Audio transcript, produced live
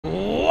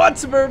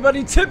What's up,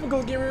 everybody?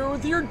 Typical Gamer here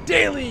with your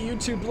daily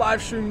YouTube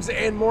live streams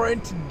and more.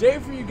 And today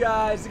for you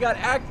guys, I got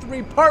Act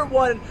 3 Part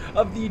 1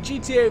 of the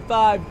GTA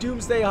 5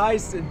 Doomsday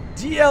Heist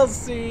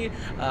DLC.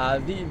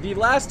 The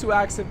last two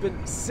acts have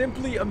been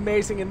simply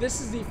amazing, and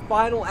this is the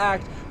final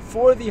act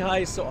for the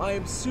heist, so I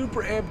am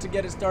super amped to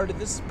get it started.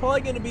 This is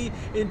probably going to be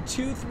in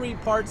 2-3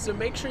 parts, so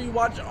make sure you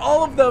watch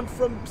all of them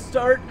from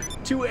start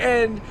to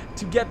end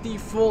to get the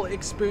full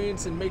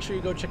experience, and make sure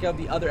you go check out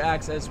the other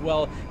acts as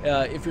well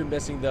if you're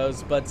missing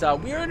those. But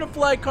we are in a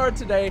flight car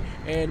today,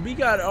 and we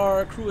got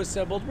our crew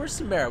assembled. Where's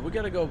Samara? We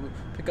gotta go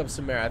pick up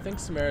Samara. I think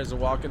Samara is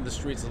walking the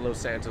streets of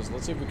Los Santos.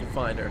 Let's see if we can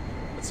find her.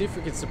 Let's see if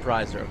we can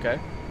surprise her, okay?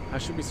 How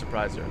should we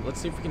surprise her?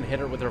 Let's see if we can hit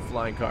her with her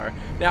flying car.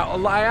 Now,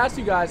 I asked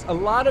you guys, a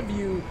lot of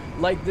you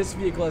like this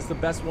vehicle as the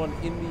best one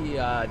in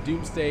the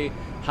Doomsday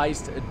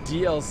Heist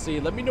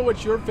DLC. Let me know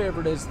what your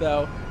favorite is,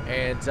 though.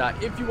 And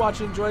if you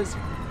watch and enjoy this,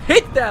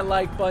 hit that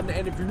like button.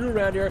 And if you're new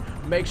around here,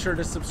 make sure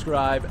to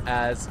subscribe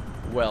as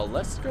well.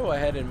 Let's go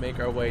ahead and make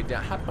our way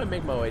down. How do I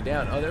make my way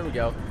down? Oh, there we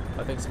go.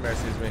 I think Samara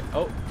sees me.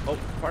 Oh,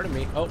 pardon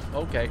me. Oh,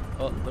 okay.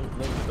 Oh, let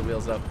me put the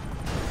wheels up.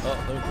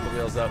 Oh, let me put the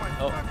wheels up.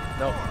 Oh,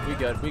 no, we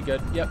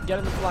good. Yep, get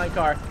in the flying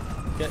car.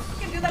 Get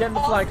in the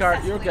flying car.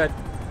 You're good.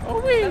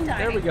 Oh, wee.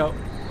 There we go.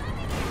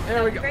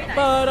 There we go. Harry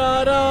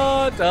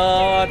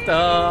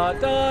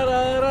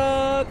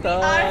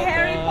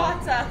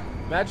Potter.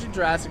 Imagine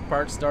Jurassic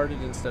Park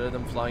started instead of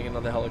them flying in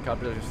on the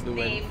helicopter. They flew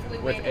in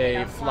with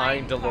a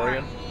flying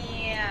DeLorean.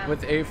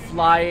 With a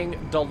flying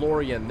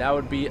DeLorean. That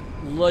would be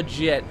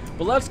legit.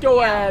 But let's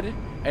go ahead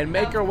and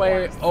make our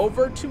way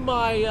over to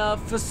my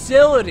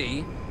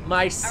facility.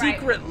 My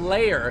secret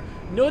lair.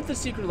 You know what the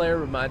secret lair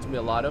reminds me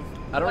a lot of?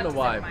 I don't know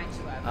why.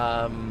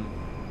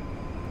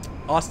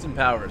 Austin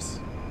Powers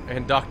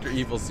and Dr.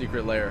 Evil's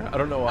secret lair. I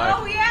don't know why.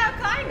 Oh yeah,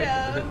 kind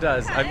of. It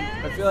does. I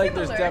feel like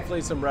there's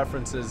definitely some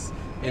references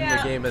in the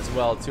game as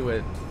well to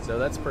it. So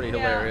that's pretty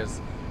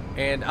hilarious.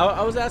 And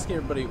I was asking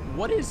everybody,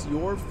 what is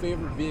your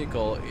favorite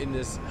vehicle in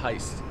this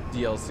heist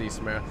DLC,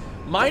 Samara?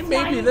 Mine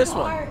may be this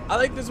one. I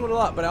like this one a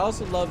lot, but I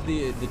also love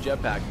the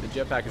jetpack. The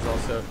jetpack is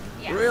also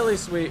really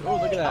sweet. Oh,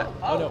 look at that.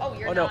 Oh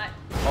no.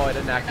 Oh, I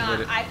didn't activate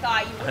it. I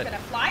thought you were gonna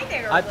fly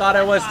there. I thought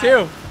I was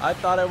too. I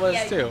thought I was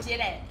too. You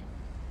didn't.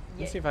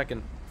 Let's see if I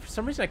can. For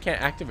some reason, I can't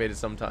activate it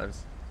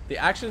sometimes. The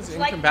action's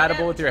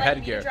incompatible with your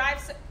headgear.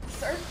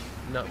 Sir?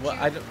 No, well,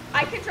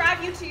 I could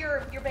drive you to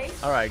your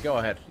base. All right, go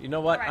ahead. You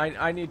know what?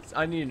 I need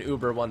an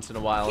Uber once in a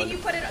while. Can you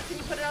put it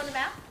on the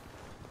map?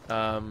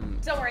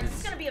 Don't worry, this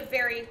is gonna be a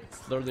very.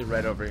 It's literally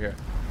right over here.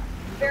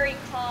 Very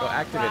calm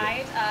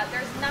ride.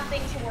 There's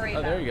nothing to worry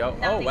about. Oh, there you go.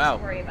 Nothing oh wow.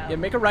 To worry about. Yeah,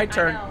 make a right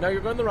turn. No,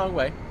 you're going the wrong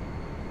way.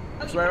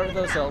 Oh, it's right over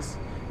those hills.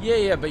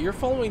 Yeah, but you're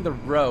following the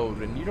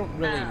road, and you don't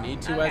really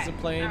need to as a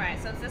plane. All right,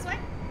 so it's this way.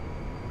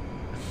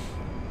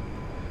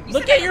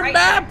 Look at your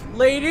map,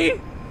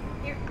 lady.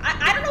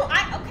 I don't know.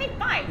 Okay,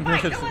 fine. You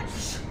know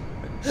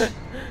what?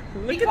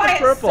 Look at the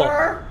purple.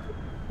 Sir.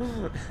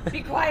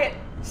 Be quiet,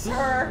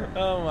 sir.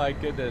 Oh my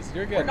goodness,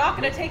 you're good. We're not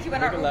gonna take you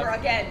in our Uber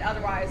again,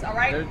 otherwise. All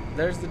right?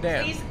 There's the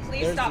dam.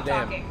 Please stop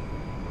talking.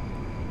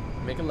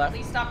 Make a left.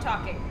 Please stop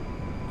talking.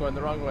 Going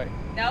the wrong way.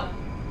 No.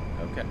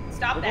 Okay.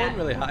 Stop We're that. going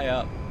really high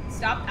up.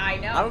 Stop. I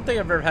know. I don't think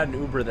I've ever had an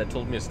Uber that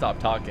told me to stop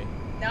talking.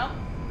 No.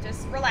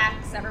 Just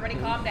relax. Everybody,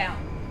 calm down.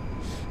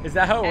 Is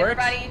that how it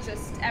works?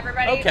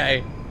 Everybody.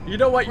 Okay. You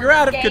know what? You're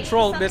out of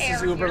control,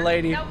 Mrs. Uber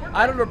lady. No,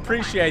 I don't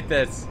appreciate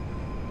this.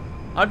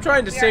 I'm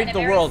trying to save the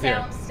world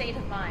here. State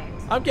of mind.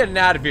 I'm getting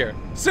out of here.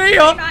 See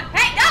ya!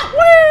 Hey, no!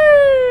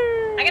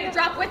 Whee! I gotta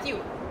drop with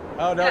you.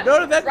 Oh,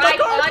 no, that's my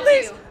car,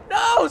 please!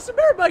 No,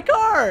 Samara, my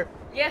car!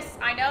 Yes,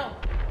 I know.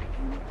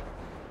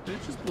 Did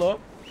it just blow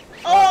up?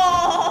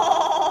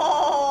 Oh!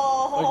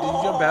 Wait, did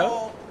you jump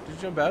out? Did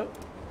you jump out?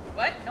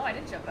 What? No, I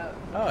didn't jump out.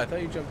 Oh, I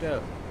thought you jumped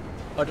out.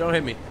 Oh, don't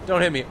hit me.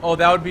 Don't hit me. Oh,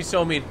 that would be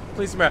so mean.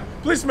 Please, Samara.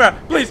 Please, Samara.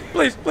 Please.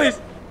 Please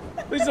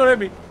don't hit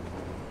me.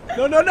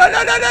 No.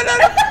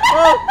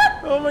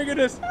 Oh my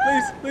goodness.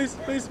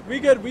 Please. We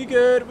good.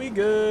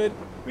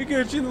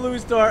 She's in the Louis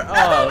store.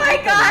 Oh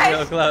my gosh.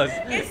 So close.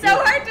 It's so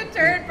hard to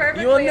turn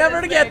perfectly. You will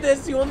never get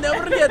this.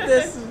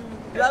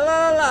 La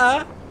la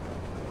la.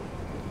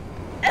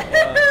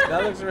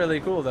 That looks really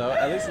cool, though.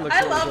 At least it looks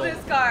really cool. I love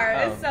this car.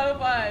 Oh. It's so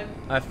fun.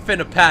 I'm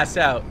finna pass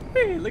out.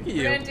 Hey, look at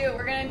you.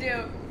 We're gonna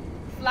do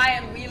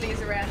flying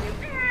wheelies around you.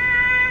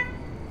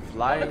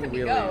 Flying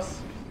wheelies.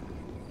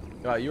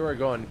 Oh, you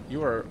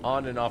were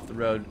on and off the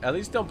road. At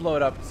least don't blow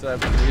it up so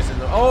that reason.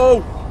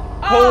 Oh!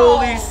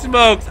 Holy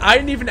smokes! I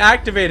didn't even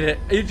activate it.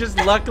 It just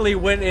luckily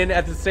went in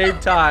at the same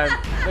time.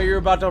 So you're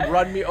about to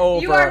run me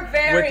over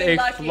with a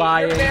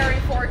flying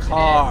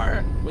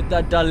car with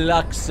the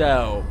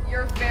Deluxo.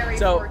 You're very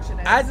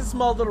fortunate. As a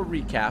small little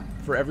recap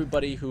for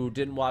everybody who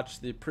didn't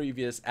watch the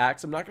previous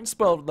acts, I'm not going to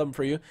spoil them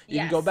for you. You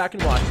can go back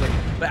and watch them.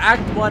 But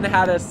Act 1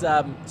 had us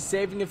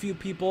saving a few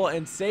people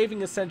and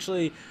saving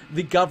essentially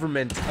the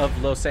government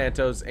of Los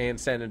Santos and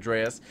San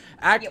Andreas.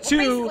 Act 2,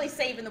 we're basically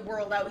saving the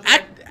world out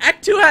here.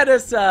 Act 2 had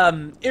us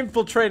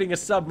infiltrating a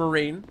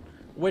submarine,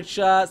 which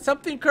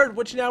something occurred,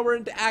 which now we're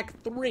into Act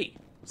 3.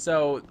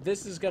 So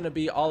this is gonna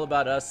be all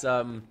about us.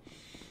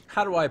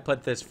 How do I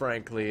put this?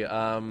 Frankly,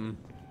 we're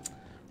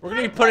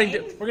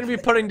gonna be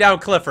putting down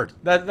Clifford.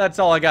 That's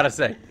all I gotta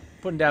say.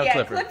 Putting down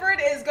Clifford. Yeah, Clifford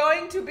is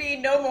going to be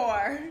no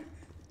more.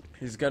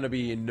 He's gonna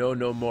be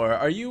no more.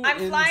 Are you? I'm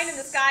flying in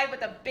the sky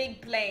with a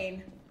big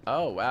plane.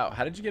 Oh wow!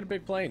 How did you get a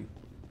big plane?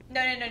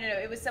 No.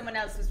 It was someone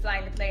else who's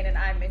flying the plane, and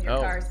I'm in your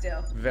car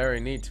still. Very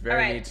neat. All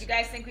right, you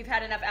guys think we've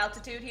had enough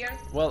altitude here?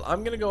 Well,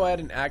 I'm gonna go ahead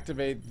and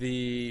activate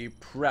the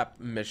prep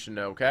mission.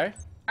 Okay.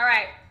 All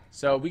right.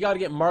 So we got to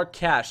get marked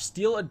cash.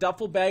 Steal a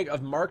duffel bag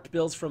of marked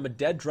bills from a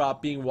dead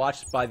drop being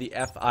watched by the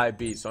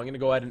FIB. So I'm going to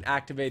go ahead and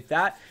activate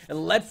that.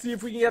 And let's see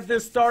if we can get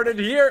this started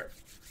here.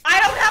 I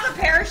don't have a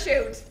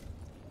parachute.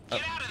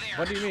 Get out of there.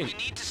 What do you mean? We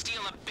need to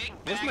steal a big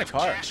Where's bag my of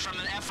car? cash from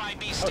an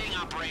FIB sting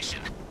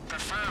operation.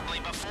 Preferably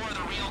before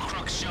the real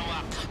crooks show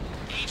up.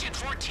 Agent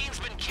 14's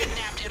been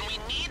kidnapped and we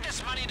need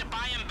this money to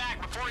buy him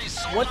back before he's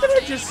sold. What did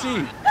I just see?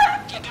 You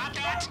got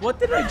that? What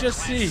did I just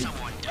see?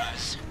 Someone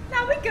does.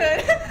 Now we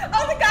good.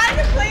 Oh, the guy in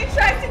the plane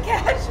tried to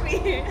catch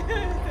me.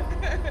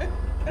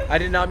 I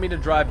did not mean to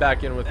drive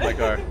back in with my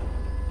car.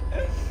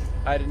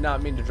 I did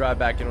not mean to drive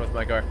back in with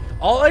my car.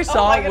 All I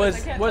saw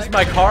was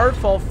my car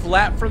fall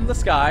flat from the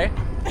sky,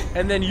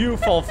 and then you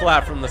fall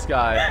flat from the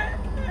sky.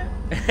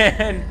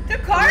 And the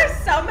car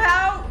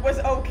somehow was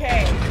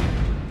okay.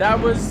 That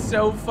was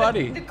so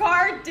funny. The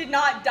car did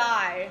not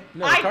die.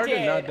 No, the car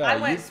did not die. I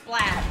went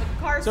splat, but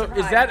the car survived.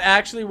 So is that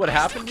actually what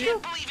happened to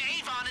you?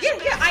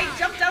 Yeah, I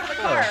jumped out of the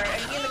car,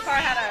 and me and the car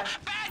had a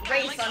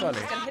race on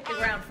who's gonna hit the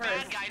ground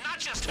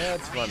first.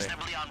 That's funny.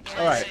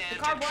 Alright. The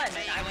car won,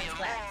 and I went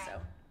splat,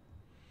 so.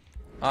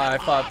 I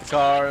fought the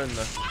car, and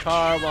the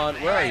car won.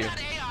 Where are you? You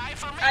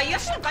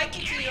have to invite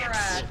me to your,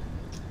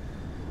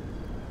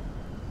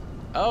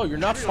 Oh, you're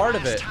not part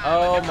of it.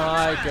 Oh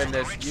my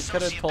goodness. You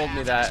could have told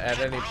me that at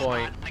any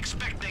point.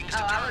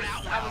 Oh,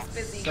 I was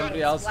busy.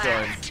 Somebody else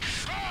joined.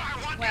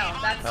 Well,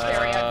 that's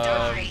very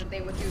unfortunate that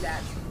they would do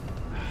that.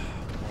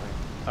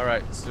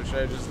 Alright, so should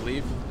I just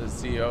leave the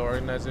CEO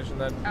organization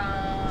then?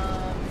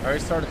 I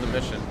already started the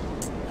mission.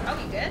 Oh,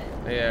 you did?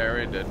 Yeah, I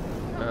already did.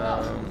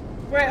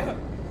 Well,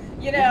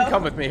 you can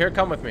come with me. Here,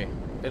 come with me.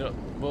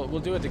 We'll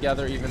do it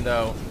together, even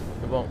though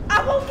it won't.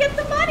 I won't get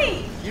the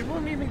money. You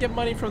won't even get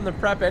money from the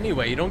prep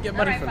anyway. You don't get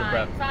money from the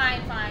prep.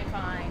 Fine.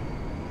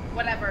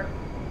 Whatever.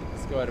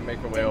 Let's go ahead and make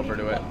our way over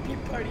to it. Be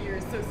part of your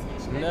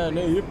association. No,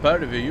 you're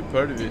part of it. You're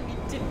part of it.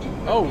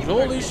 Oh,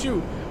 holy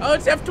shoot! Oh,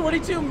 it's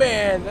F-22,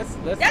 man. That's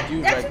the dude right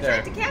there. That's who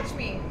tried to catch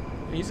me.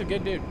 He's a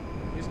good dude.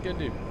 He's a good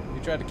dude. He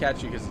tried to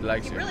catch you because he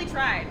likes you. He really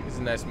tried. He's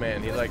a nice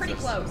man. He likes us. Pretty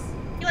close.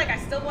 I feel like I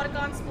still would have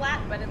gone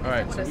splat, but all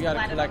right, so we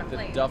gotta collect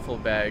the duffel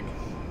bag.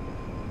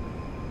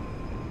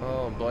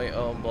 Oh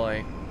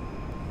boy.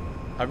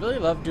 I really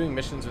love doing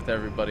missions with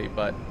everybody,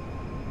 but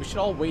we should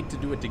all wait to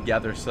do it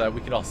together so that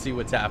we can all see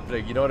what's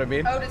happening. You know what I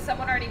mean? Oh, did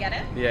someone already get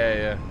it?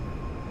 Yeah.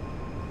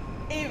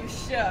 Ew,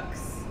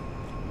 shucks.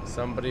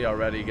 Somebody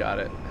already got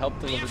it. Help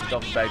deliver the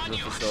duffel bag to the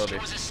facility.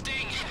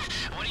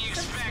 What do you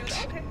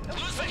expect? Okay.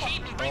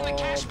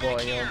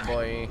 Oh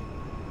boy.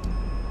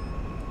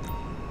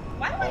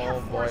 Why do I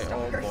have 4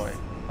 stars? Oh boy.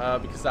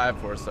 Because I have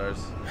 4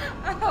 stars.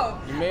 Oh.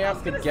 You may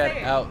have to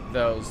get out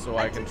though so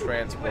I can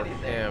transport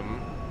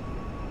him.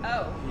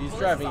 Oh. He's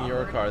driving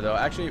your car though.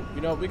 Actually,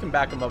 you know, we can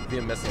back him up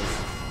via missiles.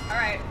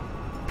 Alright.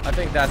 I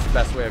think that's the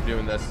best way of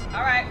doing this.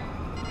 Alright.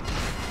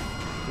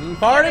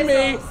 Pardon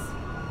me!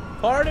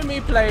 Pardon me,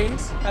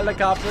 planes,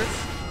 helicopters.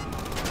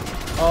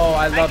 Oh,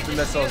 I love the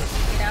missiles.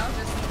 Shoot, you know,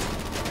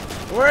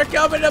 just we're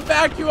coming to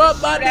back you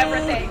up, my dude!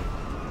 everything.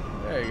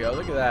 There you go,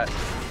 look at that.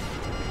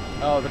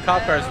 Oh, the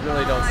cop cars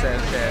really don't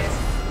stand a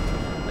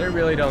chance. They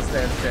really don't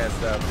stand a chance,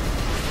 though.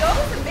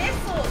 Those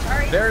missiles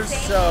are insane. They're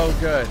so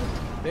good.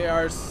 They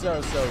are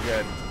so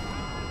good.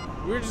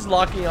 We're just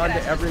locking on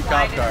to every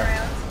cop car.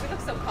 We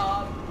look so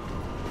calm.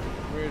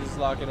 We're just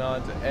locking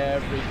on to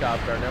every cop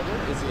car. Now,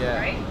 where is he at?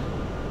 Right?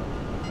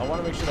 I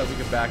want to make sure that we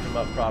can back him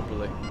up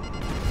properly.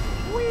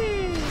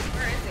 Whee!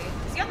 Where is he?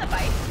 Is he on the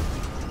bike?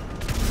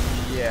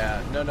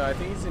 Yeah. No, I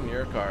think he's in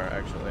your car,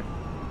 actually.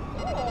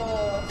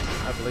 Oh.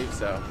 I believe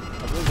so.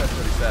 I believe that's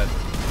what he said.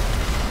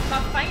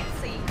 My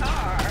fancy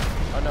car.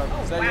 Oh, no.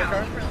 Is that your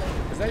car?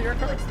 Really, is that your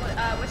car?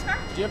 Which car?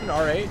 Do you have an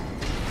R8?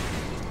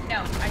 No,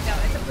 I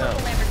don't. It's a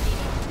purple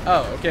Lamborghini.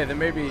 Oh, okay. Then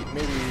maybe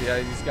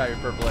he's got your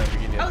purple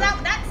Lamborghini. Oh,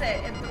 that's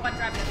it. It's the one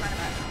driving in front of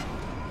us.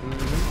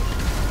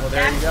 Well,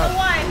 there you go. That's the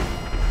one.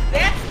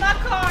 That's my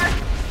car.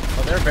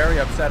 Oh, they're very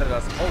upset at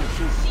us. Oh,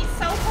 shoot. She's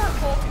so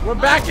purple. We're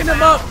backing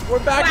them up.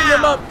 We're backing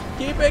them up.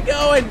 Keep it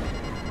going.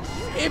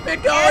 Keep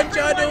it going,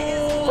 Jadu.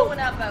 Everyone is pulling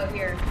up out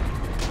here.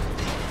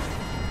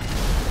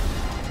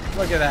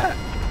 Look at that.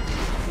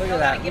 Look at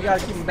that. We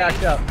gotta keep them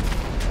backed up.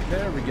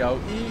 There we go.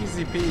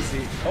 Easy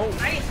peasy. Oh.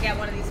 I need to get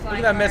one of these flying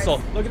Look at that cars.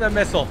 missile. Look at that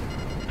missile.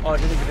 Oh, I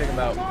didn't even take him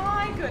out. Oh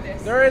my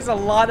goodness. There is a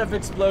lot of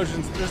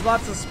explosions. There's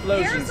lots of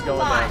explosions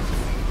going on.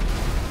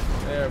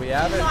 There we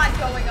have it. There's a lot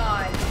going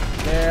on.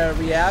 There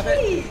we have it.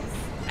 Jeez.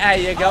 There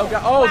you go.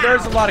 Oh, wow.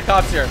 There's a lot of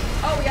cops here.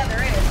 Oh, yeah,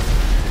 there is.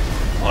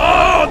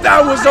 Oh,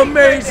 that was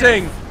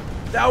amazing.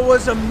 That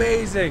was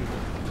amazing.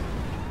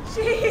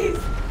 Jeez.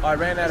 Oh, I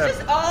ran out It's of...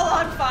 just all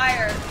on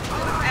fire.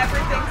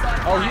 Everything's on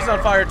fire. Oh, he's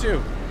on fire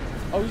too.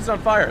 Oh, he's on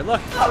fire.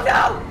 Look. Oh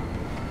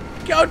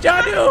no! Go,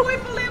 Janu! Wait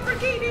for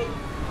Lamborghini.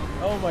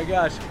 Oh my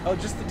gosh. Oh,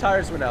 just the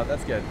tires went out.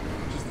 That's good.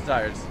 Just the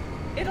tires.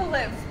 It'll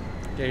live.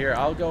 Okay, here.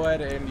 I'll go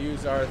ahead and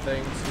use our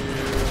thing to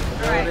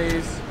Right.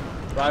 authorities.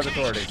 Bribe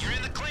authorities. You're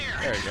in the clear.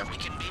 There you go. We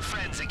can be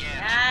friends again.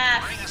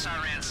 Yes. Bring us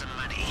our ransom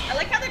money. I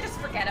like how they just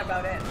forget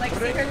about it. Like,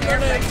 Bring secret your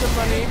airplanes. some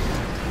money.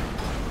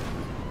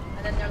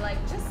 And then they're like,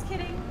 just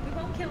kidding. We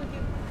won't kill you.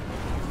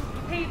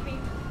 You paid me.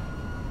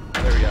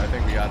 There we go. I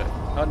think we got it.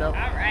 Oh no. All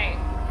right.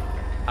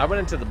 I went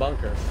into the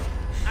bunker.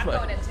 I'm But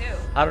going in too.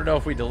 I don't know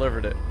if we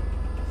delivered it.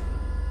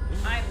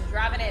 I'm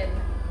driving in.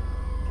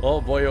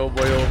 Oh boy, oh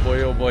boy, oh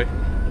boy, oh boy.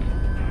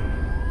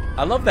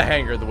 I love the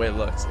hangar the way it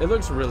looks. It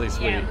looks really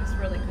sweet. Yeah, it looks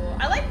really cool.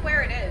 I like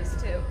where it is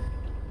too.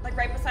 Like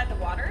right beside the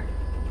water.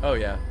 Oh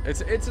yeah,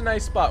 it's a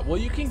nice spot. Well,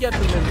 you can get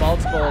them in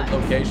multiple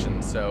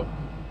locations, so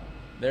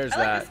there's I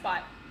like that. this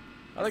spot.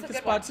 I like It's the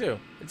a good spot one. too.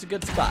 It's a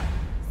good spot.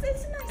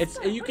 It's a nice It's-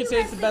 spot. you What could do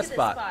say it's guys the think best of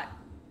this spot.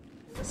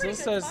 It's a So pretty it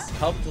good says spot.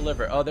 help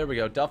deliver. Oh, there we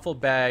go. Duffel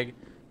bag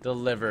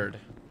delivered.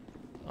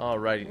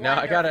 Alrighty. Now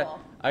Wonderful.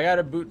 I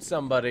gotta boot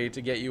somebody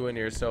to get you in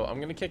here. So I'm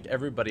gonna kick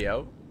everybody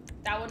out,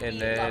 That would and be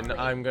then lovely.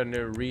 I'm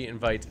gonna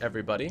re-invite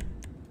everybody.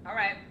 All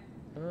right.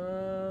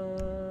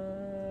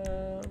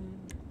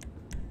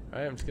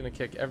 Alright, I'm just gonna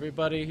kick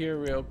everybody here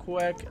real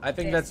quick. I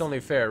think Yes. that's only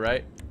fair,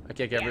 right? I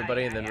kick Yeah,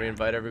 everybody and yeah, then yeah.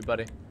 re-invite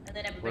everybody. And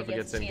then everybody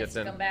Whoever gets a chance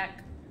to come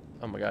back.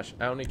 Oh my gosh,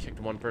 I only kicked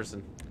one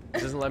person. It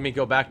doesn't let me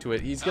go back to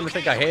it. He's gonna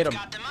think I hate him.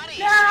 Got the money.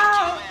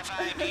 No!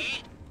 Thank you,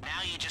 FIB.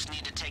 Now you just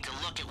need to take a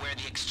look at where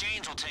the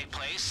exchange will take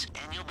place,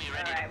 and you'll be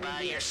ready Alright, to we'll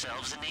buy do it.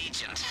 yourselves an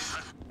agent.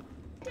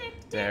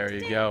 There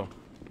you go.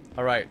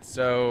 Alright,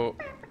 so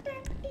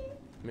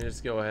let me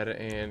just go ahead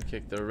and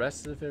kick the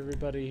rest of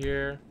everybody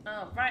here.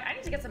 Oh, right. I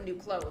need to get some new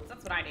clothes.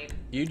 That's what I need.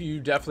 You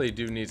definitely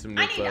do need some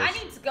new clothes. I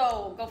need to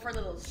go for a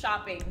little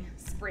shopping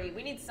spree.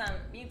 We need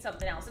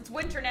something else. It's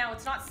winter now.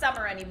 It's not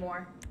summer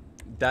anymore.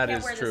 That Can't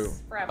is wear true.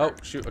 this forever. Oh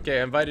shoot. Okay,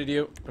 I invited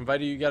you.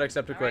 You gotta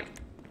accept it quick.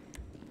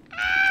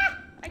 I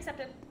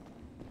accepted.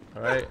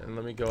 Alright, and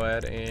let me go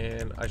ahead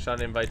and I shot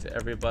an invite to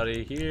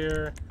everybody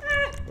here.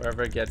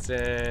 Whoever gets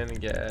in,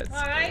 gets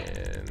Alright.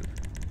 in.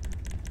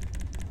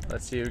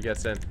 Let's see who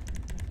gets in.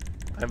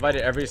 I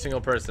invited every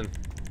single person.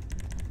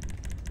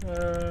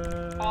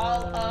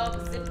 All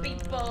of the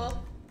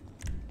people.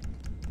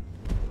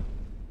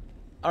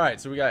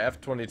 Alright, so we got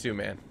F-22,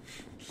 man.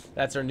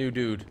 That's our new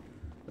dude.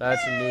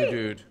 That's a new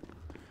dude.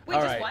 Wait,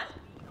 All just right.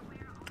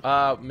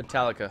 what?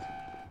 Metallica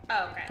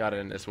Oh, okay. got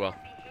in as well.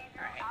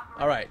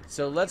 Alright. Alright,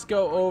 so let's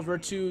go over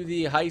to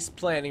the heist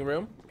planning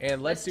room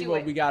and let's see do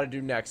what it. we got to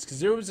do next. Because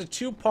there was a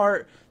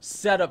two-part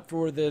setup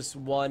for this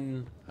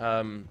one.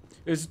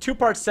 It was a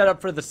two-part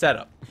setup for the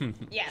setup.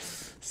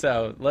 Yes.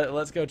 So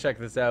let's go check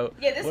this out.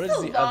 Yeah, this What is is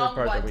a the other long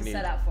part one that we to need?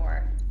 set up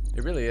for.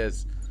 It really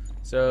is.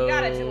 So You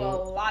gotta do a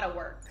lot of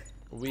work.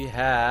 we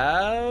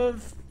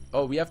have.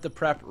 Oh, we have to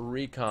prep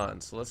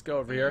recon. So let's go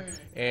over here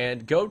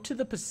and go to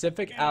the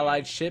Pacific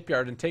Allied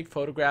shipyard and take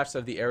photographs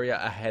of the area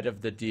ahead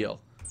of the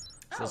deal.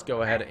 So let's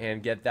go ahead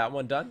and get that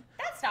one done.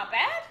 That's not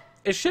bad.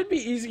 It should be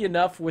easy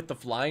enough with the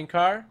flying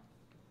car.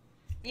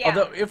 Yeah.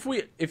 Although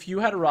if you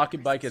had a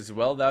rocket bike as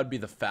well, that would be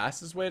the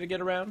fastest way to get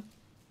around.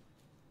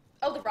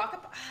 Oh, the rocket.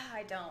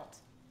 I don't.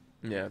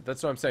 Yeah,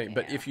 that's what I'm saying.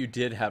 But Yeah. if you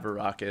did have a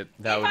rocket,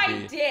 that If would I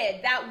be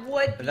did, that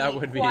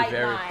would be quite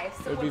very nice.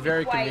 nice. It would be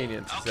very quite-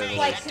 convenient to say the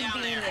Quite least.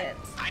 convenient.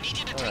 I need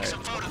you to take Alright.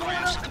 some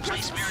photographs of the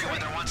place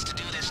Meriwether wants to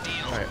do this deal.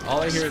 All right,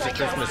 all I hear is a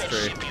Christmas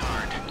tree.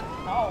 Shipyard.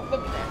 Oh,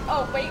 look at that.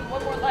 Oh, wait,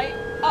 one more light.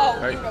 Oh,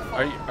 beautiful.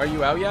 Are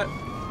you out yet?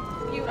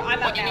 Beautiful. I'm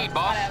What out you now. need,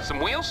 boss? Whatever. Some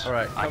wheels? All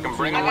right, I come can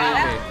bring between them I you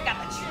around. and me.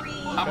 got the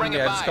tree. I'll bring it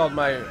Yeah, I just by. called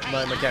my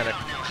mechanic.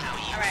 All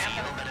right,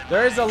 I'm coming.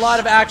 There is a lot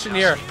of action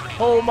here.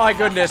 Oh my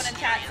goodness. Someone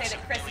in chat say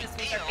that Christmas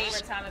was their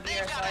favorite time of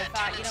year, so I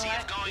thought, you know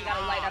what? We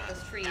gotta light up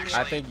this tree.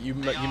 I think you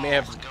may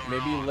have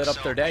maybe lit up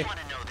their day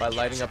by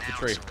lighting up the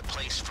tree.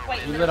 Wait,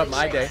 You lit up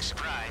my day.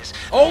 Surprise.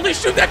 Holy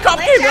shoot! That cop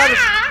came out. Of,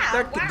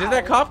 Wow. Did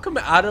that cop come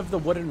out of the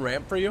wooden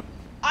ramp for you?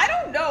 I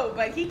don't know,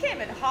 but he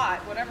came in hot,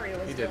 whatever he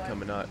was He doing. did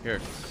come in hot. Here,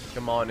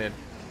 come on in.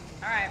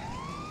 All right.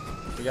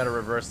 We gotta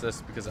reverse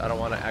this because I don't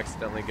want to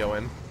accidentally go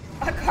in.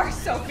 Our car's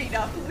so beat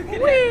up. Look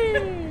at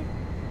it.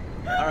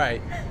 All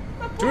right,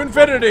 to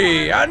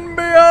infinity and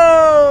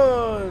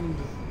beyond.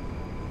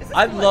 This is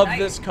I cool at love night.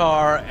 this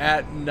car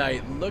at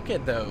night. Look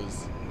at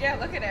those. Yeah,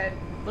 look at it.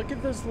 Look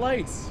at those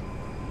lights.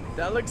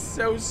 That looks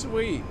so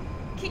sweet.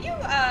 Can you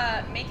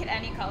make it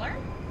any color?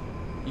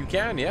 You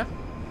can, yeah.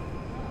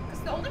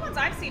 Because the only ones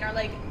I've seen are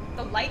like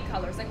the light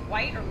colors, like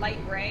white or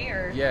light gray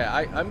or.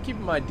 Yeah, I'm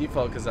keeping my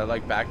default because I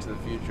like Back to the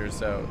Future,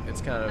 so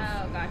it's kind of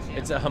Oh, gotcha.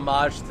 it's a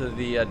homage to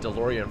the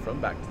DeLorean from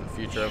Back to the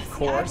Future, of See,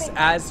 course, I think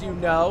as that's you so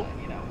know.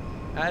 cool, you know.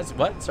 As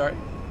what? Sorry.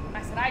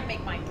 I said I'd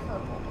make mine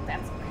purple, but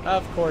that's okay.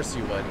 Of course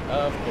you would.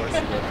 Of course you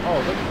would.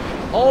 Oh,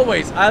 look.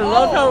 Always. I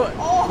love how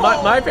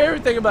Oh. my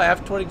favorite thing about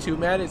F-22,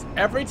 man, is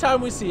every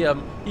time we see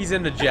him, he's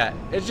in the jet.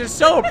 It's just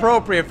so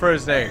appropriate for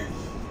his name.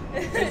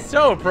 It's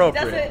so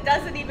appropriate.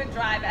 Doesn't even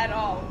drive at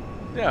all.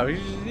 No,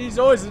 he's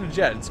always in a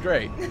jet. It's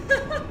great.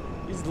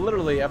 He's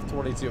literally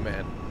F-22,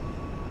 man.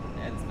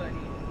 That's funny.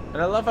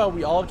 And I love how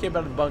we all came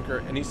out of the bunker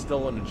and he's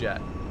still in a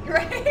jet.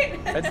 Right?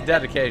 That's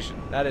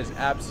dedication. That is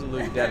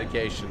absolute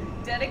dedication.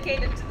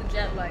 Dedicated to the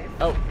jet life.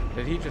 Oh,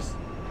 did he just...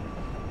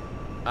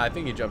 I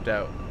think he jumped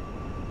out.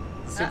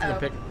 Let's see if we can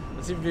pick...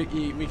 Let's see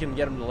if we can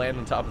get him to land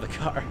on top of the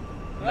car.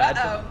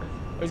 Uh-oh.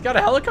 Oh, he's got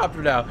a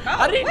helicopter now. Oh,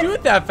 How did he do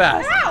it that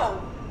fast?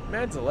 How?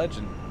 Man's a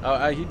legend.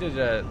 Oh, he did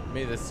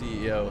me the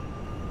CEO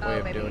way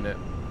of maybe. doing it.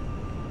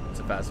 It's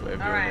a fast way of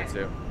doing it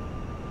too.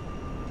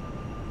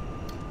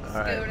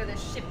 Let's go to the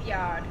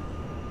shipyard.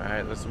 All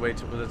right, let's wait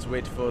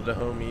for the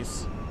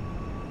homies.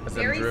 As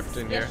I'm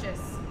drifting here.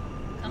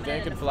 Coming think I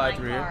in can a fly flying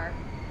through car.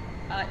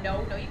 No,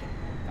 you can.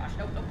 Gosh,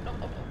 nope.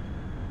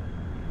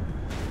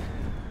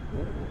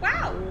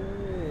 Wow.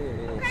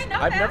 Okay,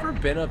 not I've bad. never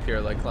been up here,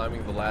 like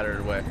climbing the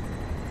ladder way.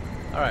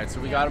 All right, so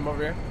we got him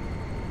over here.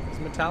 Is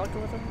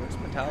Metallica with him? Where's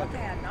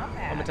Metallica? Not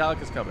bad. Oh,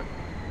 Metallica's coming.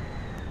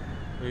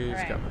 He's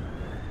coming.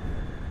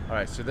 All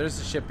right, so there's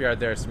the shipyard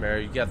there,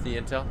 Samara. You got the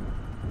intel?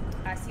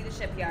 I see the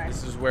shipyard.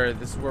 This is where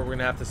we're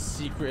gonna have to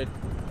secret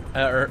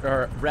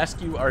or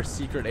rescue our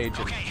secret agent.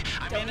 Okay,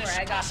 Don't worry,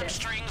 I got some this.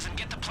 strings and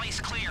get the place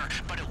clear,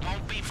 but it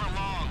won't be for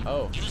long.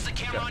 Oh. Use the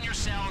camera on your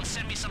cell and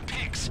send me some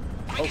pics.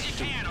 Quick as you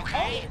shoot. can,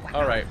 okay? Oh,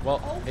 All right.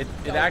 Well, Oh, it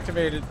no.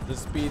 activated the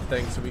speed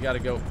thing, so we got to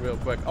go real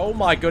quick. Oh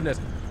my goodness!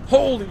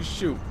 Holy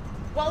shoot!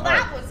 Well, All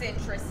that right. was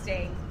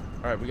interesting.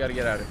 All right, we got to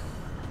get out of here.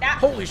 That.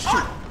 Holy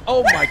shoot!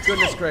 Oh my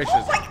goodness gracious!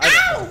 Oh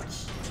my,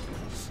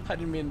 ouch! I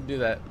didn't mean to do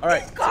that. All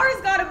right. This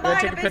car's got a We're mind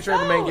gonna take a of its picture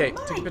of the main own. gate.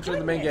 My Take a picture of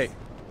the main gate.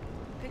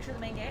 goodness. Picture of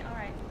the main gate. All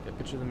right. Get a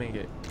picture of the main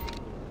gate.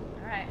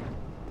 All right.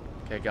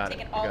 Okay, got it.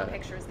 Taking I all got the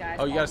it. pictures, guys.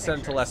 Oh, you all got to the send it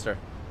to pictures. Lester.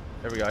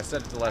 There we go. I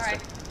sent it to All Lester.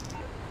 right.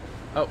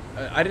 Oh,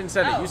 I didn't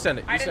send it. Oh, You send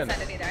it. You I send didn't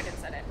it. send it either. I didn't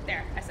send it.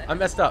 There, I sent I it.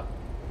 messed up.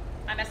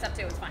 I messed up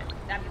too. It's fine.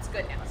 It's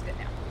good now. It's good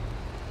now.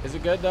 Is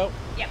it good though?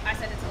 Yep, I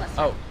sent it to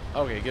Lester.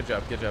 Oh, okay. Good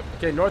job. Good job.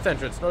 Okay, north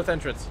entrance. North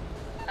entrance.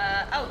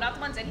 Oh, not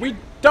the ones in here. We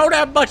don't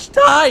have much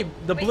time.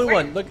 The Wait, blue where?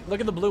 one. Look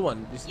at the blue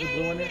one. You see Yeah, the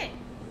blue one yeah, here?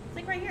 yeah. It's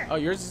like right here. Oh,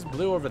 yours is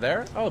blue over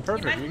there? Oh,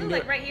 perfect. Mine's We can blue, do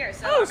like it. right here.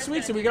 So Oh, I'm just sweet.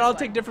 gonna So do we can this all one.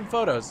 take different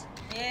photos.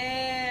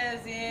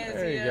 Yes.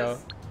 There you go.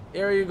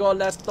 Here you go,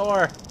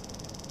 Lester.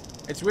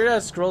 It's weird how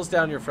it scrolls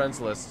down your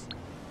friends list.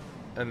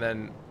 And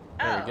then,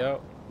 there you Oh.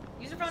 go.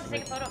 Use your phone to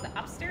take a photo of the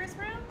upstairs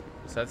room?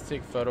 So let's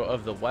take a photo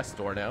of the west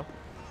door now.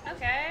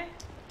 Okay.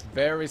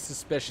 Very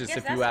suspicious Guess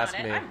if that's you ask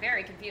not it. me. I'm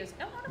very confused.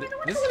 No, wait,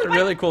 This is a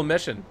really cool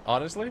mission,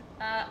 honestly.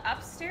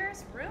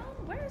 upstairs room?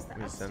 Where is the Let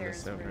me send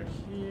upstairs this over room?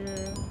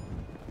 here.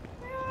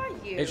 Where are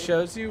you? It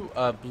shows you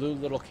a blue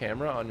little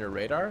camera on your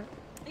radar.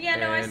 Yeah,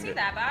 no, I and- see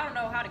that, but I don't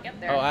know how to get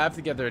there. Oh, I have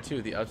to get there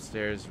too, the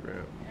upstairs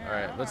room. Yeah, I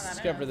Alright, don't let's know what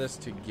that discover is. this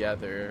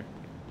together.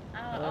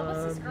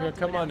 What's this girl Here,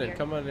 come doing on out in, here?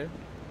 come on in.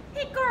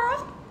 Hey,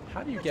 girl!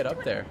 How do you What get you up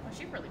doing? there? Oh,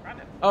 she really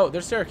running. Oh,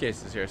 there's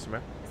staircases here,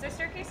 Samara. Is there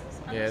staircases?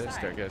 On Yeah, the there's side?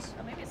 staircase.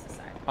 Oh, maybe it's the side.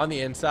 On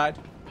the inside?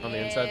 On the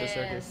inside of the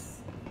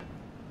staircase? Yes.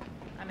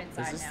 I'm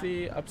inside Is this now.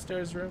 the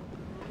upstairs room?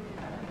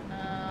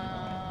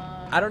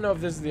 I I don't know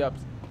if this is the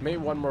maybe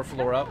one more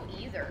floor up.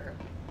 either.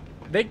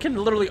 They can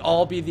literally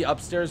all be the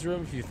upstairs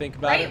room if you think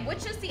about Right? it.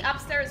 Which is the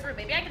upstairs room?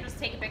 Maybe I can just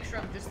take a picture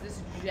of just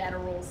this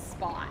general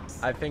spot.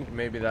 I think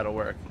maybe that'll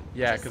work.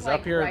 Yeah, Just, because like,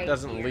 up here it right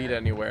doesn't here. lead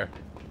anywhere.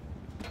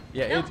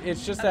 Yeah, Nope,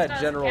 it's just that that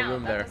doesn't general count.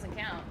 room That there. doesn't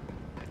count.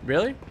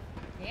 Really?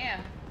 Yeah.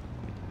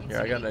 Needs Here, to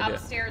I be got the an idea.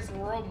 upstairs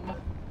room.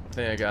 I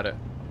think I got it.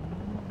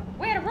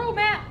 Where the room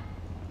at?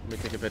 Let me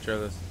take a picture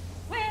of this.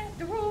 Where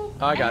the room?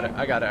 Oh, I got it. at?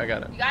 I got it. I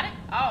got it. You got it?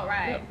 All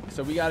right. Yep.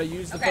 So we gotta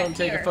use the Okay, phone,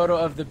 take a here. photo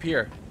of the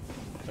pier.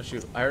 Oh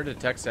shoot, I heard a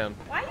text sound.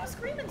 Why are you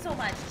screaming so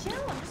much? Chill.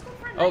 I'm just going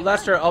for a Oh, night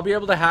Lester, run. I'll be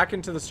able to hack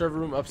into the server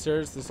room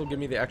upstairs. This will give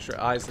me the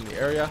extra eyes in the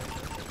area.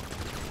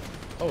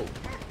 Oh, what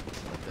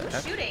the Who's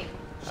heck? shooting?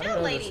 I don't Chill,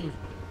 know, lady.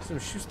 there's some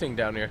shooting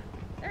down here.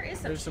 There is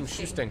some There's some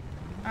shooting.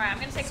 All right, I'm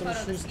gonna take a Some photo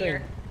of this shooting.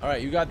 pier. All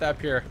right, you got that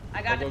pier.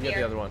 I got I'll go the get the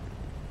pier. other one.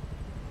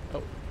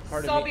 Oh,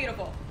 pardon So me.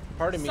 beautiful.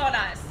 Pardon me. So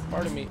nice.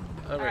 Pardon me.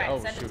 All right, oh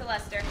send shoot. it to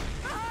Lester.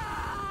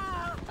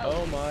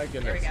 Oh my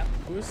goodness. There we go.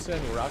 Who's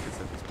sending rockets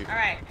at these people? All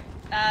right.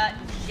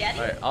 Jetty?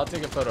 All right, I'll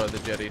take a photo of the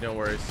jetty. No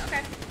worries.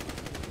 Okay.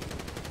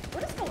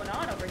 What is going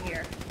on over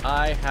here?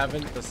 I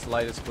haven't the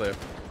slightest clue.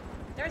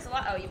 There's a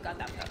lot. Oh, you've got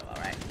that photo.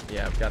 All right.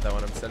 Yeah, I've got that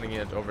one. I'm sending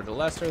it over to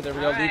Lester. There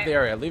we go. All Leave right. the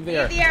area. Leave the Leave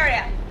area. the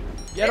area.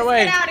 Get Let's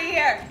away. Get out of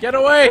here. Get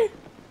away.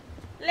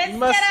 Let's You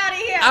must get out of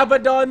here.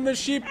 Abaddon the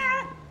sheep.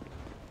 Ah.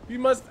 You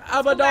must Go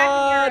back in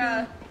Abaddon.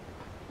 your,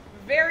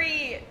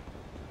 very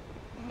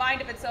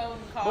mind of its own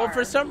car. Well,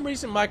 for some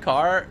reason, my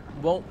car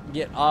won't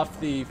get off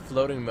the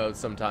floating mode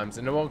sometimes,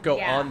 and it won't go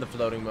Yeah. on the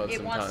floating mode it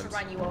sometimes. wants to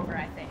run you over.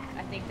 I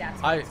think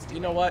that's. What it's You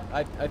doing. know what?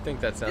 I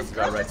think that sounds This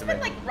about girl's right just to been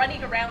me. like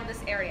running around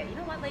this area. You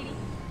know what, lady?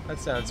 That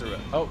sounds right.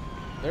 Oh,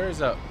 there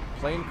is a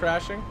plane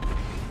crashing.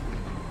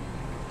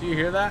 Do you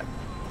hear that?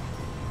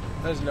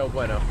 There's no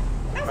bueno.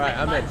 That was All right, like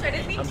I'm much. in. I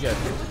didn't mean I'm to good.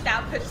 move with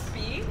that much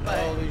speed, but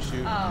Holy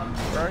shoot.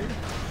 Where are you?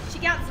 she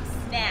got some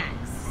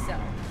snacks. So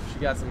She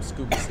got some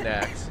Scooby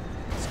snacks.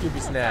 Scooby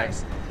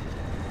snacks.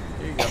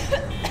 Here you go.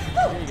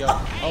 Here you go.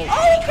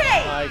 Oh,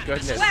 Okay. my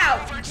goodness.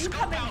 Wow, you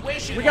come in way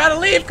too We gotta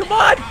leave. Come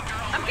on.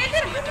 I'm getting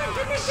in. Get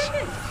in. Lose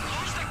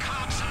the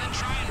cops and then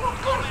try and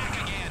go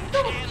back again.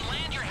 And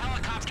land your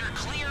helicopter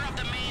clear of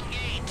the main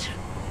gate.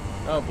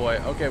 Oh boy.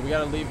 Okay, we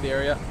gotta leave the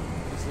area.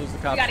 Let's lose the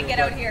cops. We gotta real get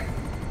out quick. here.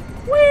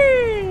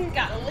 Whee!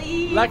 Gotta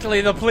leave.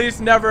 Luckily, the police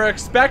never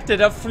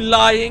expected a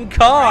flying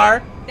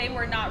car. They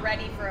were not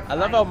ready for a I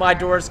love how my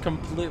door's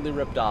completely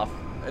ripped off.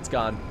 It's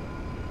gone.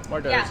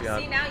 Our door's Yeah,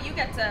 gone. see, now you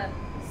get to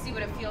see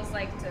what it feels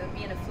like to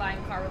be in a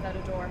flying car without a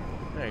door.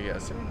 There you go.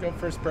 So we go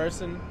first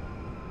person.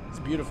 It's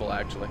beautiful,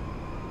 actually.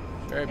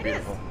 Very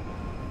beautiful.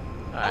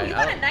 Oh, you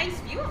got a nice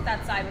view of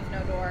that side with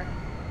no door.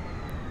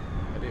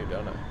 I do,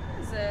 don't I?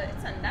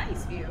 It's a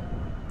nice view.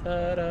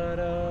 Da, da,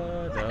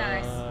 da, da,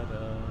 Nice.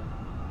 da.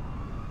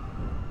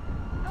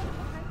 Oh,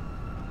 okay.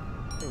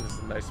 I think this is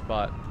a nice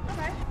spot.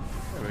 Okay.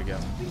 There we go.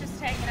 We just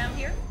hanging out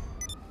here.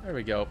 There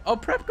we go. Oh,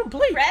 prep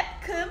complete. Prep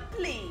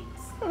complete.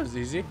 That was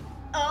easy.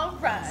 All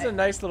This is a right.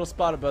 nice little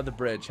spot above the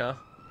bridge, huh?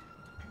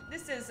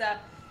 This is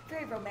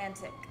very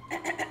romantic.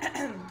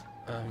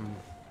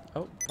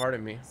 Oh,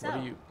 pardon me. So-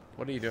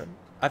 What are you doing?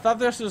 I thought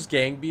this was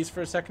gang beasts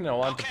for a second. I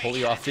wanted to pull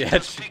you off the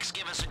edge. Pics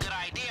give us a good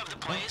idea of the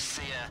place.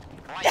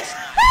 The lights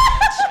not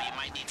good, so you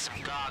might need some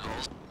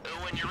goggles.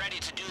 When you're ready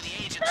to do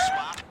the agent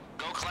swap,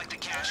 go collect the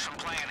cash from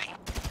planning.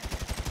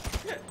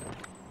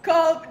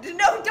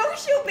 No, don't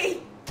shoot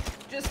me.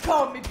 Just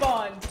call me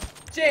Bond.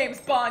 James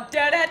Bond.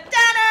 Da da da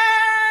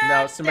da.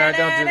 No, Samara,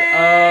 don't do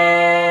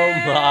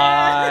that. Oh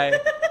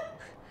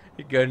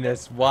my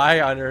goodness! Why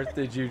on earth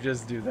did you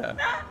just do that?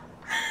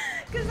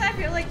 Because I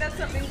feel like that's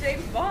something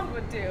James Bond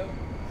would do.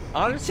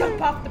 Honestly,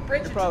 Jump off the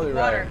bridge you're into probably the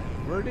water.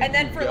 right. Where did And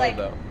then you for go, like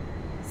though?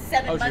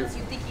 7 Oh, months shoot.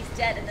 you think he's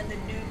dead, and then the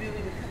new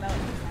movie would come out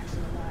and he's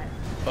actually alive.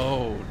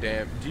 Oh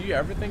damn! Do you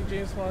ever think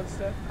James Bond's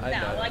dead? I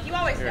No, know. like you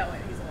always Here. know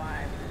it. He's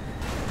alive.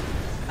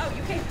 Oh,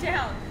 you came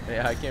down.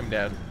 Yeah, I came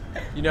down.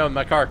 You know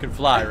my car can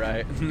fly,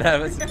 right?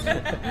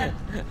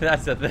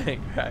 That's the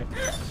thing, right?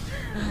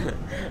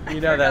 I You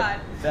know forgot.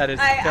 that is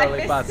I totally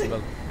missed-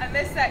 possible. I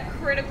missed that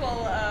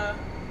critical.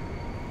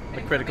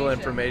 The critical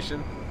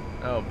information.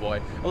 Oh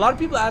boy. A lot of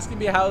people asking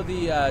me how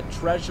the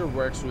treasure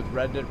works with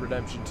Red Dead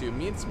Redemption 2.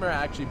 Me and Samara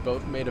actually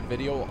both made a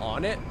video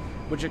on it,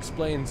 which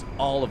explains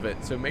all of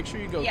it. So make sure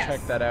you go Yes.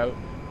 check that out,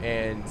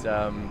 and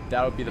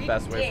that would be the We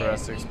best way for did,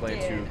 us to we explain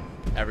to did.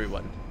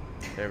 everyone.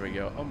 There we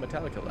go. Oh,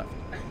 Metallica left.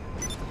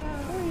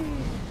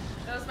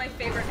 That was my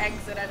favorite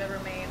exit I've ever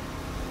made.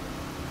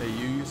 Hey,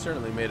 you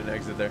certainly made an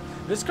exit there.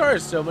 This car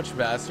is so much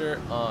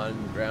faster on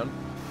ground.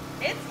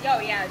 Oh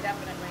yeah,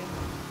 definitely.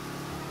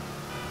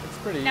 It's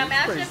pretty. Now it's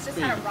imagine pretty if this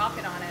speedy. had a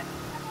rocket on it,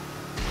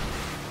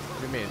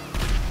 What do you mean?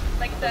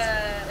 like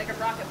a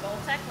rocket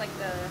Voltec, like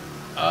the.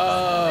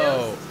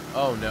 Oh,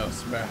 oh no,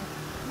 Samara.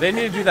 They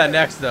need to do that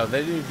next, though.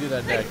 They need to do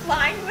that Like next.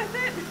 flying with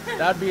it.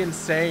 That'd be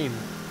insane.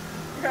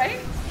 Right?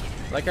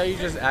 Like how you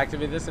just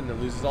activate this and it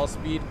loses all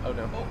speed. Oh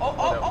no.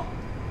 Oh,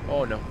 no.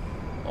 Oh no.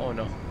 Oh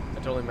no. I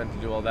totally meant to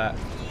do all that.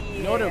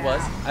 You know what it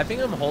was? I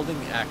think I'm holding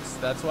X.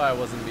 That's why I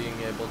wasn't being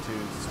able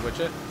to switch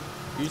it.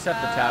 You just have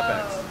to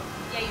tap X.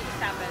 Yeah, you just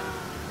tap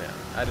it.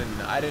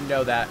 Yeah. I didn't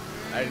know that.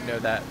 I didn't know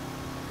that.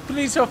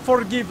 Please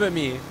forgive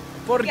me.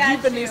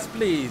 Forgiveness,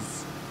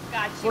 please.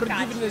 Got you.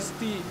 Forgiveness,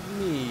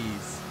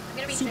 please. I'm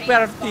gonna be Super James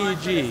Bond for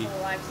TG. this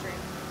whole live stream,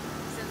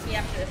 since we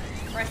have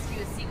to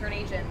rescue a secret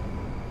agent.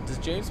 Does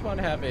James Bond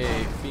have a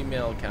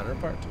female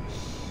counterpart?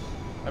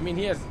 I mean,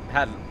 he has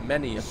had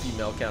many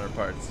female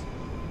counterparts.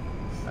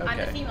 Okay. I'm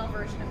the female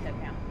version of him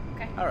now.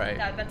 Okay. All right.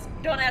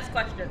 Don't ask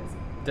questions.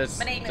 Does,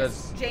 My name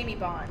is Jamie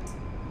Bond.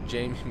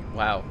 Jamie?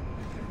 Wow,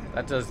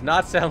 that does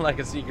not sound like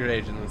a secret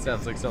agent. That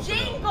sounds like something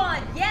Jane else.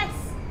 Bond, yes.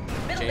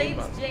 Middle Jane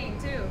name's Bond.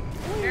 Jane too.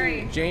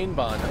 Very Jane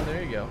Bond. Oh,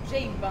 there you go.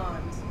 Jane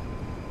Bond.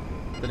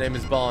 The name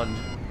is Bond.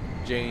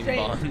 Jane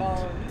Bond.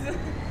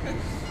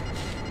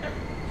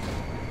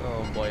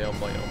 Oh boy, oh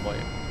boy, oh boy.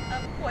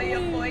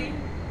 Oh boy.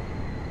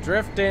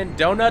 Drifting.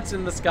 Donuts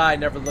in the sky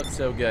never looked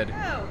so good.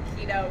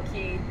 Okie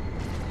dokie.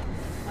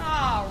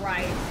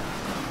 Alright.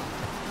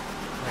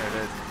 There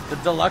it is. The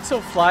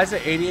Deluxo flies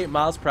at 88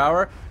 miles per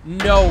hour?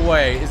 No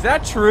way. Is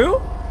that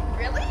true?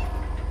 Really?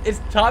 Its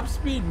top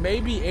speed may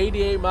be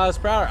 88 miles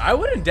per hour. I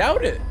wouldn't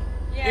doubt it.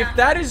 Yeah. If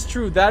that is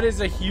true, that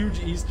is a huge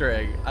Easter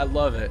egg. I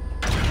love it.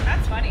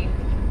 That's funny.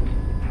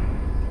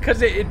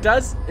 Because it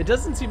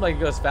doesn't seem like it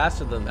goes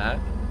faster than that.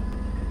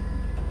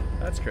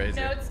 That's crazy.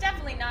 No, it's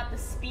definitely not the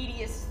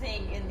speediest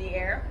thing in the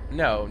air.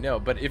 No,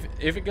 but if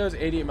it goes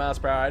 88 miles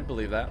per hour, I'd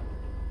believe that.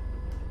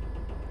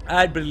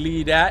 I'd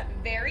believe that.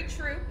 Very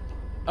true.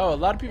 Oh, a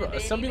lot of people,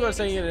 Maybe, some people are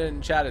saying it maybe.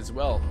 in chat as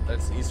well.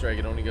 That's the Easter egg,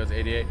 it only goes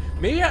 88.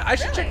 Maybe I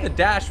should check Really? the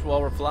dash while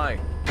we're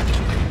flying.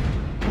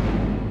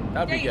 That'd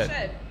Yeah, be you good.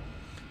 should.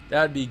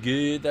 That'd be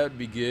good, that would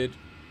be good.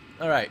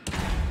 Alright,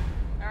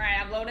 Alright,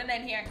 I'm loading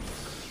in here.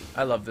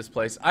 I love this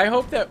place. I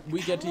hope that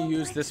we get to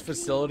use this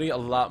facility a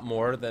lot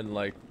more than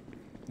like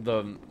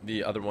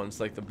the other ones,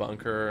 like the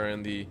bunker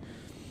and the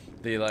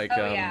like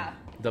Oh, yeah.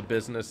 the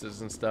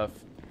businesses and stuff.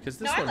 Because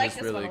this No, I one like is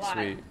this really one a lot.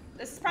 sweet.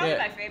 This is probably Yeah.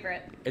 my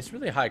favorite. It's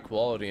really high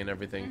quality and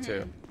everything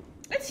too.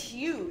 It's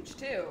huge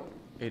too.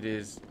 It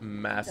is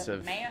massive.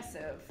 It's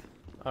massive.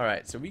 All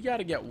right, so we got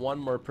to get one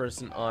more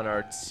person on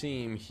our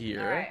team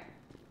here. All right.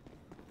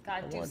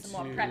 Gotta do some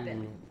more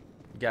prepping.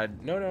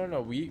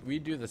 No. We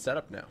do the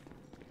setup now.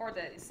 Or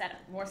the setup.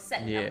 More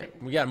setting Yeah,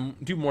 up. we got to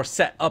do more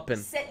setting.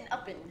 Setting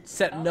up.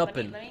 Setting up.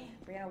 We're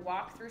gonna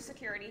walk through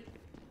security.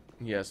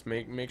 Yes,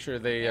 make sure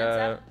they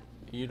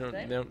you don't.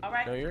 Good? They don't. All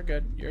right. No, you're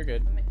good. You're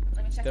good.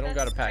 Let me check. They don't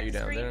got gotta pat you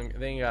down.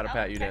 They ain't gotta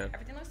pat you down.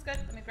 Everything looks good.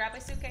 Let me grab my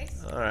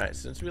suitcase. All right,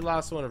 since we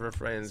lost one of our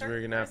friends, Sir,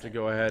 we're gonna have to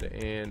go ahead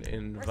and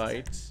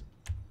invite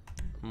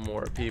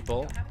more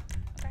people. Don't have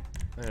it? Okay.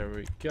 There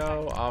we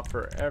go.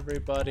 Offer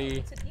everybody.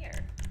 What's in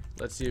here?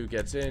 Let's see who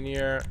gets in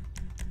here.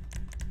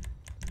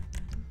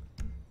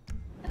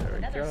 There we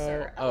Another go.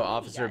 sir. Oh, he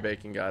Officer got in.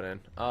 Bacon got in.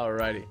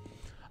 Alrighty.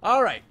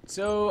 Alright,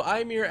 so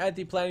I'm here at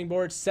the planning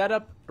board. Set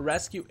up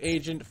Rescue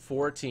Agent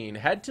 14.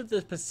 Head to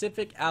the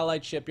Pacific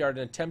Allied Shipyard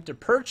and attempt to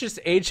purchase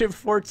Agent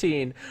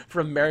 14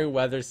 from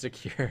Merryweather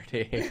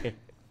Security.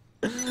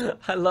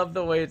 I love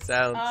the way it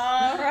sounds.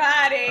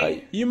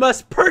 Alrighty. You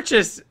must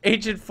purchase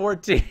Agent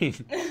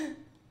 14.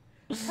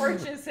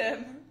 Purchase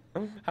him.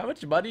 How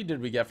much money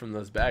did we get from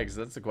those bags?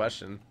 That's the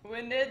question.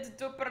 We need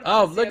to purchase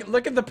Oh, him.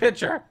 look at the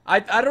picture. I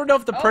don't know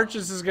if the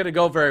purchase is gonna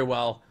go very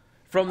well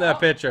from that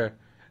picture.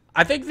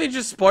 I think they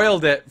just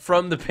spoiled it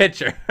from the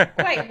picture.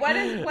 Wait, what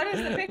is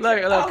the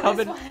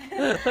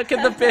picture? Look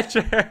at the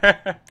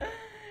picture.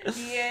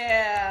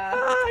 Yeah.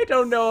 I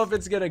don't know if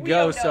it's gonna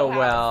go so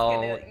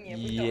well.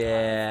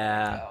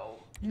 Yeah.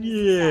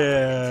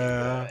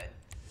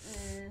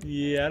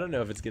 Yeah, I don't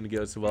know if it's gonna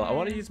go so well. I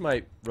want to use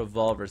my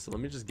revolver, so let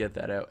me just get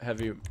that out.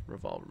 Heavy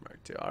revolver Mark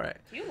II. All right.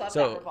 You love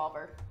that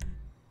revolver.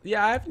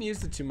 Yeah, I haven't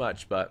used it too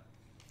much, but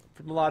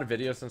from a lot of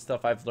videos and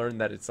stuff, I've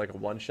learned that it's like a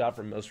one-shot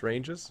from most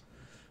ranges,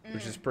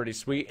 which is pretty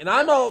sweet. And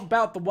I'm all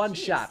about the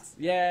one-shots.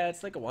 Yeah,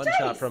 it's like a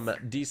one-shot from a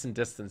decent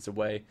distance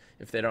away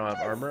if they don't have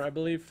armor, I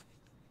believe.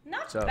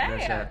 Not So,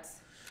 bad.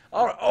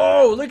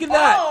 Oh, look at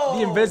that! Oh!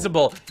 The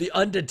invisible, the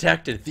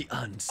undetected, the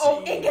unseen.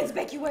 Oh,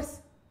 inconspicuous.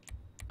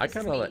 I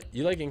kind of like.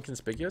 You like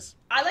inconspicuous?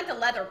 I like the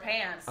leather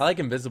pants. I like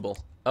invisible.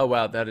 Oh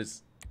wow, that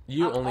is.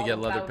 You I'm only all get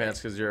leather about pants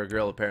because you're a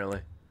girl, apparently.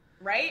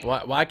 Right?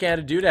 Why can't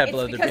a dude have It's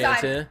leather because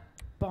pants? I'm- Huh?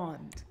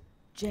 Bond.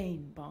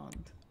 Jane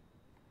Bond.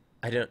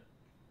 I don't.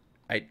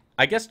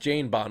 I guess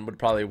Jane Bond would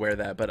probably wear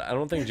that, but I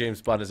don't think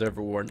James Bond has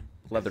ever worn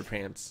leather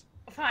pants.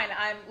 Fine,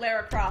 I'm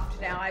Lara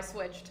Croft now. I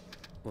switched.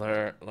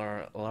 Lara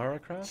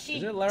Croft? She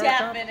Is it Lara Croft?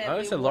 definitely I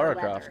always said wore Lara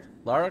leather. Croft.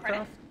 Lara Pardon?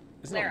 Croft?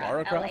 Isn't it Lara,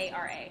 Lara Croft?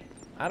 L-A-R-A.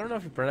 I don't know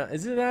if you pronounce.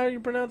 Is it how you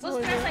pronounce it? Those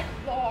Like pronounced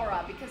that? like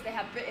Laura because they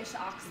have British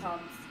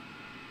accents.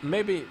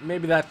 Maybe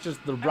that's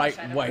just the I right wish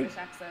I had a way. British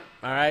accent.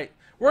 All right.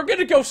 We're going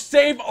to go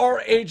save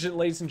our agent,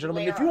 ladies and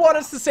gentlemen. If you want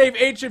us to save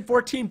Agent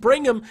 14,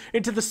 bring him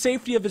into the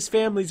safety of his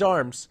family's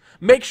arms.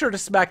 Make sure to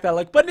smack that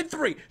like button in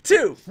 3,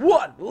 2,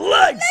 1.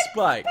 Leg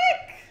spike.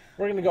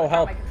 We're going to go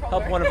help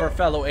one of our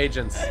fellow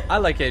agents. I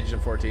like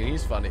Agent 14.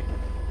 He's funny.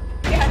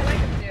 Yeah, I like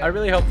him too. I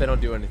really hope they don't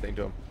do anything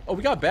to him. Oh,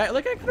 we got a bag.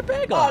 Look, I got a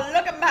bag on. Oh,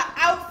 look at my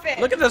outfit.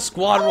 Look at the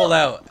squad roll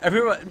out.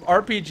 Everyone,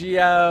 RPG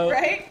out.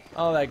 Right?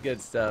 All that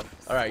good stuff.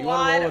 All right, you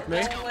want to roll with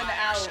me? Rolling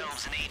out.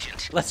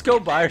 Let's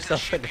go buy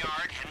ourselves an Should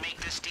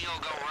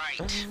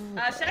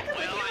I come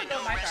with you or go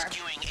in my car?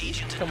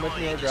 Come with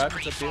me or drive.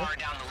 It's up to you.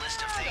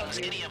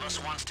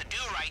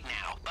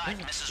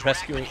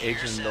 Rescuing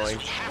Agent Annoying.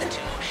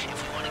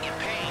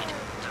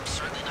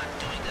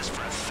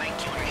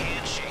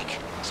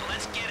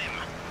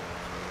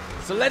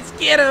 So let's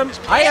get him.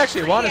 I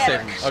actually want to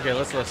save him. Okay,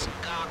 let's listen.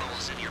 Got it.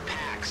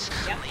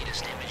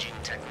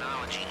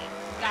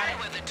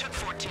 Merriweather took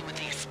 14 with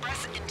the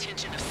express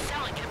intention of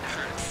selling him to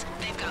Heists.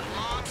 They've got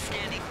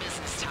long-standing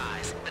business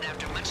ties, but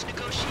after much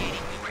negotiating,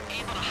 we were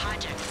able to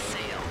hijack the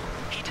sale.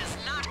 He does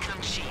not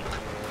come cheap.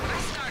 When I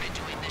started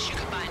doing this, you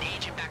could buy an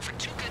agent back for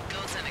 2 good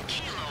goats and a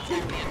kilo of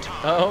opium tar.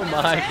 Oh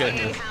my Okay.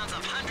 goodness. Pounds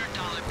of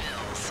 $100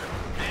 bills.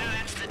 Now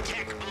that's the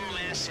tech boom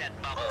asset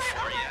bubble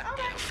for you.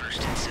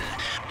 First it's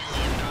 $1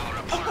 million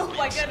apartments. Oh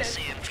my goodness.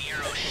 San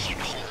Fierro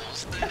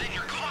shitholes. Then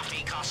your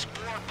coffee costs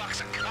 $4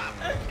 a cup.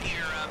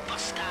 Your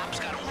bus stop's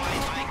got a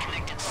Wi-Fi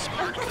connected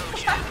smart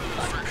coach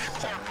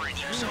for corporate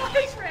use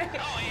only.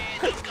 Oh,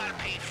 and you've got to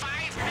pay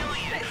 $5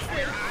 million.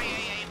 Your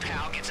IAA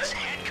pal gets his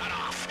head cut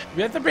off.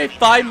 We have to pay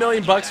 $5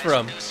 million for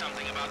him. Do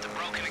something about the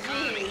broken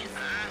economy, Jeez.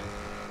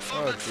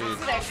 huh? Oh, This jeez.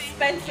 is an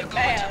expensive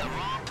man.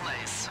 Wrong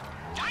place.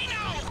 I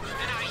know,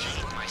 and I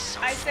hate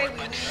myself. I say we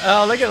need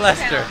Oh, look at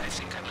Lester. I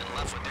think I'm in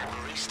love with that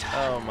barista.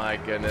 Oh my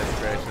goodness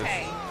gracious.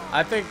 Okay.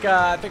 I think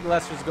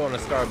Lester's going to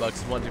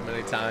Starbucks one too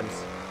many times.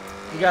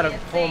 We gotta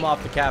pull him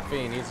off the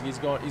caffeine. He's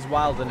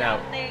wilding out.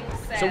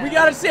 So we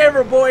gotta save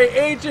our boy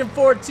Agent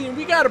 14.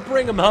 We gotta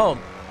bring him home.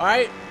 All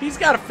right. He's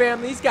got a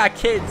family. He's got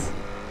kids.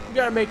 We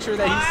gotta make sure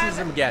that he sees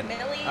them again. $5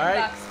 million All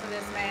right. for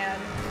this man.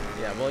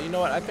 Yeah. Well, you know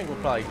what? I think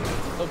he'll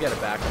get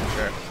it back. I'm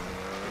sure.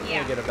 Yeah.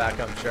 He'll get it back.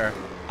 I'm sure.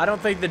 I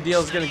don't think the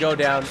deal's gonna go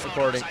down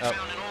according. I found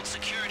an old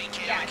security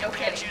kit Yeah, I can no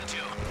patch kidding. into.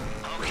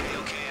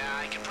 Okay,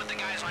 I can put the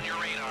guys on your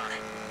radar.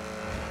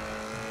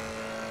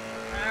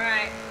 All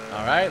right.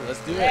 All right. Let's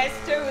do it. Let's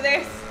do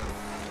this.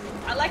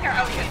 I like our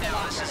outfits a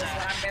lot for this one.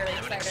 I'm very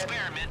excited.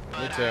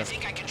 Me too. I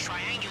think I can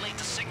triangulate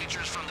the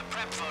signatures from the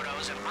prep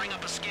photos and bring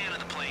up a scan of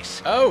the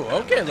place. Oh,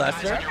 okay,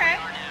 Lester. Okay.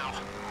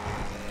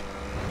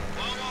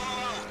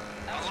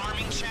 Whoa.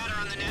 Alarming chatter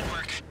on the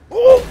network.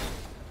 Ooh.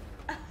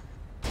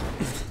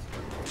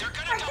 They're Are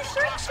gonna you double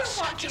sure cross you us.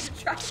 want to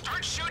Just try?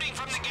 start shooting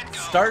from the get-go.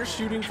 Start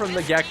shooting from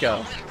the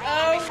get-go.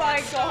 Oh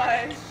my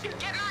gosh. Get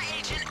our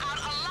agent out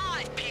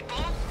alive,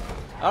 people.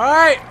 All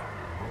right.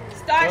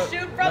 Start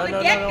shooting from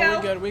the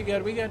get-go. No, we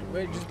good.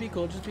 Wait, just be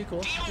cool. Just be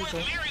cool. Deal with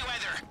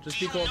Merryweather. Just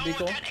Do be cool. you know Be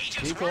cool. what that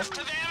agent's Be cool. worth to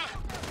them?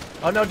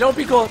 Oh no, don't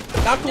be cool.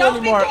 Not cool Don't be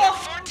anymore. cool.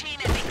 14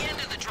 at the end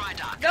of the dry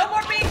dock. No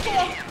more being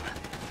cool.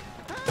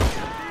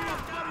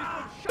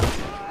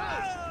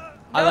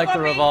 I like the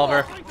more being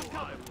revolver.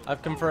 cool.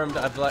 I've confirmed.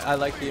 I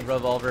like the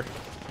revolver.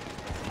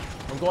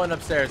 I'm going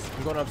upstairs.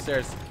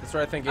 That's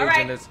where I think All Agent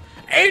right. is.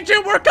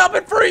 Agent, we're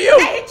coming for you.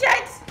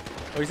 Agents!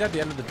 Oh, he's at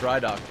the end of the dry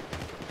dock.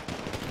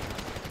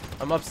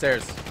 I'm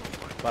upstairs,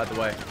 by the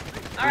way.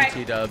 All right.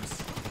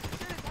 T-dubs.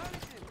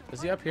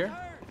 Is he up here?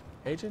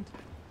 Agent?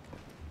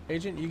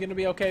 Agent, you gonna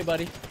be okay,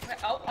 buddy?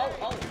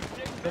 Oh.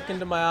 Look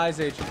into my eyes,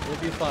 Agent. We'll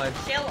be fine.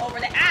 Chill over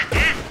there.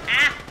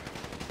 Ah.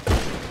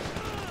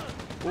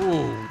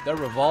 Ooh, that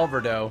revolver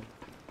though.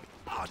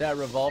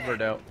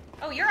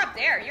 Oh, you're up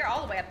there. You're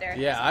all the way up there.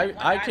 Yeah,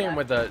 I came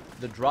with the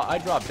drop. I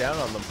dropped down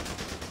on them.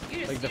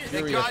 like the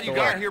Fury of God, you Thor.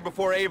 got here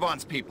before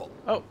Avon's people.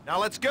 Oh, Now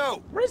let's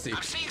go. where is he?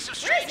 I'm seeing some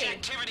Where is strange he?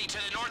 activity to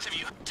the north of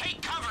you.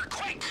 Take cover,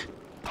 quick!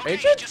 Okay,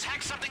 Agent? just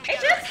hack something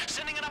together. Agent?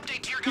 Sending an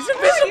update to your He's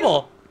goggles.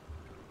 invisible.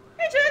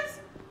 Agents!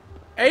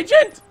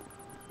 Agent?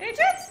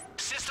 Agents?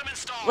 System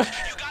installed.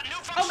 You got new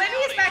functionality. Oh, maybe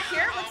he's back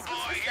here. Oh What's boy,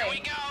 this here we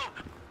thing? go.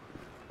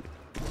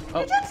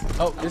 Oh,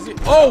 oh, is he?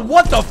 Oh,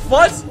 what the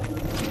fuzz?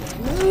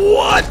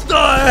 What the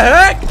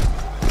heck?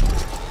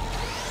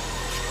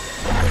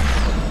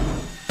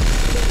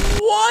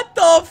 What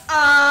the f?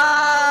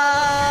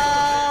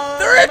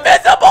 They're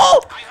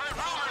invisible! I heard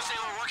rumors they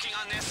were working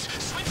on this.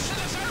 Switch to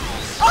the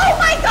thermals. Oh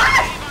my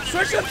god!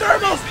 Switch to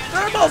thermals!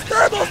 Thermals!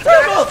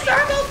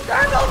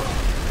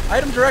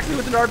 Hit him directly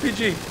with an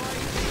RPG.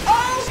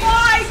 Oh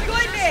my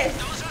goodness!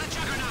 Those are the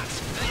juggernauts.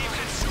 They've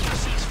got sewer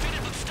seats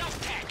fitted with stealth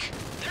tech.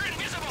 They're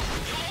invisible.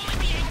 You'll only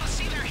be able to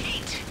see their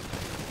heat.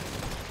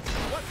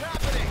 What's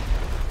happening?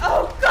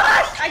 Oh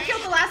gosh! I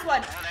killed the last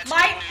one.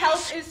 My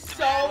health is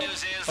so.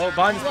 News is Oh,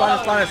 behind us, behind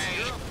us, behind us.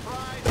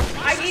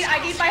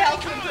 I need my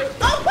health to improve.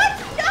 Oh what?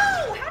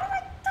 No! How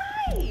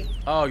did I die?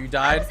 Oh, you I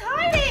died? was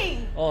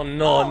hiding. Oh,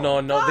 no, Oh,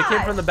 no, no. They came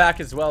gosh. from the back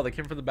as well.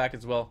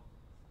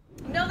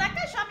 No, that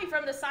guy shot me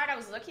from the side I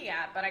was looking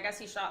at, but I guess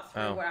he shot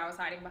through Oh. where I was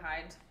hiding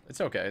behind. It's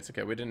okay.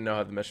 We didn't know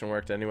how the mission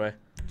worked anyway.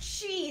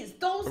 Jeez,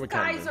 those we kinda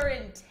guys did. are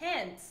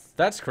intense.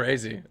 That's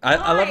crazy. I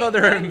love how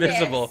they're My goodness.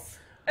 invisible.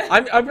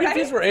 I'm confused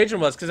Right? where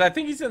Agent was, because I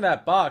think he's in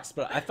that box,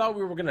 but I thought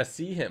we were going to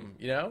see him,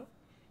 you know?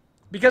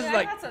 Because, Yeah,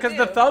 I thought so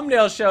the too.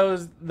 thumbnail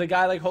shows the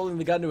guy, like, holding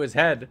the gun to his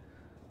head.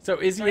 So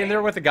is he in Right.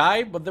 there with the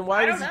guy? But then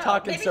why I don't is he know.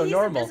 talking Maybe so he's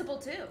normal? invisible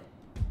too.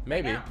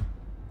 Maybe. Yeah.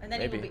 And then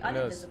Maybe. he will be Who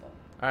knows? uninvisible.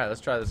 All right, let's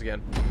try this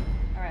again.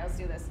 All right, let's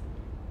do this.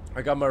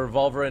 I got my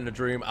revolver in a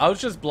dream. I was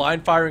just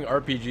blind firing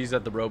RPGs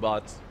at the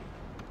robots.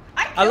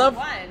 I I killed love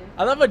one.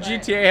 how but-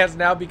 GTA has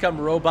now become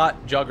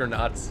robot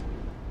juggernauts.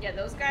 Yeah,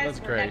 those guys That's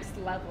were great. next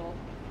level.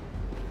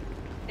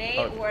 They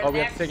Oh, were we have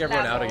next to take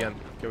everyone out level. again.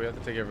 Okay, we have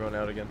to take everyone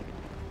out again.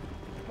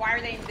 Why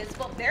are they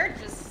invisible? They're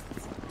just.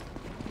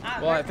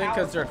 Well, I they're think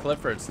because they're powerful.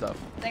 Clifford stuff.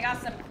 They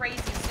got some crazy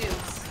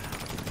suits.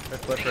 They're They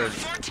got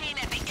Clifford's. 14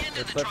 at the end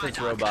The of the dry Clifford's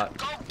dock. robot.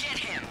 Go get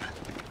him.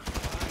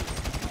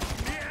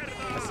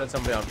 I set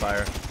somebody on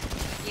fire.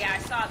 Yeah, I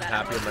saw that.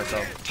 Happy with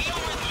myself. Deal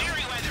with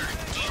Merryweather.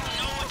 Do you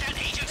know what that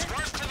agent's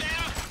worth to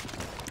them?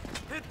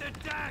 Hit the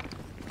deck.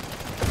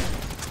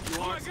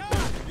 You aren't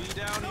supposed to be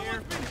down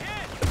here.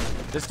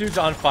 This dude's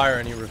on fire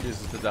and he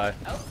refuses to die.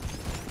 Oh,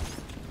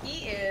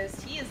 he is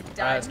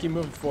done. Alright, let's keep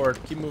moving forward.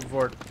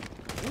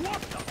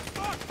 What the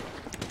fuck?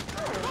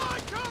 My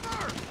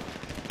cover!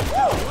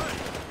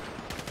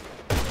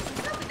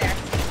 He's up there.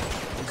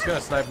 I'm just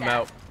gonna snipe him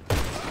out.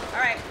 All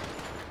right.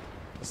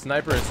 The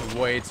sniper is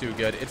way too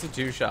good. It's a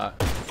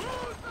 2-shot.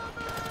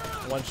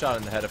 1 shot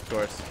in the head, of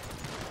course.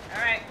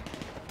 All right.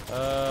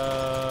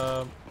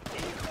 Oh,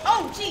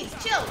 jeez,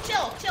 chill,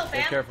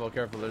 Hey, fam. careful.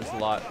 There's a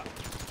lot.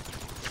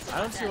 I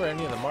don't see where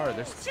any of them are.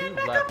 There's 2 Stand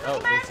back left. up, Oh,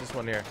 little man. there's this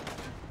one here.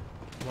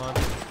 Come on.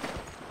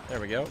 There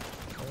we go.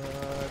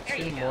 There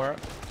 2 you go. more.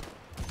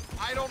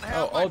 I don't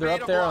have Oh, they're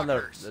up there on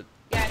the.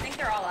 Yeah, I think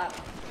they're all up.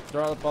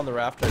 They're all up on the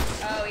rafters.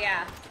 Oh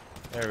yeah.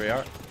 There we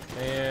are.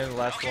 And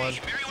last Okay, one.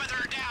 Merryweather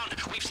are down.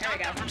 We've stopped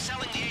go. them from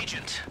selling the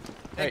agent.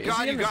 Hey, Thank is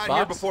God he in you this got box?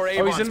 here before Oh, he's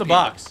Avon's in the people.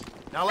 box.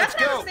 Now let's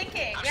That's what I go. was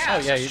thinking. I'm Yeah. Oh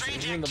yeah, Some he's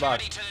strange in the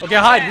box. activity to the Okay,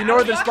 north. hide. Yeah, We know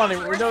where they're I'm spawning.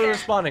 We walking know they're towards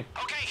spawning.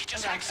 Okay,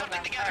 just Okay, hack something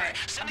okay, together. alright.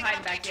 Sending I'm an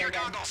hiding back update to your here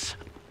again. goggles.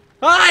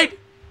 Hide!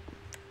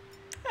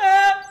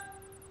 Uh,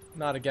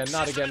 Not again.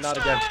 System You got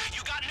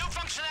new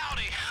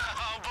functionality.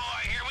 Oh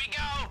boy, here we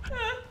go.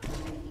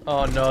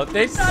 Oh no,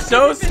 they're Not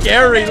so even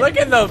scary. visible. Look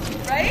at them.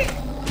 right?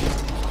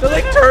 They're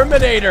like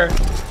Terminator.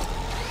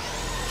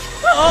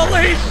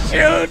 Holy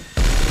shoot!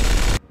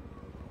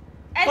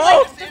 And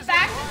Oh! like, the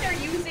fact that they're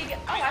using... Oh,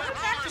 I went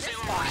back to this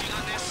spot.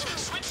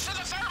 Switch to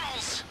the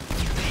thermals.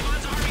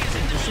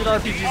 Just shoot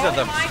RPGs at Oh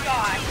them. my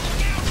gosh.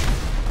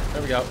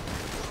 There we go.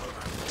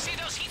 See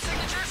those heat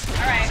signatures?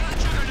 Alright.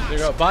 There you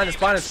go. Behind us,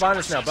 behind us, behind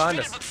us now, behind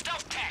us.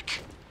 Stealth tech.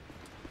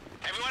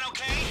 Everyone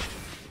okay?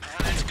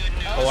 That's good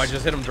news. Oh, I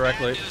just hit him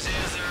directly.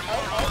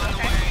 Oh,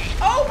 okay.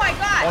 Oh my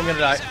god. Oh, I'm gonna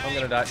die. I'm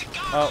gonna die.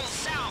 Oh,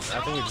 I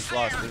think we just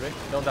lost, did we?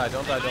 Don't die,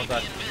 don't die, don't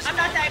die. I'm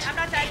not dying, I'm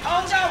not dying.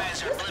 Oh no.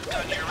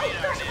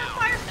 Oh, gosh, I'm on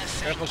fire.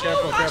 Careful, Oh,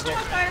 careful, gosh, careful. I'm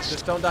on fire.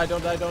 Just don't die,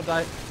 don't die, don't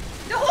die.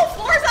 The whole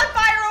floor's on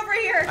fire over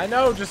here. I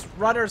know, just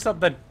run or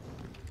something.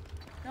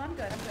 No, I'm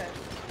good, I'm good.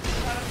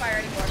 I'm not on fire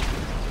anymore.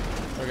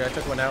 Okay, I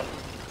took one out.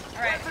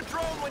 Alright. Where's the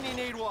drone when you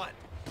need one?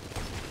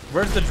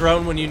 Where's the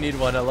drone when you need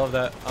one? I love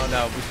that. Oh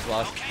no, we just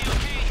lost. Okay.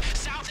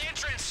 South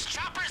entrance.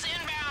 Choppers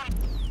inbound.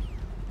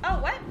 Oh,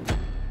 what?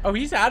 Oh,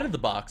 he's out of the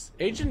box.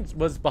 Agent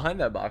was behind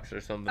that box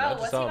or something. I Oh,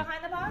 just was he saw him.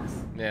 behind the box?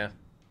 Yeah.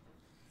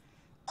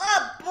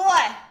 Oh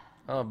boy!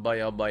 Oh boy,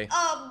 oh boy.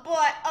 Oh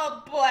boy,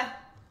 oh boy.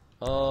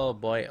 Oh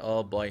boy,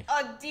 oh boy.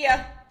 Oh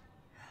dear.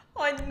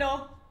 Oh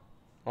no.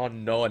 Oh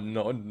no,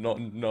 no, no,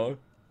 no.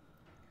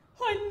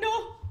 Oh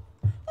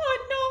no.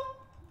 Oh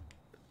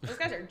no. Those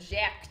guys are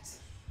jacked.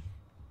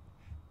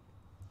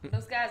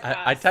 Those guys are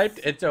I typed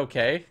it's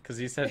okay because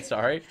he said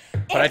sorry,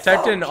 but I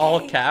typed in all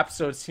okay. caps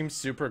so it seems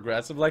super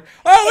aggressive. Like,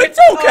 oh, it's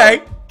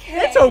okay.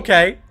 It's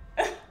okay.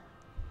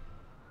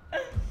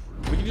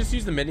 We can just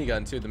use the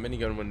minigun too. The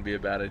minigun wouldn't be a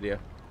bad idea.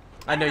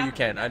 I know you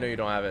can. I know you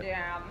don't have it.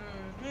 Yeah.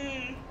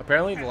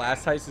 Apparently, the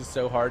last heist is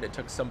so hard it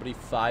took somebody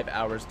 5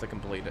 hours to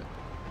complete it.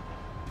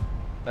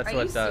 That's Are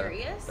what. you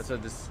serious? That's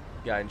what this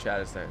guy in chat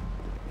is saying.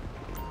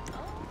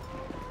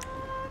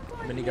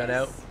 Oh, Minigun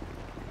out.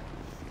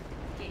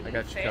 Get I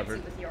got you fancy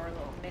covered. with your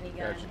little minigun.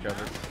 Got you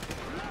covered.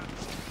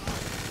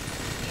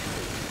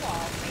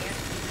 Oh, man.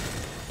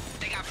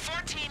 They got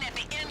 14 at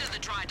the end of the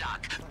dry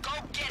dock. Go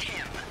get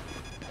him.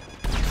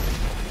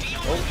 Deal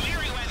Oh. with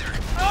Merryweather.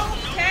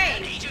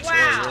 Okay. Agents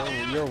Wow.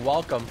 You're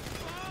welcome.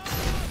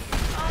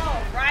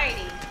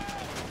 Alrighty.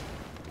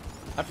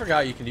 I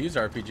forgot you can use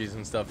RPGs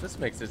and stuff. This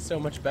makes it so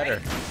much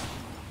better.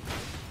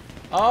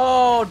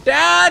 Oh,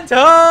 Dad,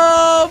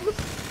 Tom!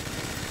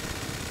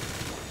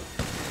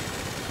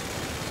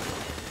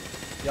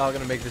 Y'all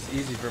gonna make this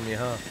easy for me,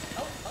 huh?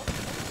 Oh, oh,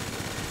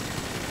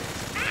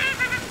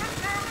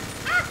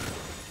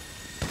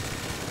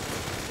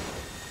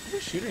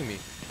 Who's shooting me?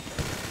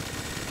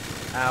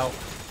 Ow.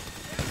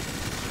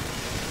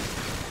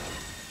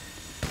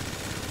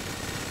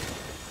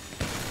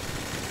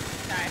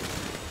 Sorry.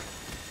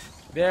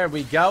 There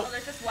we go. Oh,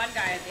 there's just one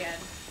guy at the end.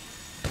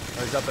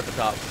 Oh, he's up at the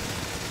top.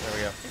 There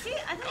we go. Is he?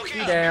 I think He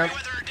he's down.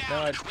 Merryweather down.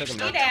 No, I took him He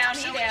down. down,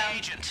 he down.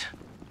 Agent.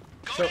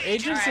 Go So to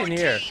Agent's in Agent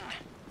here. 14.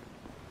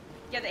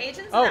 Yeah, the agent's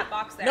in Oh, that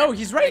box there. no,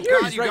 he's right Thank here.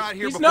 God He's you got right.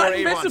 here He's before not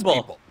Avon's invincible.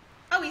 people.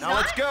 Oh, he's Now not?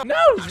 let's go. No,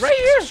 he's right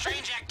here.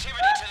 Strange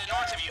activity to the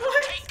north of you.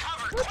 What? Take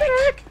cover. What quick.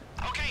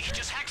 the heck? Okay,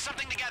 just hack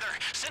something together.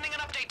 Sending an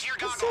update to your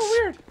That's goggles. so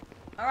weird.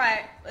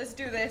 Alright, let's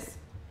do this.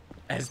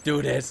 Let's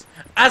do this.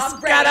 I'm Let's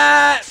ready.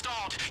 get it.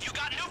 Installed. You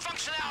got new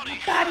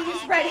functionality. body is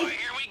Oh, ready. boy,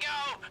 here we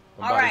go.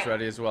 My body's Alright.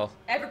 ready as well.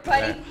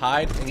 Everybody, Okay,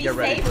 hide and be get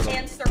ready safe for them.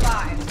 and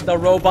survive. The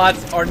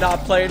robots are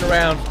not playing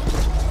around.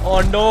 Oh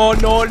no,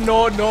 no,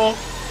 no, no.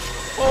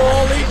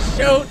 Holy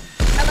shoot.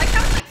 I like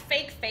how it's like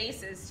fake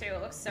faces too.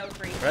 It looks so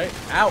creepy. Right?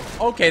 Ow.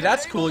 Okay,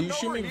 that's cool. You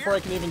shoot me before I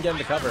can even get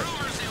into cover.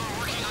 Rumors they were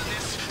working on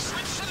this.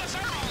 Switch to the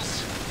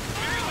thermals.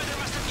 Merryweather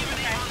must have given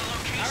Avon the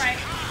location. Alright,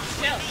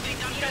 chill. They've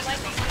done You don't like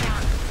business me.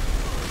 before.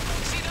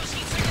 See those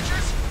heat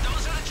signatures?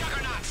 Those are the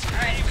juggernauts.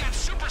 Alright. You've got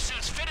super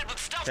suits fitted with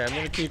stealth Okay, I'm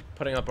gonna tech. keep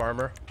putting up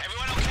armor.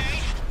 Everyone okay?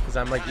 Because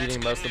I'm like That's eating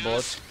good most of the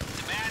bullets. news.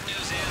 The bad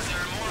news is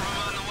there are more of them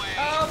on the way.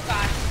 Oh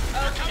gosh.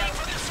 Oh Coming no.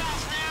 for the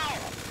south now.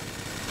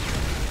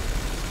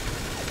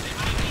 They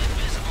might be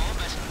invisible,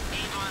 but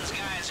Avon's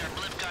guys are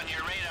blipped on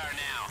your radar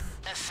now.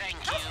 Thank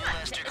you,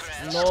 Lester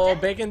Kress. No,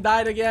 Bacon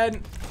died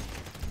again.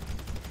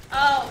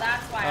 Oh,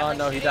 that's why. I'm Oh, like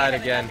no, he shooting died him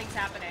and again. Nothing's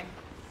happening.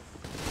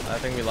 I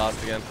think we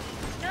lost again.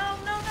 No,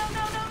 no, no,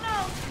 no, no,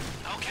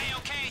 no. Okay,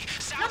 okay.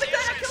 South No, we good,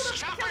 I entrance. killed him, I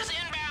Choppers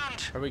killed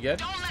inbound. Are we good?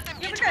 Don't let them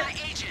Yeah, get we're to good.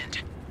 my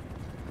agent.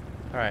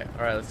 Alright,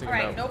 let's take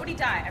Alright, him out. nobody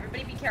die.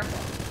 Everybody be careful.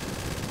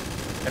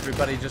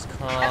 Everybody just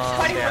calm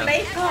Everybody down.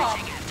 remain calm.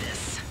 Everything at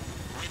this.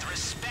 With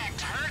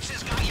respect, Hertz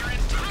has got your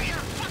entire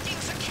fucking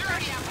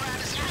security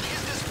apparatus at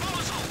his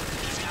disposal.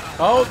 He's got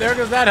a Oh, there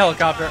goes that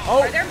helicopter.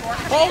 Oh, Are there more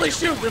coming holy in?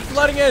 shoot, they're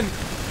flooding in.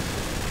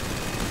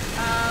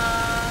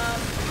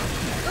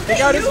 Look Take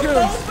at out you his goons.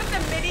 both with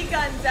the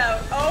miniguns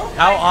out. Oh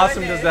How my awesome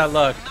goodness. does that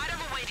look? night of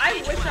a waiting I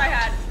wish I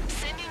had.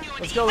 sending you an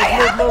Let's go, I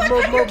have let's the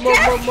move, one move, that move,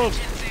 you're move, move,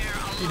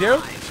 move. You do?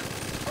 Oh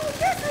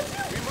yes,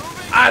 I do.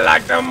 I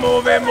like to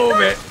move it,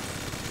 move it.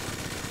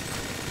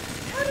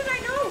 How did I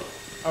know?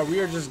 Oh, we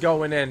are just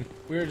going in.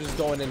 We are just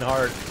going in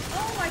hard.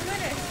 Oh my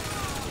goodness.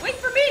 Wait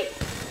for me.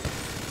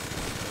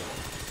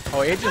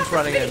 Oh, Agent's Put the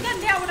running in.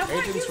 minigun down when I wanna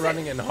Agent's use it.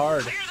 running in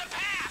hard. clear the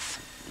path.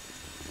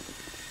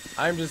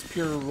 I'm just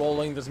pure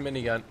rolling this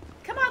minigun.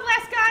 Come on,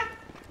 last guy.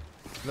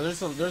 No,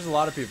 there's a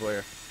lot of people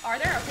here. Are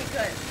there? Okay,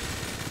 good.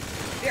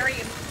 very,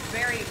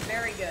 very,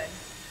 very good.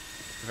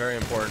 Very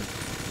important.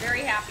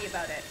 Very happy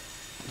about it.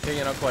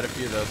 Taking out quite a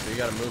few though, so you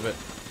gotta move it.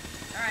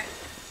 Alright.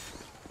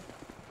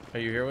 Are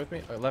you here with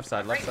me? Oh, left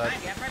side, left side.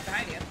 Behind you. I'm right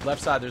behind you.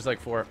 Left side, there's like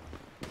 4.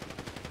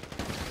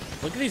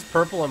 Look at these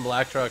purple and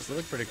black trucks. They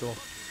look pretty cool.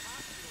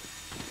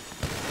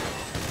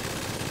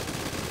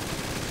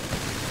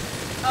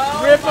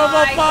 Oh Rip them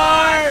my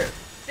apart! God.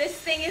 This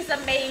thing is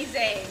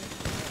amazing.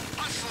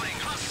 Hustling,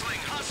 hustling,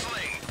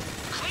 hustling.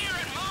 Clear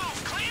and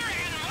move, clear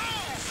and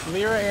move.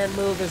 Clear and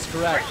move is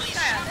correct. Where's the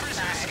guy on this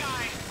side?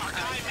 Our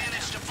guy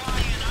managed to fly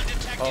in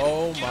undetected.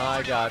 Oh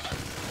my gosh.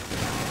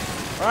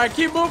 Alright,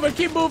 keep moving,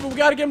 keep moving. We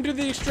gotta get him to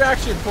the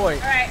extraction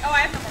point. Alright. Oh, I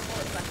have no more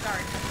bullets left.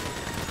 Sorry.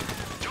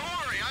 Don't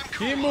worry, I'm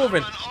cool. Keep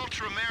moving. I run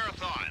ultra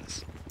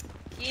marathons.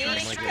 Keep my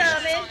goodness.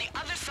 coming. On the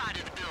other side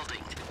of the building.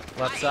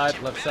 Left side,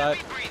 left side,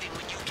 Be breathing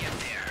when you get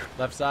there.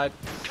 left side.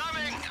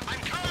 Coming, I'm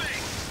coming.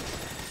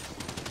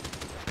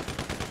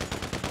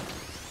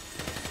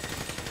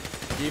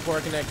 Keep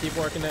working it, keep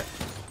working it.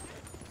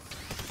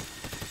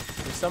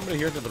 There's somebody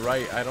here to the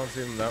right. I don't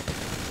see them though.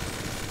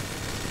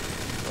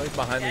 Like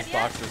behind Dead these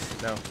yet?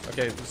 boxes. No.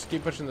 Okay, just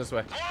keep pushing this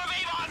way. More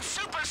of Avon's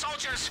super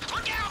soldiers.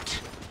 Look out.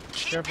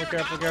 Keep Careful, your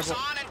careful, goggles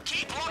careful. on and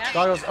keep looking.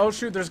 Goggles. Oh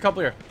shoot, there's a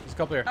couple here. There's a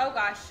couple here. Oh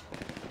gosh.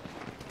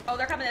 Oh,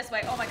 they're coming this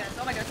way. Oh my goodness.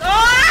 Oh my goodness.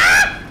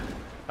 Oh!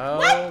 Oh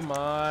What?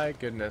 my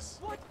goodness.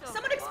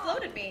 Someone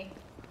exploded me.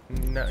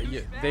 No,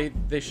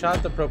 they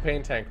shot the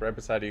propane tank right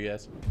beside you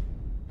guys.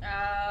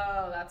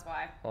 Oh, that's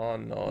why. Oh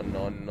no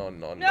no no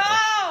no no.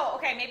 No!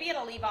 Okay, maybe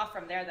it'll leave off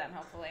from there then,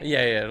 hopefully.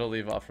 Yeah, yeah, it'll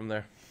leave off from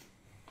there.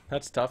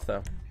 That's tough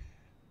though.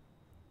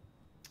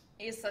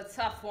 It's a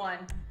tough one.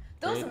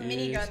 Those It is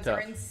miniguns are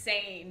tough.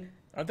 insane.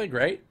 Aren't they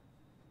great?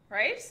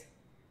 Right?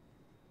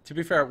 To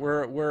be fair,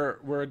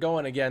 we're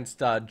going against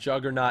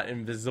Juggernaut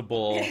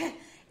invisible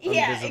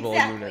Yeah, invisible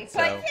exactly. units.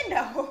 But So you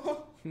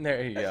know.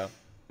 there you go.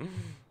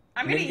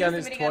 I'm gonna Minigun use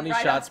is the minigun 20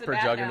 right shots off the per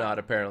bat Juggernaut now.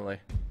 apparently.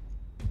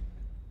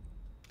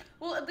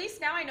 Well, at least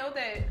now I know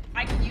that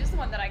I can use the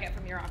one that I get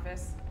from your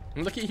office.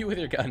 Look at you with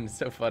your gun. It's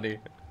so funny.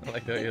 I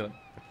like that you.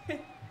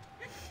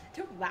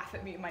 Don't laugh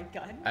at me, my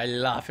gun. I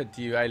laugh at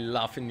you. I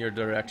laugh in your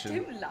direction.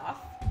 Don't laugh.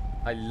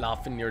 I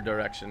laugh in your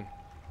direction.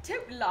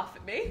 Don't laugh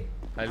at me.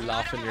 I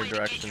laugh in your Way to get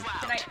direction. you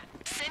out. Can I?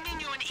 Sending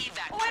you an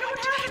evac. Oh, I don't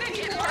have it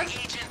Get anymore. our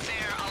agent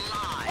there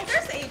alive. Oh,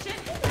 there's Agent.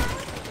 Hello.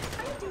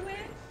 How you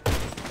doing?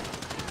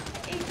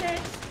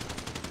 Agent.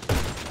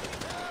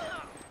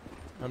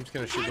 I'm just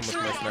gonna shoot him with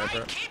my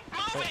sniper. Keep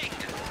moving.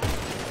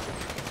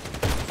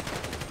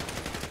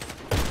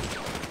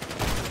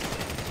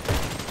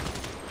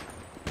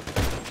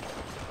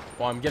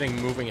 Well, I'm getting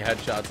moving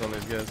headshots on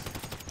these guys.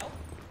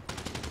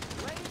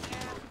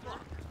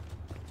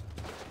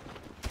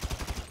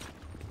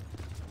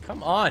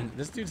 Come on,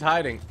 this dude's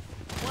hiding.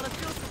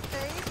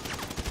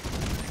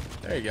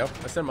 There you go. I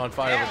set him on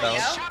fire There with we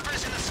that go. one.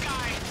 Choppers in the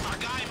sky. Our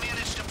guy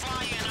managed to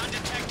fly in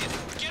undetected.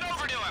 Get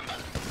over to him. Get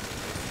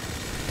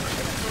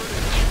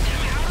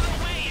him out of the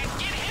way and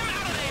get him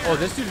out of there. Oh,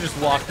 this dude just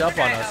walked up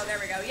on Oh, us. there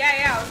we go. Yeah,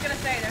 yeah. I was gonna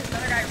say there's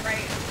another guy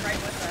right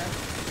with us.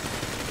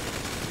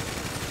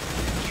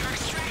 Your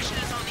extraction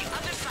is on the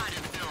other side of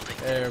the building.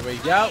 There we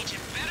go.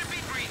 Agent better be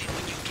breathing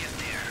when you get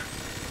there.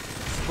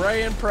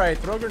 Spray and pray.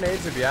 Throw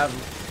grenades if you have them.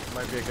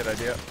 Might be a good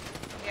idea.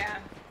 Yeah.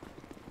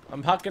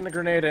 I'm hucking the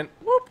grenade in.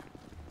 Whoop.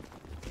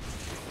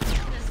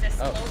 Just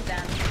Oh. explode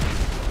them.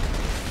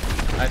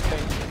 I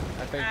think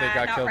they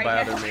got not killed right by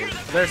now. other means.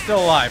 They're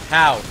still alive.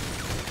 How?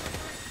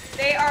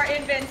 They are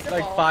invincible.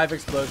 Like 5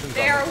 explosions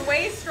They on are them.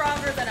 way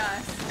stronger than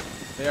us.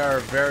 They are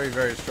very,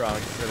 very strong,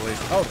 to say the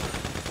least. Oh.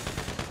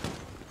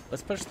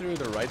 Let's push through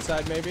the right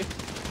side, maybe.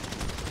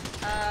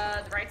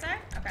 The right side?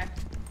 Okay.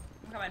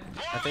 I'm coming.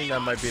 I think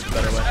that might be the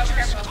better way. Oh,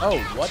 careful. Oh,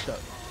 what the?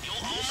 Did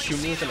you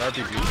shoot me with an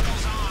RPG?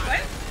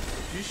 What?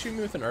 Did you shoot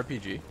me with an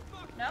RPG?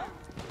 No? I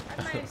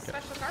have my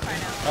special car by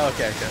now. Oh,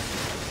 okay, okay.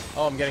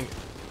 Oh, I'm getting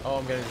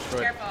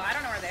destroyed. Careful, I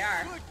don't know where they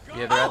are.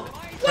 Yeah, they're Oh, at.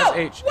 That's whoa,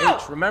 H. whoa.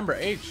 H. Remember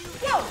H.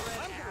 Whoa!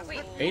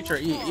 Wait. H or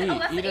E. E. Oh,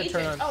 that's E the to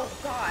turn agent. on. Oh,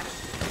 gosh.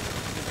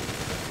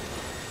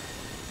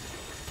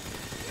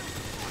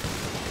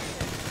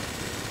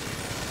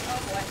 Oh,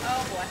 boy.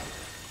 Oh, boy.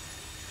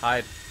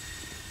 Hide.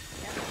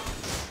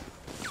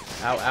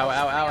 Ow, ow, ow,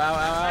 ow, ow,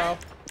 ow, ow.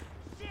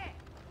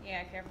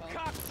 Yeah, careful.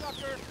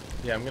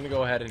 Yeah, I'm gonna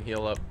go ahead and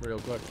heal up real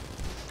quick.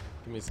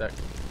 Give me a sec.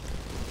 This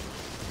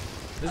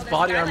there's a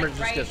body guy, armor like,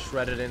 just right- gets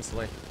shredded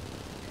instantly.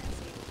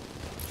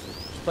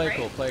 Just play it Right?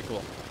 cool, play it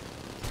cool.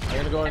 I'm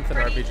gonna go in with an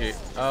Everybody RPG.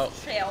 just Oh,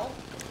 chill.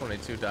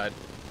 22 died.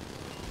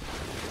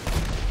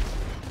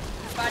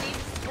 Buddy,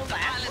 relax.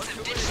 Pilots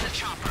have ditched the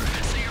chopper,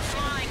 so you're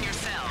flying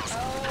yourselves. I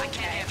can't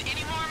Okay. have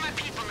any more of my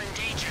people in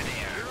danger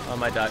there. Oh,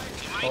 my die.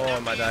 Oh,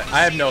 my die.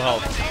 I have no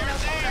health. Oh, no,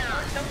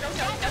 don't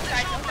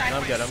die, don't die.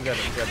 I'm good, I'm good,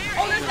 I'm good.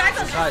 Oh, there's guys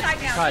on this Hide,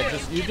 side now, hide. too.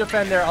 Just you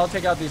defend there. I'll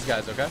take out these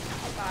guys, okay?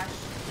 Oh, gosh.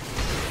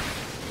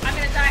 I'm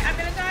gonna die, I'm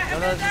gonna die, No,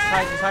 I'm no, gonna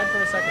just hide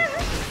for a second.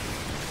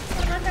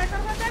 Hold on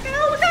one second.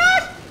 Oh, my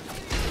God!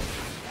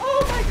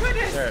 Oh, my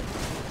goodness! There,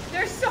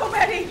 There's so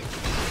many!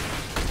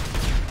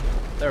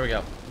 there we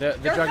go. The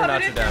They're juggernauts coming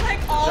are in down. from,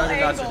 like, The all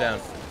juggernauts are down.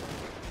 angles.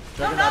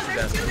 Oh no,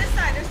 there's two this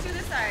side. There's two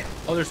this side.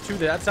 Oh, there's two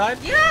that side?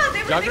 Yeah,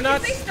 they were.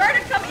 Juggernauts? They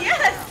started coming.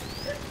 Yes.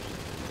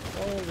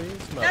 Holy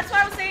smokes. That's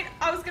why I was saying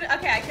I was gonna.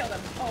 Okay, I killed him.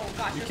 Oh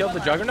gosh. You killed the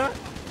Juggernaut?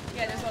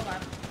 Yeah, there's one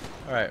left.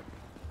 All right.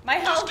 My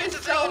health is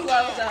so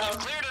low though.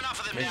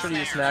 Make sure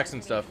you eat snacks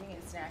and stuff.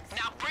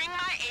 Now bring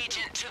my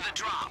agent to the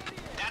drop.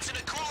 That's an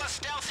Akula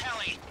stealth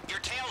heli. Your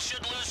tail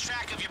should lose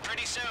track of you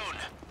pretty soon.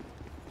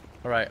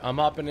 All right, I'm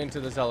hopping into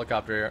this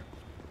helicopter here.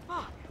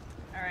 All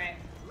right,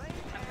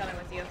 I'm coming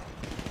with you.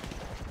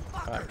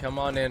 All right, come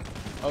on in.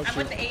 Oh I'm shoot.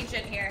 with the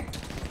agent here.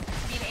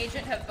 Me and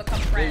agent have become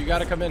friends. Yeah, you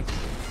gotta come in. All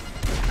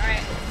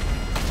right.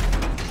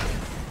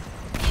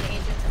 Me and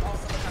agent have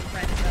also become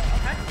friends. So,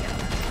 okay,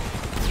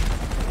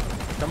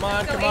 Come on,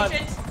 Let's go, come on.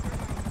 agent.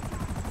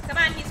 Come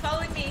on, he's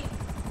following me.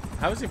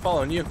 How is he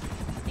following you?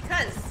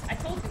 Because I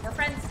told you we're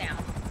friends now.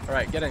 All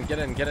right, get in, get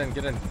in, get in,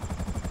 get in.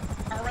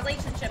 Our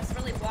relationship's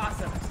really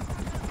blossomed.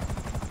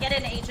 Get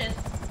in, agent.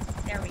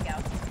 There we go.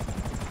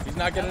 He's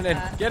not getting in.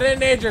 Get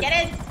in, agent.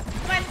 Get in.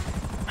 Come on.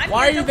 I'm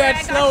Why are here, you don't worry, that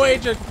I got slow, you.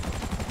 agent?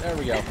 There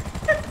we go.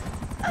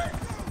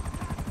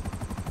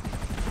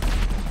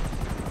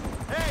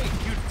 Hey,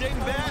 you Oh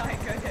dingbat! my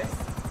goodness.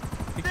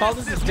 He called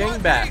us This his is what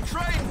dingbat. we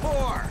train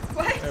for!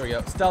 What? There we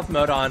go. Stealth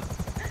mode on.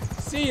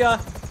 See ya.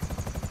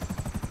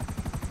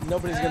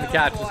 Nobody's gonna Oh,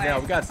 catch us boy. now.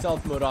 We got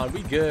stealth mode on.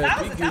 We good.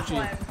 That We was a tough Gucci.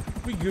 one.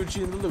 We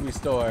Gucci in the Louis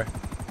store.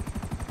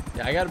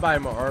 Yeah, I gotta buy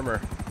more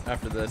armor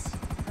after this.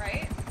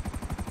 Right?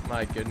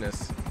 My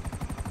goodness.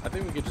 I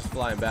think we could just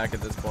fly him back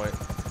at this point.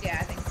 Yeah,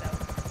 I think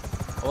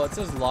so. Well, it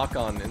says lock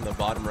on in the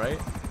bottom right,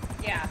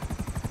 Yeah.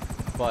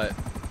 but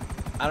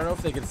I don't know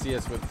if they can see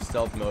us with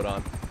stealth mode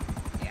on.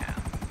 Yeah.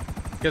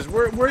 Because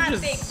we're I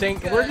just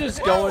think we're good. just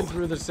Whoa! going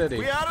through the city.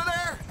 We out of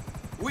there?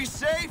 We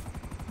safe?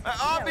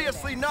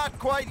 Obviously there. not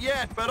quite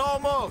yet, but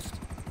almost.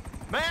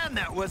 Man,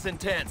 that was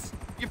intense.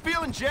 You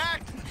feeling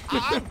jacked?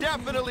 I'm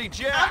definitely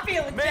jacked. I'm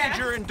feeling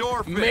Major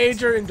endorphins.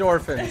 Major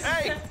endorphins.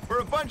 Hey, for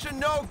a bunch of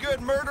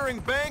no-good murdering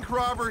bank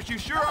robbers, you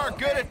sure are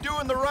good at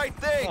doing the right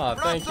thing. Aw,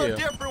 Not thank so you.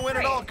 different when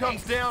it Great, all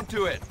comes thanks. down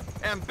to it.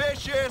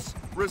 Ambitious,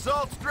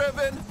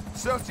 results-driven,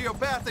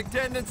 sociopathic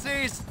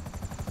tendencies.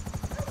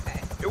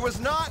 Okay. It was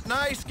not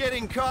nice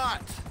getting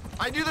caught.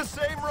 I do the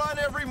same run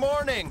every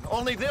morning,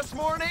 only this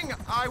morning,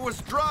 I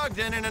was drugged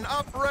and in an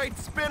upright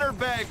spinner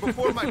bag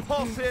before my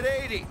pulse hit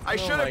 80. I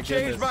should my have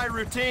changed goodness. my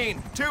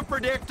routine. Too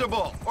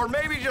predictable. Or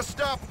maybe just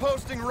stop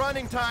posting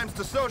running times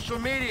to social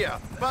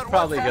media. But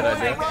Probably a what's good the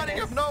point idea. of running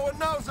if no one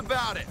knows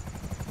about it?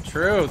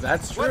 True,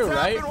 that's true, What's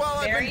right? happened while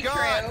I've Very been gone?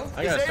 true.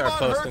 I gotta Is start Avon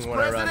posting Hertz when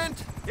I run.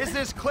 president? Is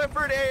this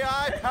Clifford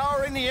AI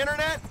powering the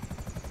internet?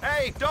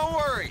 Hey, don't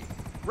worry.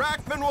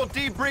 Rackman will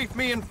debrief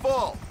me in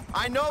full.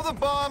 I know the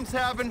bombs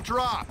haven't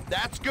dropped.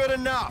 That's good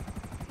enough.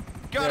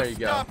 There Gotta you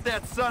go. stop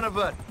that son of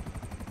a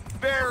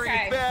very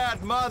Okay.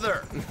 bad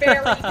mother.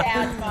 Very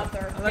bad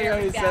mother. I like how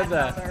Very he bad said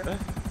that. mother.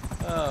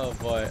 Oh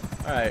boy.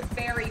 All right.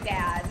 Very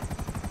bad.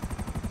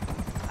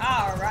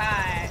 All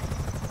right.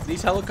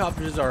 These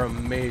helicopters are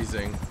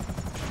amazing.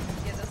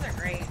 Yeah, those are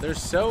great. They're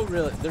so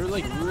really. They're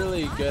like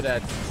really good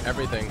at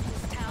everything.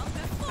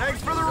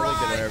 Thanks for the Really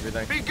good at ride.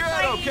 everything. Be good,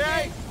 Bye,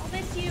 okay? Agent. I'll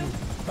miss you.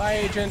 Bye,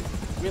 agent.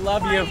 We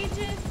love Bye, you.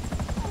 agent.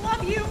 I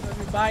love you.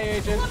 Bye, I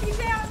agent. love you,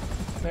 Dad.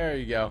 There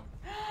you go.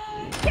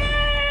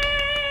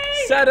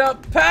 Yay!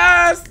 Setup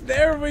passed.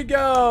 There we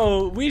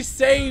go. We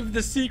saved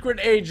the secret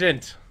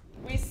agent.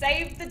 We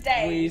saved the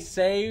day. We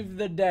saved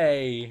the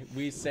day.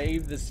 We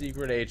saved the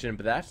secret agent.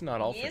 But that's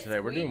not all for Yes, today.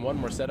 We're we- doing one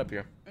more setup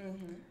here.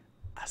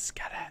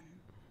 Ascarat.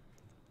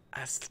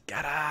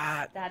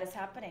 Ascarat. That is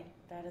happening.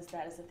 That is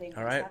the thing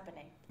All that's right.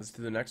 happening. Let's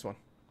do the next one.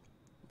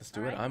 Let's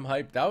do All it. right. I'm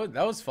hyped.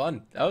 That was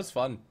fun. That was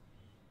fun.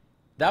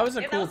 That was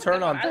a Yeah, that cool was a good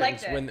turn on one. I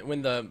liked things it.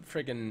 when the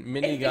freaking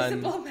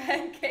Invisible minigun,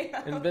 man came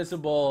out.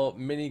 invisible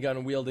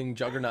minigun wielding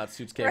juggernaut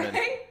suits came in.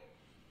 Right?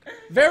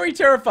 Very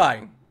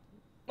terrifying.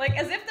 Like,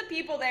 as if the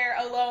people there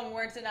alone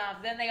weren't enough.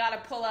 Then they gotta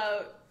pull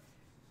out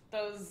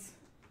those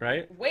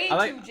Right? way I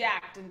like, too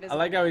jacked invisible I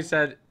like how men. he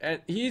said,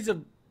 and he's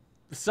a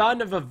son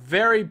of a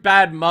very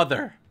bad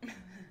mother.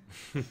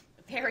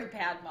 Very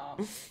bad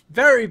mom.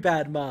 Very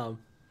bad mom.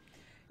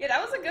 Yeah, that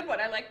was a good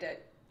one. I liked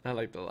it. I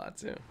liked it a lot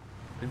too.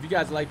 If you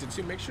guys liked it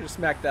too, make sure to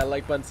smack that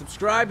like button.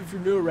 Subscribe if you're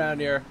new around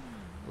here.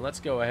 Let's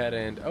go ahead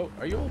and... Oh,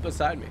 are you all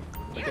beside me?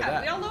 Look at Yeah,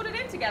 that. we all loaded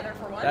in together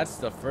for once. That's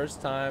the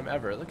first time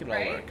ever. Look at all our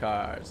Right?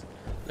 cars.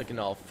 Looking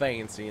all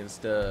fancy and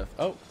stuff.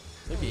 Oh,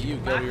 look at you.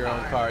 Go My to your own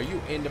car. car.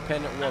 You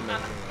independent woman.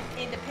 I'm an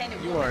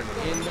independent You woman are an who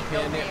don't need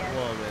no independent man.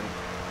 woman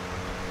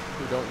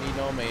who don't need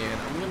no man.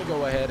 I'm going to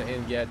go ahead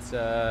and get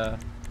a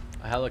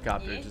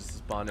helicopter Yeah? just to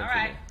spawn in All for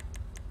right. me.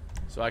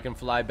 So I can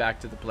fly back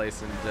to the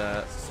place and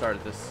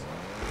start this.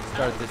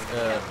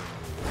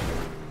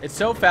 It's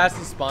so fast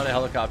to spawn a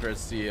helicopter at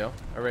CEO.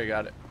 I already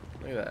got it.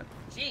 Look at that.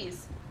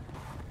 Jeez.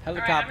 Alright, I'm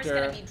Helicopter. just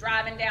gonna be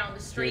driving down the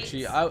streets.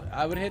 Gucci.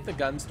 I would hit the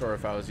gun store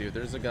if I was you.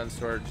 There's a gun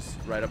store just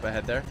right up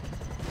ahead there.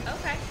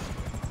 Okay.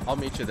 I'll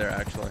meet you there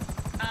actually.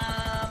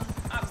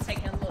 I was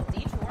taking a little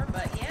detour,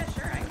 but yeah,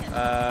 sure,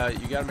 I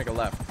can. You gotta make a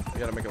left. You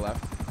gotta make a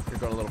left. You're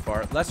going a little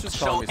far. Let's just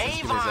call So me.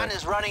 Avon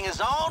is running his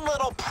own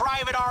little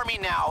private army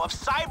now of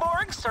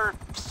cyborgs or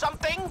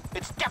something.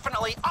 It's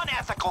definitely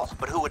unethical.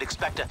 But who would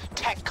expect a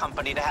tech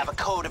company to have a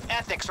code of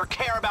ethics or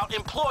care about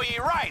employee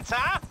rights,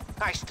 huh?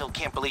 I still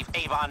can't believe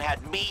Avon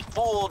had me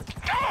fooled.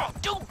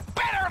 Do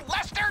better,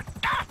 Lester!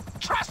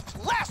 Trust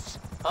less!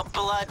 A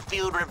blood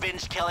feud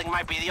revenge killing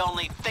might be the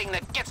only thing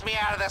that gets me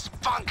out of this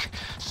funk.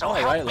 So All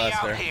help right, me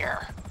Lester. out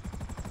here.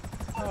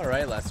 All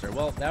right, Lester.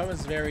 Well, that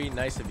was very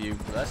nice of you.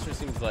 Lester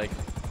seems like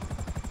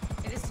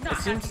It is not it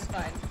seems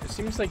having fun. it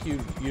seems like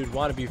you'd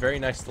want to be very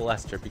nice to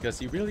Lester because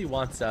he really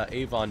wants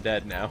Avon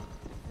dead now.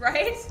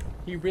 Right?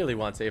 He really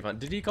wants Avon.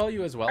 Did he call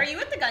you as well? Are you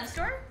at the gun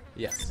store?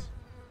 Yes.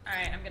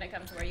 Alright, I'm gonna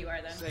come to where you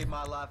are then. Saved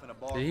my life in a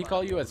bar. Did he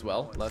call you as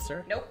well,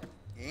 Lester? Nope.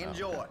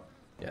 Enjoy.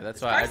 Yeah,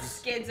 that's why I Our just.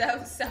 skids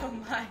out so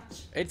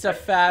much. It's a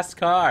fast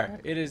car.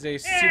 It is a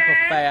super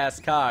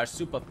fast car.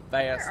 Super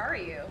fast. Where are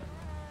you?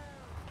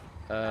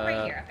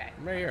 Right here, okay.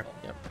 I'm right here.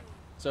 Yep.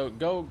 So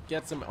go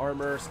get some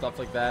armor, stuff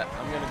like that.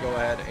 I'm gonna go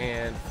ahead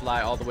and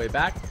fly all the way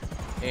back,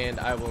 and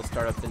I will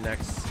start up the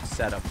next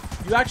setup.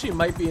 You actually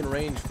might be in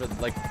range for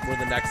like where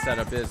the next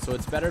setup is, so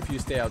it's better if you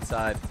stay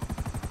outside,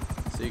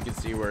 so you can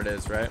see where it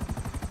is, right?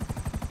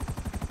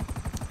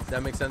 Does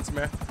that make sense,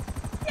 Samara?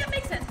 Yeah,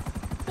 makes sense.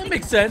 That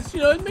makes sense.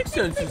 You know, it makes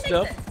sense and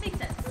stuff. Makes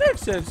sense.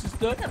 Makes sense and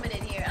stuff. Coming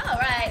in here.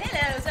 Alright,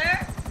 hello,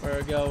 sir.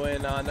 We're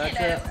going on that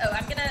Hello. trip. Oh,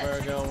 I'm gonna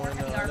We're should I get some more going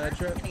heavy on armor? that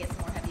trip. I'm gonna get some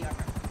more heavy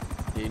armor.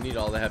 Yeah, you need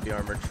all the heavy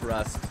armor.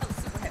 Trust. Oh,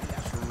 super heavy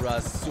armor.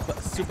 Trust.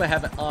 Super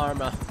heavy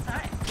armor.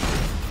 Alright.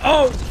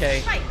 Oh,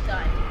 okay. My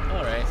gun.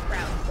 All right.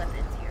 Round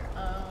weapons here.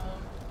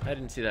 I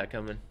didn't see that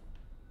coming.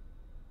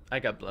 I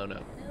got blown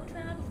up. No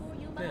try before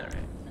you buy. Yeah, all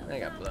right. No I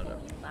got try blown before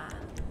up. you buy.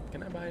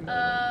 Can I buy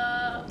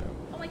another?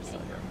 Oh, I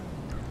can't.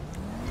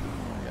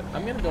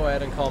 I'm gonna go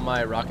ahead and call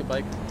my rocket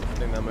bike. I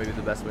think that might be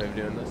the best way of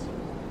doing this.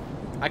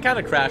 I kind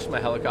of crashed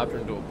my helicopter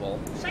into a pole.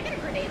 Should I get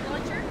a grenade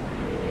launcher?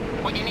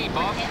 What you need,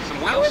 boss? Some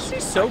How wheels? is he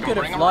so good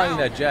at flying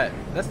that jet?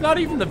 That's not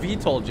even the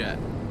VTOL jet.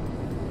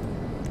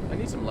 I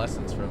need some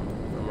lessons from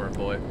our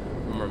boy,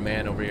 from our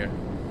man over here.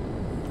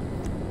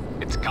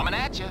 It's coming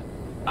at you.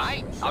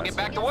 Alright, I'll get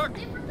back to work.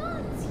 Different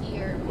guns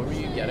here. What were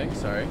you getting?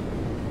 Sorry.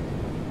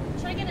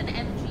 Should I get an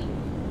MG?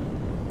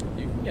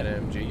 You can get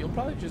an MG. You'll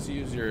probably just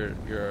use your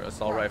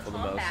assault Or rifle the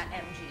most.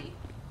 combat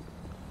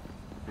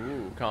MG.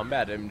 Ooh,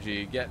 combat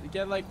MG.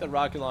 Get like the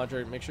rocket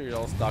launcher. Make sure you're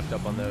all stocked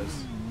up on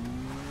those.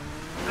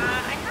 I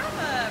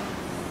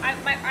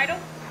have I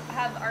don't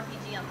have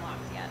RPG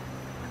unlocked yet.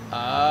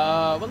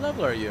 What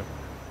level are you?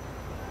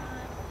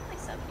 Like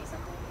 70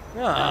 something.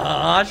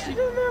 Ah, she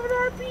doesn't have an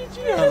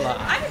RPG I unlocked.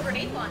 have a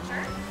grenade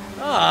launcher.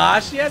 Ah,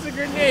 she has a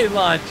grenade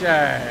launcher. Should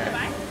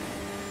I?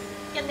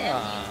 Get the MG.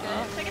 Aw.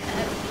 Good. Should I get the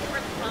MG or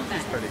the combat?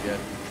 She's pretty good.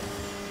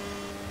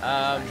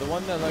 The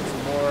one that looks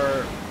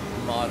more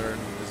modern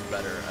is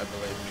better, I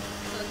believe.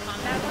 So the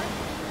combat one?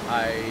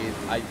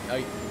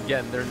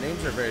 Again, their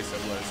names are very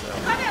similar, so. The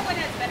combat one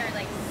has better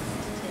like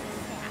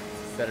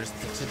statistics. Better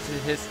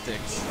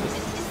statistics.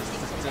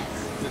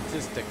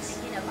 Statistics.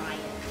 I'm gonna buy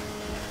it.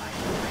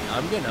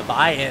 I'm gonna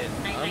buy it.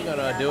 I'm I'm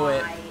gonna do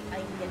it. I'm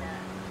gonna.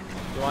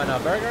 You want a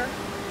burger?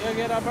 You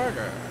get a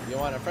burger. You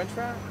want a french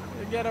fry?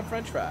 You get a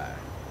french fry.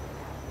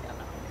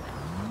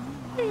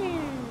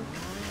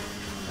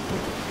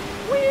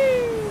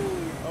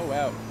 Oh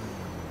wow.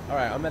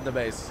 Alright, I'm at the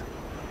base.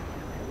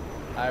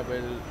 I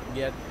will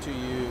get to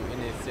you in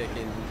a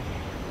second.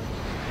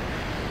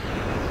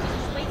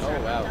 Wait, sir, Oh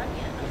I'm wow. not done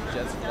yet. I'm There's not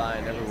jets done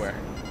flying with this. everywhere. I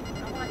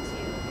want to.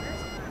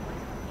 Where's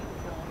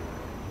beautiful?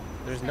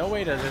 There's no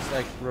way to just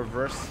like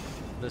reverse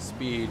the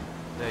speed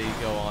that you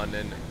go on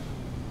and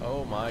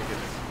oh my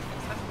goodness.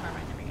 Special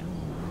carbine, there we go.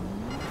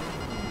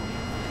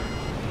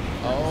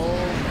 Oh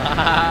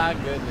my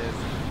goodness.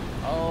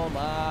 Oh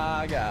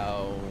my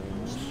gosh.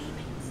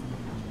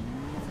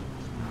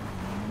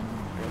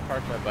 I'm gonna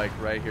park my bike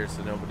right here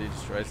so nobody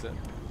destroys it.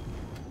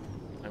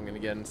 I'm gonna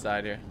get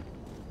inside here.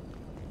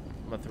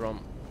 I'm gonna throw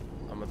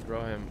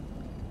him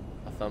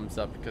a thumbs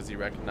up because he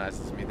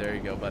recognizes me. There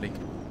you go, buddy.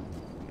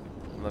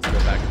 And let's go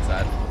back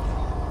inside.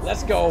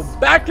 Let's go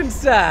back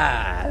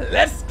inside.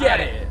 Let's get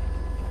it.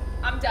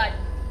 I'm done.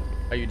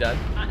 Are you done?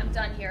 I'm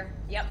done here.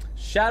 Yep.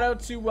 Shout out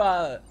to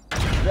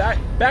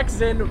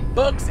Bexen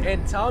Books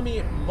and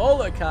Tommy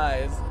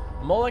Molekai's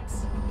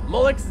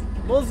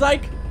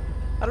Molzik.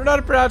 I don't know how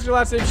to pronounce your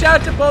last name. Shout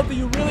out to both of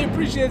you. Really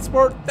appreciate the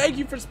support. Thank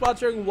you for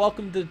sponsoring.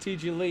 Welcome to the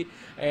TG Elite.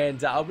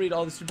 And I'll read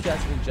all the super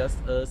chats in just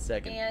a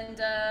second. And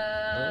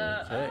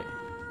Okay.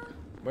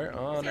 Where what's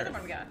on the other earth?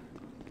 one we got?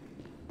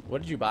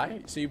 What did you buy?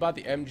 So you bought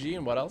the MG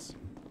and what else?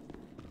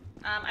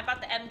 I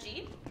bought the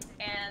MG,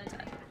 and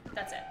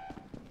that's it.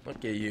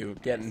 Look at you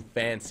getting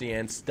fancy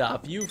and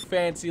stuff. You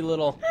fancy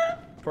little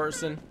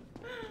person.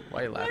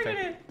 Why are you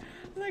laughing?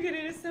 Look at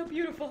it. It's so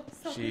beautiful.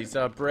 So She's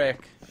a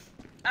brick.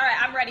 All right,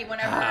 I'm ready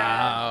whenever.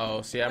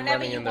 Oh, see, I'm whenever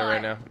running you in there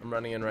right want. now. I'm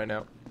running in right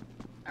now.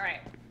 All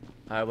right.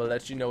 I will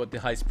let you know what the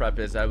heist prep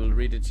is. I will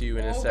read it to you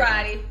in a second.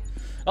 Alrighty.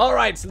 All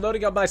right, so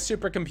loading up my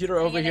supercomputer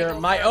over gonna here. go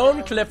My for a own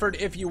little- Clifford,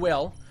 if you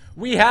will.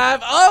 We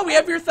have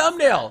your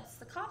thumbnail. It's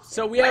the cop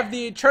So we have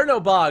the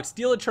Chernobog.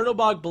 Steal a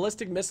Chernobog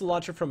ballistic missile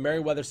launcher from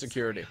Merryweather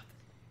Security.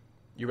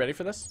 You ready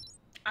for this?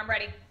 I'm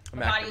ready. I'm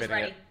My body's activating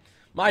ready. it.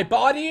 My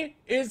body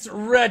is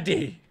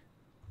ready.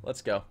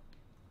 Let's go.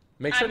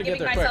 Make sure to get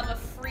there quick. I'm giving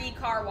myself a free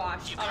car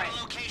wash. All right.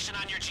 Location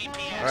on your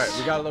GPS. All right,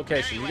 we got a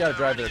location. You gotta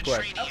drive there quick.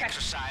 Okay.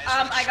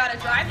 I gotta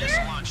drive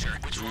there?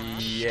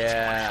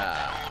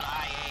 Yeah.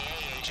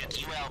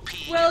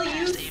 Will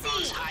you see?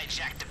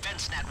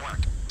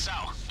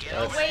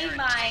 Let's Away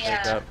my,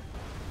 pick up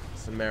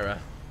Samara.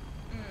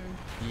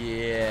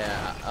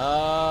 Yeah.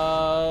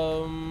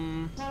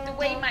 The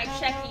way my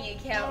checking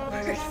account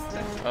works.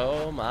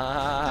 Oh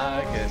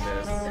my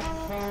goodness.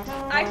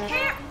 I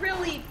can't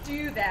really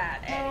do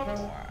that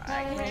anymore.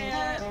 I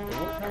can't.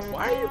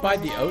 Why are you by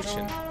the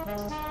ocean?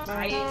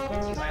 I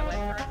told you I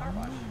went for a car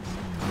wash.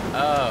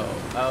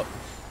 Oh.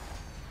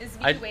 Is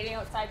Vicky waiting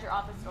outside your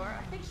office door?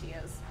 I think she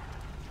is.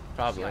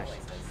 Probably. She always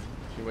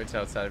is. She waits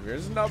outside of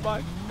yours. Not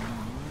mine.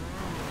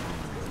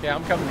 Okay,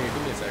 I'm coming to you.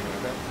 Give me a second,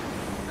 okay?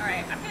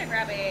 Alright, I can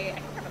grab a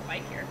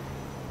bike here.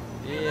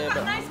 Yeah, a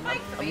but nice bike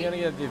for I'm me. gonna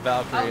get the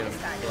Valkyrie and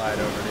this guy. fly it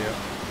over to you.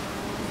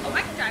 Oh,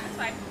 I can drive. It's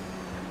fine.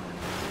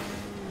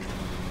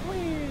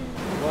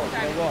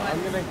 Well,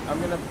 I'm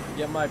gonna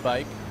get my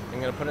bike. I'm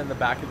gonna put it in the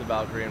back of the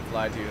Valkyrie and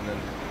fly to you, and then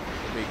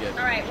we'll be good.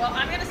 Alright, well,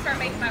 I'm gonna start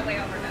making my way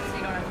over then, so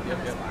you don't have to go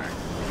this far.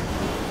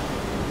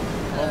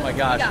 Oh my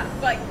gosh. We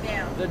got bike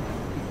down. The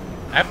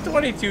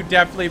F-22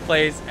 definitely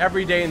plays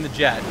every day in the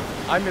jet.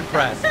 I'm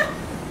impressed.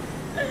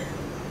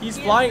 He's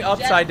flying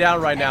upside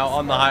down right now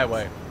on the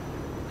highway.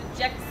 The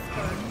jet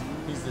expert.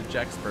 He's the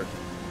jet expert.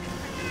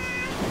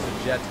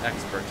 He's a jet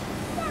expert.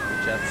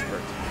 The jet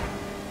expert.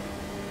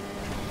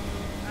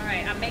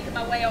 Alright, I'm making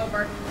my way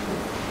over.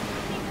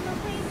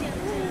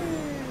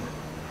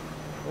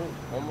 Oh,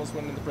 almost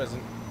went into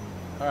prison.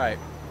 Alright,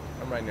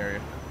 I'm right near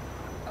you.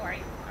 Oh, are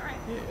you? Alright.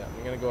 Yeah,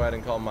 I'm gonna go ahead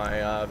and call my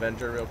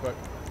Avenger real quick.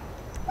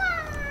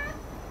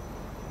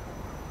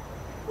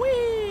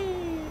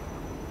 Whee!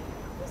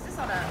 Who's this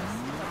on a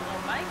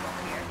little bike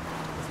over here?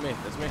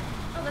 That's me.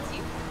 Oh, that's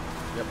you?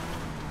 Yep.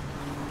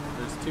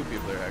 There's two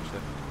people here, actually.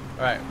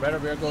 Alright, right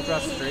over here, go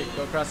across the street.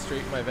 Go across the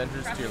street. My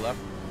Avenger's to your left.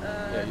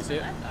 Yeah, you see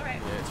it?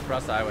 Alright. Yeah, it's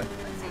across the highway.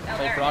 Let's see. Oh,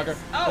 Play there it Frogger. is.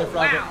 Play Oh, Frogger.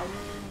 wow.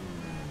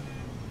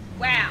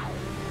 Wow.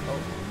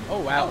 Oh,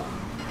 wow.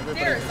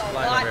 Everybody's There's just a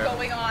flying lot over here.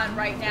 going on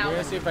right now. I'm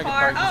gonna see if I can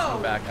Car- park this in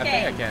the back. I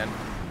think I can.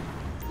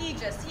 He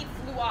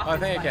flew off. Oh, I his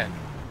think I bike. can.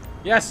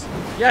 Yes!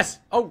 Yes!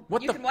 Oh,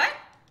 what You the? can what?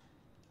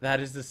 That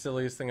is the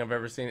silliest thing I've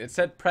ever seen. It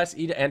said press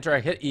E to enter.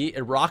 I hit E.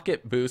 It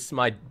rocket boosts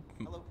my...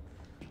 Hello.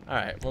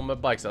 Alright, well, my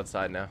bike's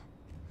outside now.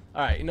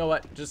 Alright, you know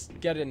what? Just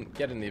get in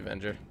the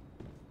Avenger.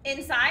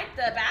 Inside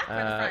the back or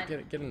the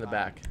front? Get in the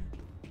back.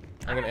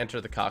 I'm gonna enter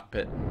the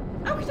cockpit.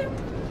 Okay.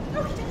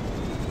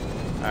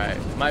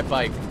 Alright, my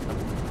bike.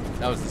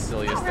 That was the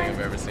silliest thing I've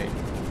ever seen.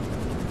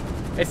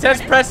 It says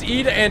press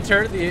E to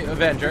enter the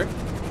Avenger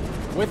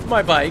with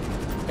my bike,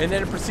 and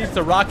then it proceeds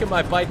to rocket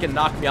my bike and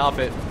knock me off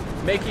it,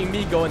 making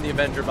me go in the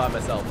Avenger by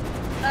myself.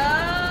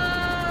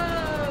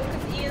 Oh,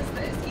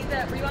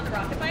 because were you on the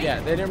rocket bike? Yeah,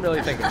 they didn't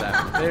really think of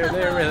that. They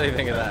didn't really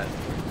think of that.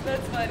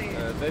 That's funny.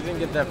 They didn't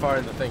get that far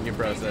in the thinking I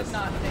process. did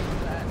not think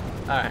of that.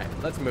 Alright,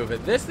 let's move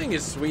it. This thing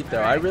is sweet, though.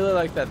 I Alright. really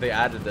like that they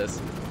added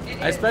this.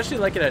 It I is. especially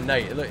like it at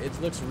night.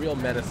 It looks real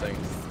menacing.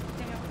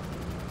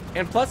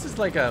 And plus, it's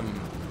like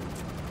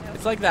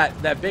it's like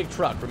that big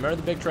truck. Remember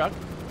the big truck?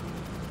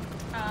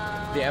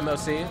 The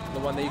MOC, the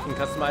one that you can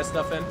customize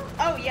stuff in.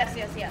 Oh yes.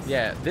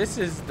 Yeah, this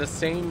is the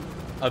same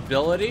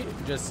ability,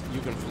 just you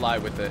can fly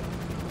with it.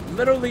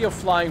 Literally a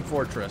flying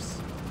fortress,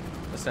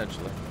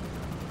 essentially.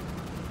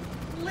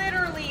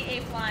 Literally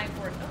a flying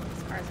fortress. Oh,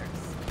 these cars are.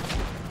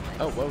 Nice.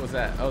 Oh, what was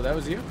that? Oh, that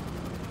was you?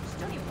 Just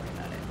don't even worry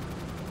about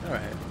it. All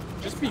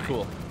right, just It's be fine.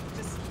 cool.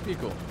 Just Just be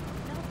cool. no,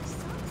 it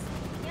sucks.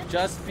 You can't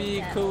Just say be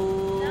that.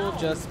 cool. No.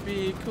 Just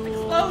be cool.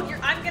 Explode!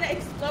 I'm gonna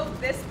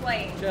explode this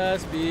plane.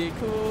 Just be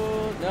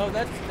cool. No,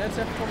 that's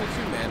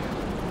F-22, man.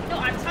 No,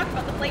 I'm talking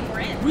about the plane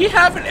we're in. We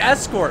have an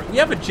escort. We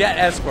have a jet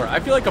escort. I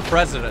feel like a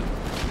president.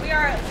 We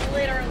are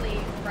literally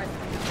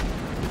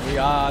president. We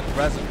are the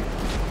president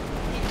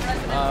The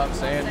president of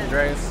San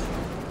Andreas.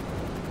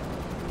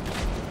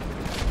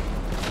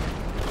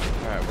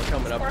 All right, we're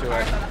coming up Poor to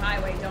cars it. on the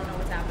highway don't know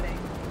what's happening.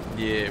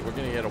 Yeah, we're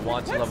gonna get a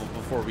wanted What? level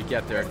before we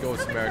get there. Where's Go,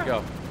 this coming Samara,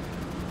 from?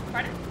 go.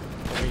 Pardon?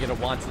 We're gonna get a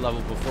wanted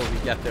level before we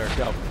get there.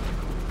 Go.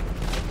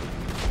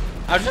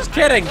 I was just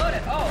kidding.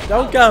 Exploded. Oh,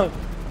 Don't go.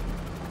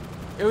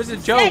 It was a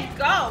joke. Said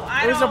go.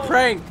 I It was a don't-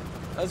 prank.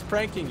 I was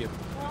pranking you.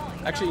 Well,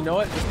 Actually, you know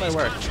what? This might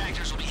work.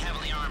 Contractors will be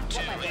heavily armed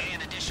too.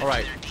 In addition All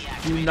right.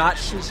 to their Do not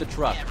shoot the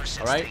truck. ever since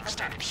All right. things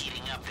started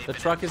heating up, they've The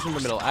been truck is in the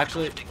middle.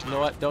 Actually, you know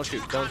what? Don't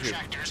shoot. Don't shoot.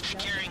 contractors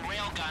carrying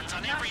rail guns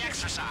on every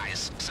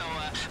exercise. So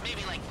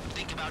maybe like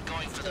think about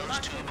going for those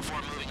two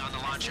before moving on the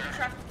launcher.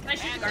 Truck. Can I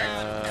shoot the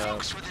And guard?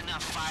 folks with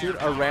enough Shoot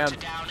firepower around. to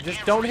down Just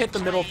every don't hit the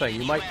middle plane thing.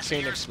 You in might US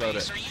chain explode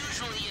it. airspace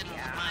are usually, in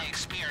my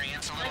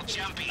experience, a little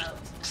jumpy.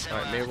 So, All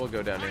right, maybe we'll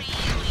go down here.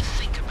 really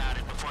think about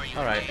it before you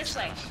All right. This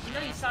way. You know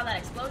you saw that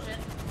explosion.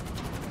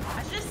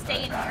 I should just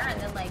stay in here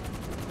and then like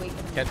wait.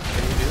 Can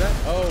you do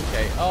that?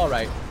 Okay. All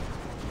right.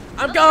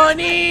 I'm going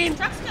in.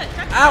 Truck's good.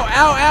 Truck's Ow, good.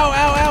 ow, ow,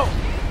 ow,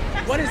 ow.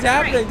 Truck's What good, is truck's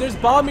happening? great. There's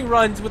bombing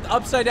runs with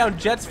upside down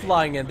jets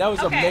flying in. That was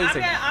Okay,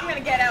 amazing. I'm gonna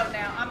get out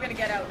now. I'm gonna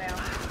get out now.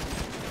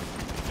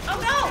 Oh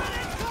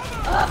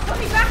no! Put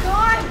me back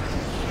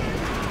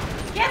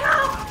on! Get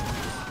out!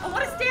 I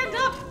want to stand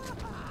up.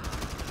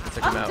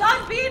 Took him I'm out.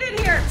 done being in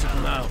here. Took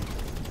him out.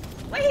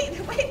 Wait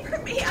for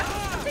me.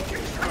 I'm taking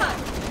your truck.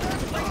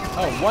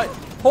 Oh, what?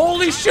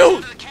 Holy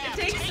shoot! It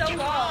takes so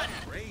long.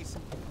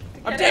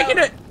 I'm Get taking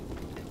out. it.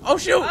 Oh,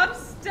 shoot. I'm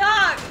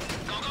stuck.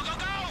 Go, go, go,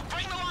 go!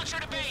 Bring the launcher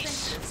to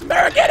base!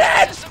 Samara, get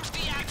in! Systems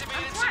deactivated,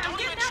 I'm so trying, I'm don't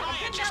getting even out, try I'm it.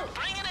 getting Just out.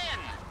 bring it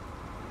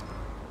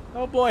in!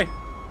 Oh, boy.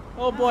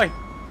 Oh, boy.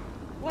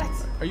 What?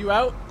 Are you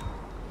out?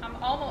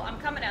 I'm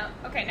coming out.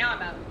 Okay, now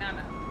I'm out.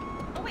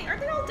 Oh wait,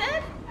 aren't they all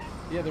dead?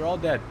 Yeah, they're all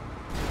dead.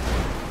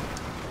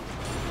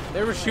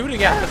 They were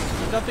shooting at us.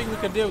 There's nothing we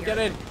could do. Get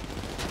in.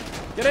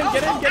 Get in,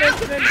 get in, get in,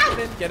 get in, get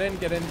in, get in,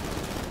 get in.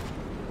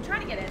 I'm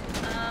trying to get in.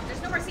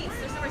 There's no more seats.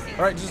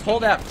 All right, just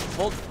hold F.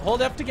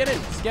 Hold F to get in.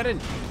 Just get in.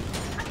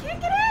 I can't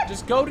get in.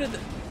 Just go to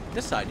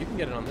this side. You can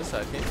get in on this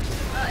side, can't you? In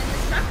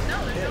this truck?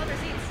 No, there's no other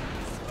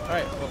seats. All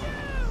right. Well,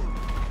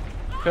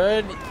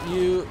 could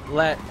you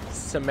let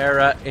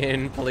Samara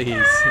in,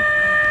 please?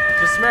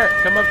 Just Samara,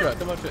 come up to it.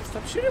 Come up to it.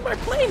 Stop shooting my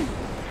plane.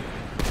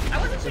 I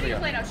wasn't There we shooting a go.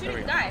 plane. I was There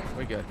shooting we a go. guy.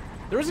 We good.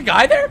 There was a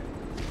guy there?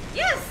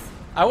 Yes.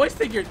 I always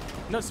think you're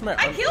no Samara.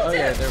 I killed Oh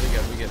yeah, him. there we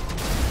go. We good.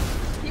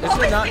 You This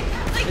always is not. think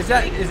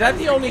that, like, Is that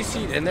the only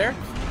seat in there?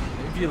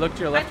 If you look to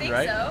your I left think and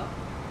right. so.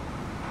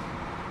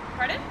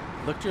 Pardon?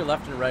 Look to your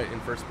left and right in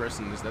first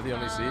person. Is that the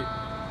only seat?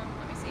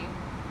 Let me see.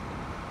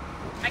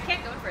 I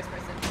can't go in first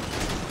person.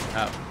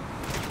 Oh.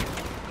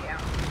 Yeah.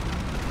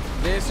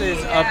 This is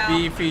Yeah. a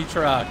beefy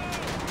truck.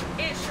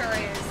 It sure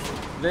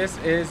is. This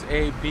is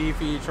a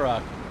beefy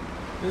truck.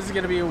 This is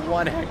gonna be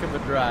one heck of a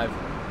drive.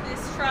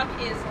 This truck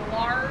is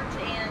large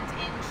and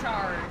in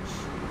charge.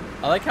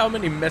 I like how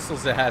many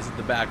missiles it has at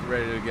the back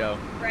ready to go.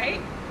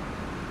 Right?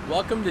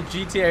 Welcome to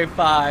GTA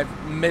 5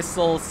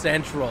 Missile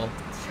Central.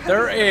 Truck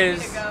There ready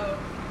is to go.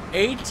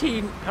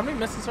 18, how many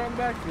missiles are on the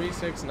back? 3,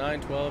 6,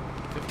 9, 12,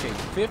 15.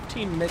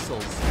 15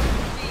 missiles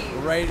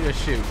Jeez. ready to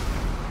shoot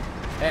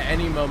at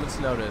any moment's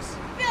notice.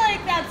 I feel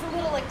like that's a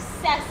little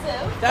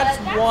excessive. That's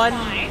but that's one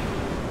fine.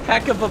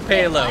 heck of a Bit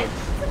payload. much.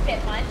 It's a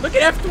bit much. Look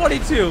at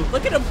F-22.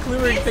 Look at him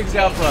clearing He's things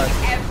out for us.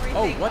 taking everything.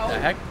 Oh, what the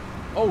heck?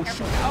 Oh,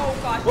 shoot. Oh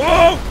gosh.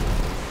 Whoa!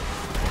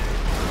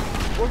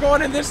 We're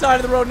going in this side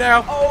of the road now.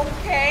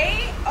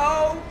 Okay.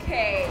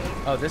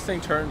 Oh, this thing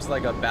turns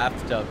like a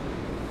bathtub.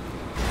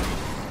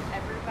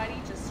 Everybody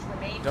just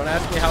remain. Don't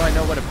ask me how I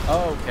know what it...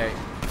 Oh, okay.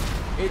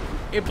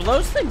 It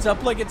blows things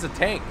up like it's a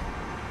tank.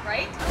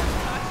 Right?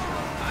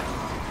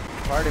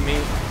 Oh Pardon me.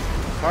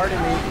 Pardon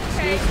me. gosh.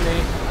 Okay. Excuse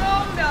me.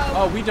 Oh no.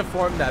 Oh, we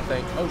deformed that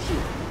thing. Oh,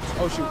 shoot.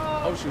 Oh, shoot.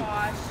 Oh, shoot.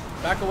 Gosh.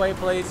 Back away,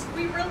 please.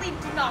 We really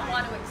do not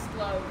want to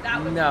explode.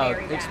 That would No, be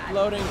very bad.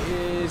 exploding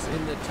is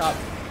in the top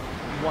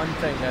one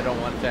thing I don't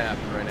want to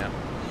happen right now.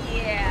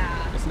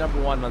 Yeah. It's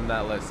number one on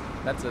that list.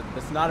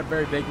 It's not a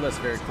very big list,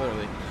 very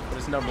clearly, but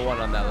it's number one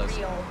on that list.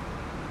 Real.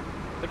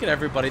 Look at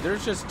everybody.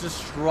 There's just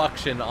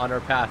destruction on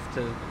our path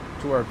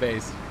to our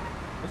base.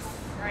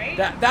 Right?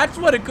 That's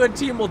what a good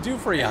team will do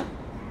for you.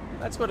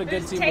 That's what a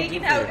good Just team will do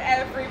taking for out you.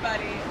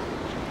 everybody.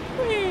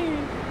 Whee!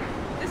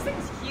 This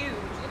thing's huge.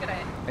 Look at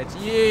it. It's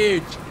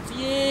huge. It's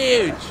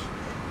huge.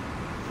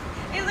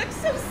 It looks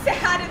so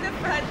sad in the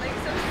front, like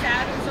so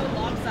sad and so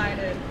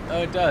lopsided.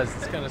 Oh, it does.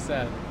 It's kind of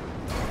sad.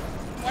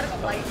 One of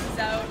the lights is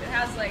out. It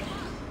has like,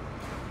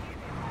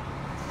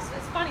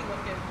 it's funny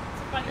looking.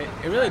 It's a funny It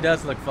looking. really truck.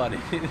 does look funny.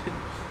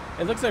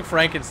 It looks like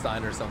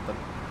Frankenstein or something.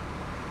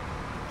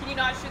 Can you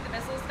not shoot the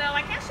missiles? No,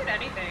 I can't shoot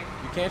anything.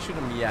 You can't shoot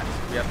them yet.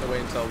 We have to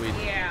wait until we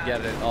Yeah.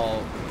 get it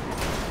all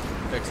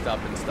fixed up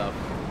and stuff.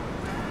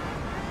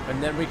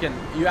 And then we can.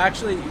 You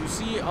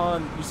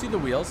see the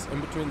wheels in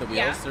between the wheels.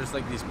 Yeah. There's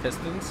like these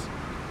pistons.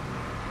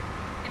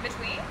 In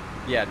between?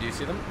 Yeah. Do you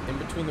see them in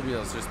between the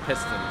wheels? There's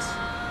pistons.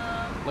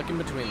 Look in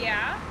between. them.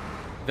 Yeah.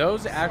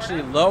 Those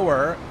actually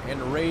lower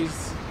and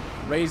raise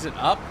it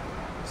up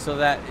so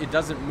that it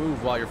doesn't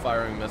move while you're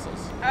firing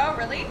missiles. Oh,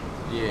 really?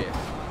 Yeah.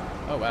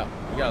 Oh wow.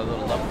 We got a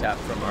little love tap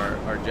from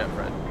our jet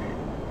friend.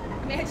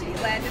 Imagine he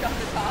landed on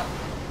the top.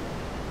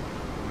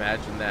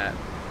 Imagine that.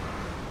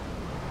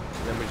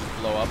 Then we just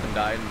blow up and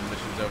die and the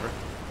mission's over.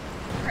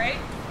 Right?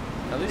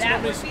 At least That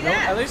nobody's would be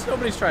that. at least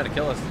nobody's trying to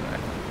kill us today.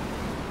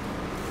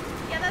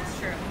 Yeah, that's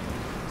true.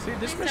 See,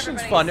 this least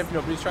mission's everybody's- fun if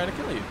nobody's trying to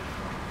kill you.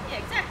 Yeah,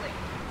 exactly.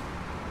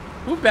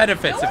 Who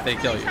benefits No if they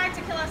one's kill really you? tried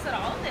to kill us at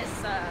all in this.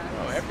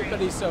 Oh, this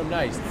everybody's so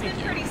nice. stream. Thank It's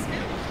been you. pretty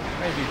smooth.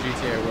 Thank you,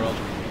 GTA World.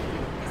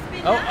 It's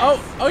been Oh, nice.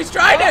 oh, he's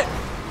trying it!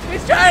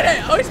 He's trying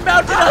it! Oh, he's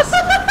mounted us!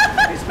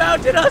 He's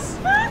mounted us!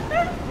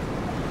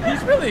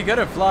 He's really good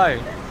at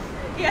flying.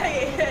 Yeah,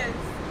 he is.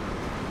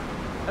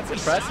 That's We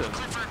impressive. stop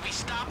Clifford, we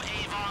stop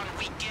Avon,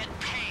 we get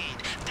paid.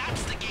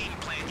 That's the game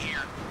plan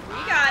here. We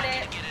got I'm it.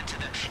 gonna get into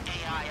the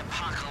AI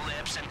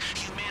apocalypse and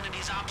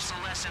humanity's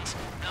obsolescence.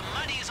 The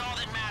money is all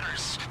that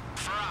matters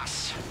for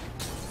us.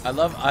 I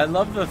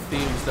love the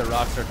themes that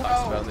Rockstar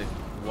talks Oh. about.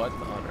 What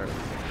on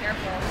earth?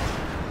 Careful.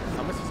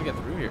 How am I supposed to get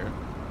through here?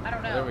 I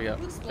don't know. There we go.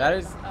 Who exploded? That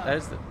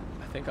is Oh.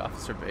 I think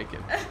Officer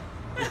Bacon.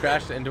 He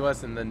crashed into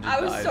us and then just I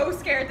was died. so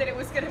scared that it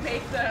was gonna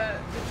make the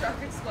truck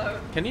explode.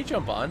 Can you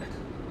jump on?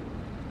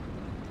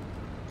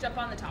 Jump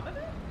on the top of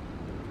it?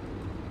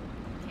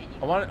 Can you?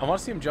 I want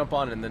to see him jump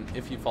on, and then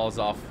if he falls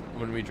off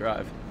when we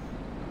drive.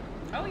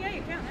 Oh yeah,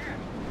 you can there.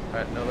 All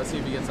right, no, let's see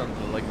if he gets on the,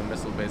 like the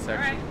missile base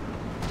section.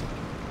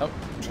 All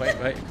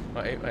right. Oh,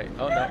 wait.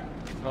 Oh no.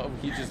 Oh,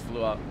 he just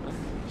flew up.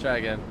 Try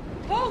again.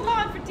 Hold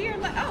on for dear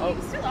life. Oh,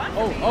 he's still on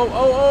for me.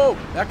 Oh!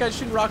 That guy's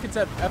shooting rockets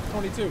at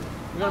F-22.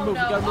 We gotta move.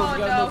 No. We gotta move. Oh, We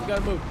gotta no. move. We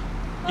gotta move.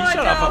 He Oh,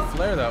 shot off no. a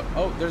flare though.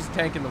 Oh, there's a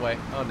tank in the way.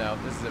 Oh no,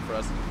 this is it for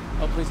us.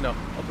 Oh please no.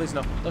 Oh please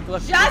no. Look.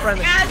 Just be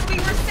friendly. as we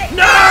were saying.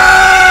 No!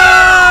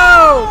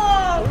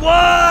 Oh!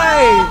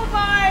 Why? Oh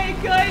my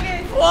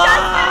goodness! Why?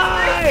 Just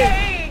as we're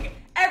saying,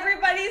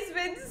 everybody's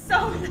been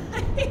so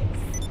nice.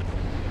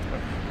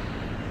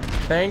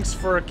 Thanks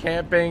for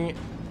camping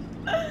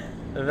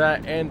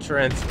that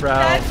entrance, bro.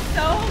 That's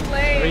so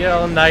lame.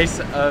 Real nice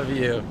of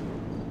you.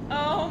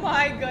 Oh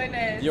my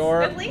goodness.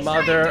 Your At least try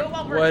and do mother it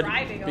while we're would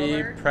driving be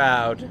over.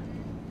 proud.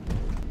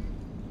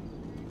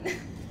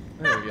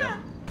 There we go.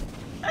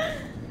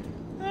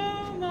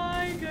 Oh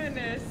my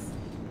goodness.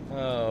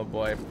 Oh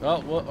boy.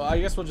 Well, I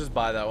guess we'll just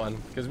buy that one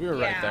because we were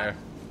right Yeah. there.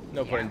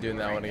 No point in doing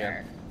we're that right one again.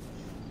 there.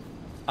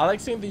 I like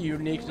seeing the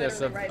uniqueness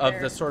Literally right of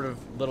there. the sort of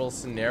little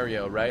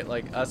scenario, right?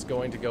 Like us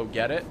going to go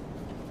get it.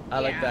 I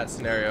like Yeah. that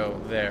scenario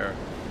there.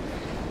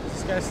 Is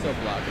this guy still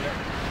blocking it?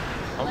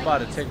 I'm Like about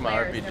to these take my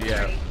flares, RPG they're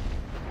out. pretty.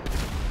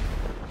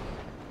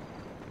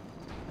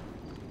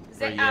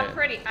 Where you at?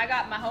 Pretty. I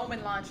got my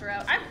homing launcher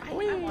out. I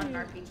want an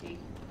RPG.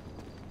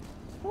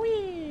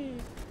 Whee!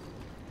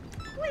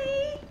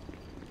 Whee!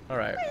 All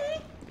right.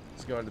 Whee!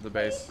 Let's go into the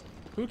base.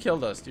 Who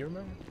killed us? Do you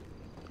remember?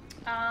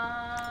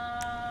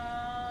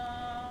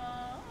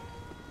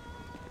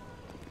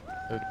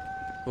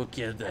 Who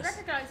killed I us?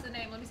 recognize the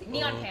name. Let me see.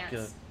 Neon Oh, Pants.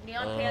 good.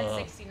 Neon Pants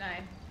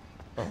 69.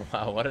 Oh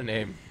wow, what a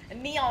name.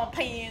 Neon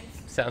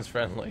Pants. Sounds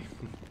friendly.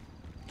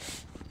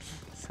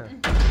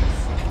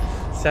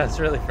 Sounds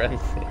really friendly.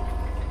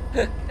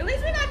 At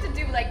least we got to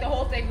do like the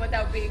whole thing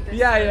without being this.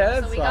 Yeah, good, yeah,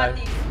 that's So we fine. got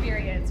the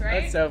experience,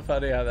 right? That's so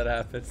funny how that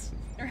happens.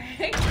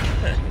 Right?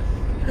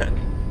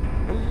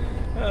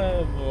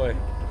 Oh boy.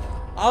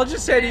 I'll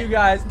just say to you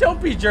guys,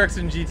 don't be jerks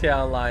in GTA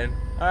Online.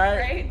 Alright?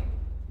 Right?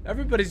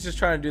 Everybody's just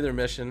trying to do their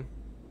mission.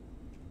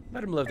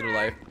 Let them live their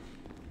life.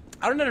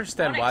 I don't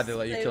understand why they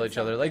let you kill each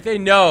other. Like they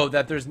know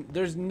that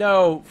there's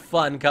no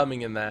fun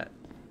coming in that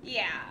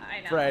Yeah,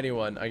 I know. for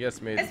anyone. I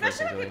guess maybe.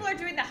 Especially when people are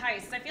doing the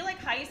heists. I feel like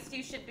heists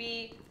you should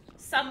be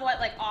somewhat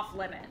like off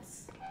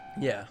limits.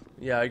 Yeah,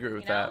 I agree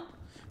with You that. know?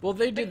 Well,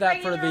 they did Like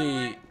that for regular the.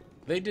 online?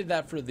 They did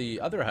that for the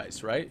other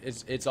heist, right?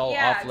 It's all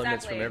Yeah, off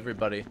limits exactly. from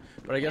everybody.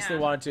 But I guess they Yeah.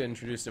 wanted to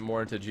introduce it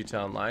more into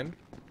GTA Online.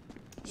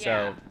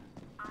 Yeah.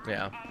 So,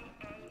 yeah.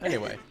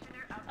 Anyway,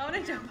 I want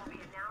to jump.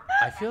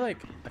 I feel like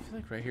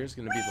right here is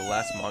gonna be the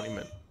last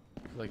monument.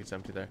 I feel like it's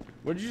empty there.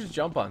 What did you just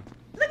jump on?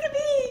 Look at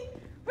me!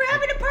 We're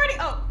having a party!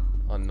 Oh!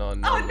 Oh no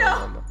no Oh, no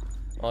no. no!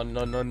 Oh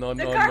no no no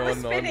The no car no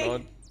was no spinning.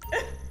 no!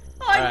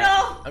 Oh Alright,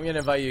 no! I'm gonna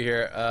invite you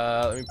here.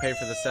 Let me pay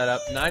for the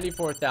setup.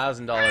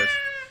 $94,000.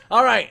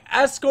 Alright,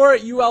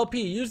 escort ULP.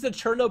 Use the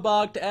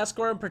Chernobog to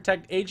escort and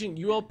protect Agent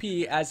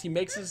ULP as he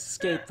makes his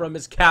escape from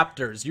his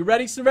captors. You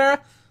ready,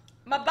 Samara?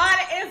 My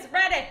body is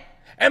ready!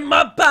 And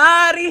my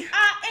body,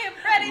 I am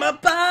ready! my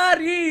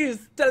body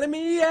is telling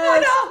me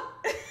yes. Oh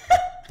no!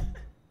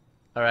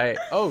 Alright.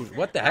 Oh,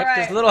 what the heck? Alright.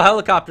 There's little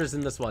helicopters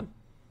in this one.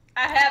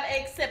 I have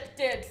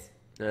accepted.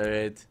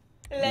 Alright.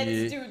 Let's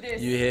You- do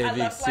this. you have I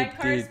love flying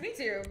cars. accepted. Me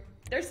too.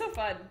 They're so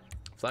fun.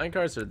 Flying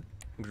cars are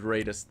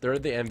greatest. They're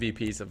the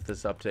MVPs of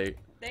this update.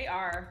 They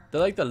are.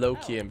 They're like the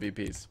low-key Oh.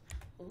 MVPs.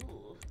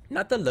 Ooh.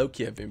 Not the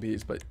low-key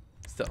MVPs, but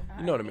still.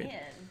 You know what I mean.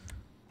 Man.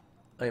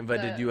 I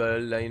invited The you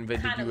all. I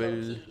invited Kind of you all.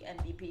 low-key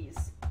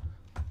MVPs.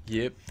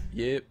 Yep.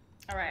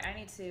 Alright, I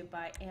need to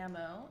buy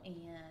ammo and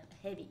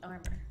heavy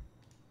armor.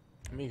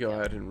 Let me go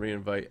ahead and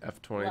re-invite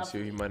F-22.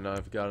 Lovely. He might not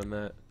have gotten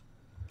that.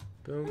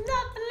 Boom.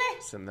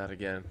 Lovely! Send that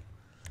again.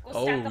 We'll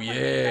Oh, stack up on yeah.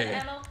 minigun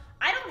ammo.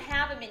 I don't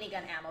have a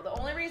minigun ammo. The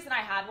only reason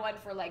I had one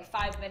for like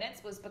 5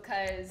 minutes was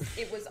because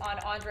it was on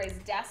Andre's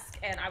desk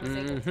and I was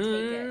able to take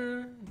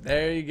it.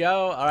 There you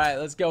go. All right,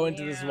 let's go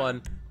into this Yeah.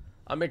 one.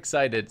 I'm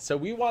excited. So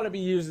we want to be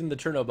using the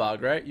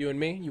Chernobog, right? You and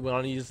me? You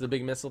want to use the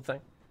big missile thing?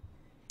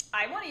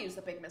 I want to use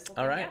the big missile.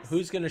 All thing, right. yes.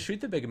 Who's going to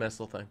shoot the big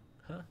missile thing?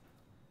 Huh?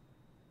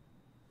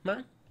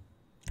 Mine?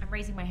 I'm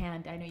raising my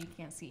hand. I know you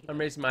can't see. I'm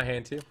raising my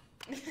hand too.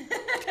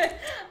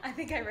 I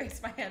think I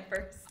raised my hand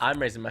first. I'm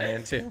raising my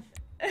hand too.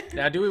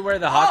 Now, do we wear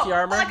the hockey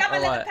armor Oh, I got my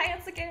or leather what?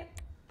 pants again.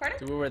 Pardon?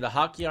 Do we wear the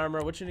hockey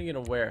armor? Which one are you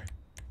going to wear?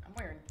 I'm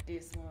wearing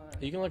this one.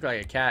 You can look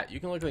like a cat. You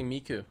can look like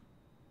Miku.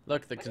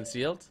 Look, the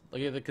concealed.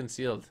 Look at the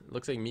concealed. It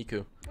looks like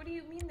Miku. What do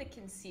you mean the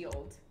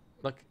concealed?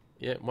 Look.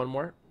 Yeah, one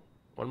more.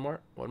 One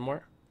more. One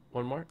more.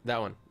 One more. That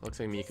one. Looks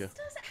like Miku.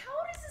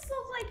 How does this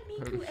look like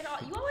Miku at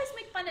all? You always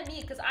make fun of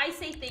me because I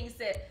say things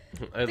that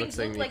It things looks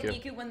like look like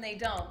Miku. Miku when they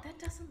don't. That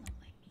doesn't look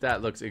like Miku.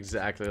 That looks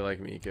exactly like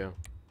Miku.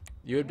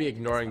 You would be Maybe,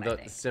 ignoring that's what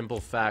I the think. simple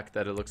fact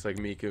that it looks like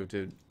Miku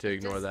to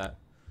ignore Just- that.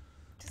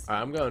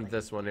 Alright, I'm going with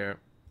this one here.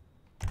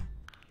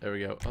 There we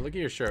go. Oh, look at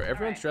your shirt.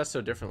 Everyone's Alright. dressed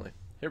so differently.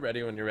 You're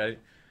ready when you're ready.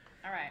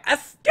 Alright.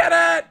 Let's get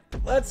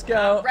it! Let's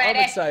go. I'm ready.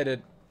 I'm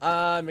excited.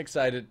 I'm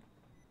excited.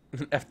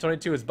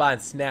 F22 was buying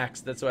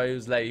snacks. That's why he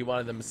was late. He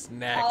wanted them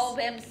snacks. All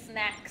them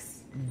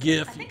snacks.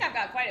 Gif. I think I've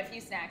got quite a few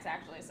snacks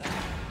actually, so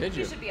Did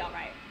you? should be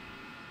alright.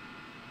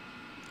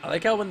 I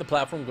like how when the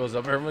platform goes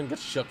up, everyone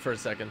gets shook for a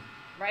second.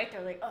 Right?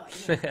 They're like, oh,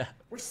 yeah,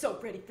 we're so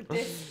ready for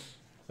this.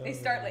 They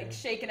start like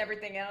shaking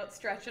everything out,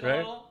 stretching Right? a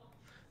little.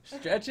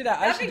 Stretch it out.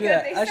 I That'd should be do good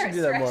that. if they I should start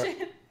do that more.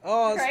 stretching.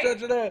 Oh, Right?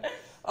 stretch it out.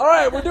 All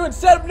right, we're doing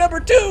setup number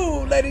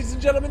 2, ladies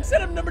and gentlemen.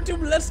 Setup number 2.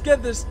 Let's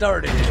get this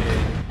started.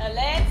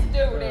 Let's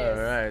do this.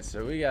 All right,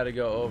 so we got to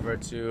go over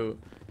to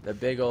the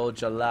big old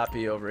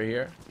jalopy over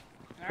here.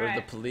 Go to the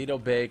Alright.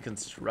 Paleto Bay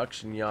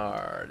Construction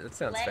Yard. That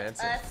sounds Let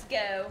fancy. us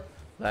go.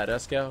 Let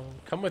us go.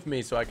 Come with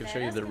me so I can Let show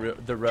you us the go.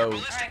 the road.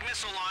 Ballistic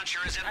missile launcher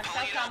is in I'm so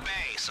Paleto come.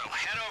 Bay, so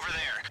head over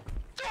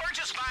there. Or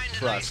just find a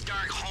Trust. nice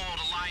dark hole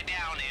to lie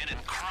down in and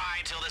cry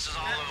till this is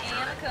all over.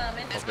 Anna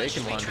coming. Oh,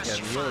 Bacon won again.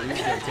 He's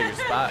gonna take your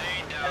spot.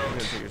 He's gonna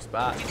take your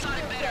spot. We thought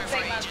it better if our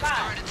Take my agents spot.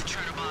 guarded the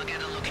Chernobog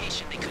at a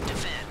location they could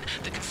defend,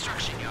 the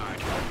construction yard.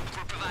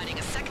 We're providing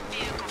a second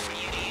vehicle for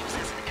you to use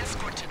as an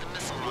escort to the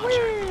missile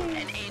launcher.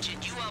 An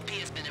agent ULP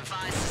has been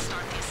advised to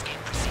start the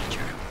escape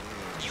procedure.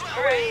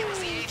 ULP was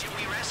the agent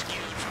we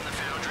rescued from the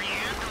foundry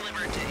and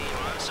delivered to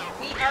Avon, so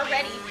We really, are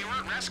ready. we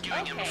weren't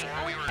rescuing him Okay,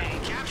 before we were okay.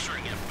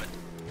 capturing him, but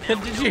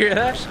Did you hear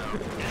that?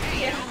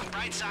 hey, you know,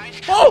 bright side,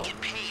 Oh! we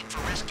get paid for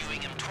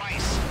rescuing him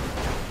twice.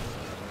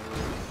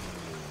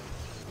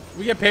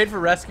 We get paid for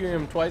rescuing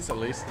him twice at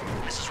least.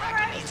 Mrs.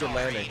 Rackman needs Good all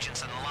her landing.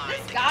 agents on the line This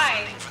to get guy,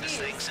 funding for this jeez.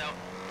 thing, so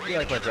we're You gonna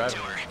like my give them to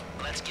driving.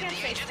 her. Let's get Can't the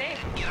stay agent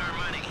safe. and get our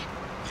money.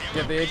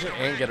 Get the agent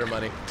and get her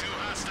money. Two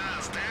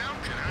hostiles down.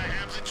 Can I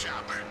have the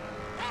chopper?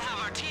 We'll have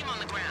our team on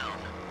the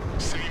ground.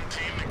 Same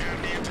team that got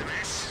me into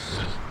this.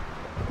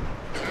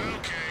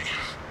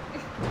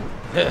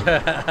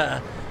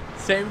 Okay.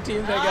 Same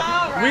team that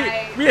got.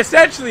 Alright. We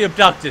essentially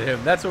abducted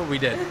him. That's what we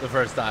did the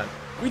first time.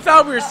 We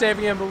thought we were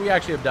saving him, but we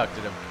actually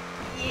abducted him.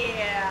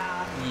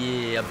 Yeah.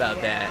 Yeah, about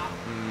Yeah. that.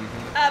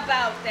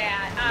 About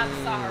that.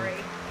 I'm sorry.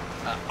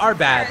 Our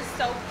bad. Hair is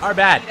so Our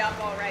bad. beat up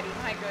already.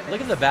 My goodness.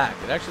 Look at the back.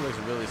 It actually looks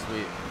really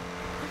sweet.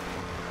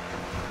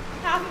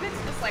 Half of it's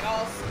just like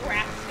all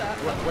scratched up.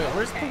 Wait,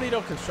 where's Okay.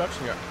 Paleto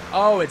Construction Yard?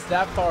 Oh, it's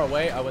that far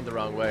away? I went the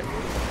wrong way.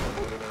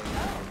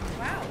 Oh,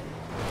 wow.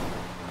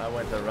 I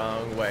went the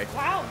wrong way.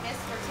 Wow, Miss,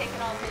 for taking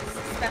all his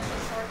special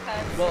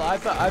shortcuts. Well, I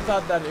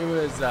thought that it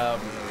was I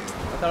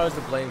thought it was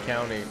the Blaine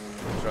County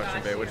Construction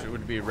Got Bay, you. which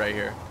would be right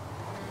here.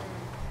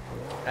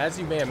 As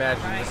you may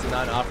imagine, Right. this is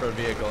not an off-road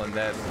vehicle, and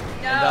thus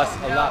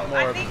no, a lot I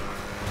more, think,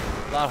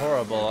 a lot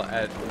horrible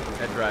at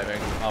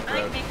driving I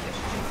off-road. think we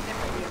should choose a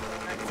different vehicle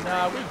next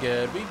Nah, time. we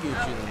good. We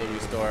Gucci in the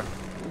Louis store,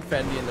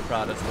 Fendi in the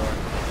Prada store.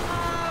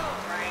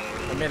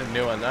 I Alrighty. made a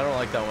new one. I don't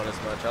like that one as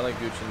much. I like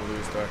Gucci in the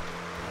Louis store.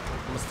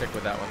 I'm gonna stick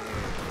with that one.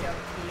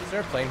 Is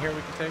there a plane here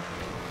we can take?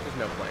 There's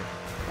no plane.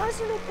 Why is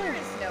there no There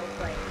plane? is no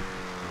plane.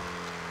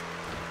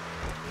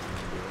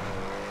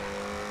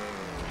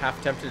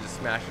 Half tempted to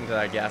smash into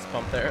that gas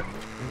pump there.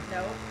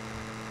 No.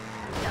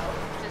 No.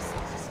 Just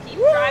keep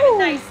driving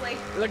nicely.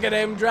 Look at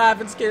him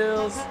driving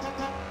skills.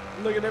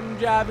 Look at him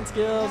driving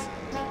skills.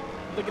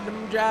 Look at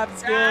them driving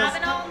skills.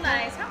 Driving all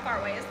nice. How far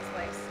away is this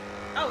place?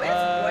 Oh,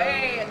 it's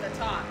way at the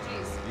top.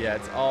 Jeez. Yeah,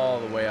 it's all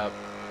the way up.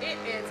 It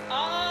is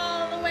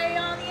all the way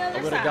on the other I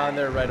side. would have gone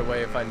there right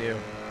away if I knew.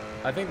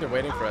 I think they're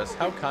waiting for us.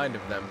 How kind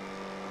of them.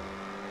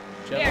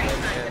 Very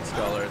Gentlemen kind and of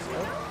scholars.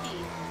 them.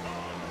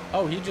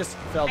 Oh, he just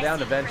fell I down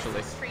see eventually.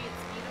 Christmas tree,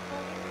 it's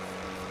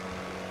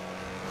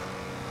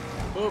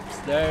beautiful. Oops,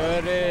 there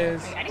it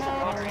is. Wait, I need to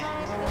water it.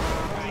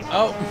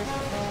 Oh,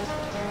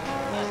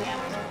 Oh,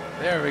 yeah.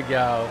 there we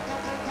go.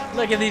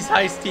 Look at these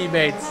heist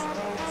teammates.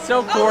 So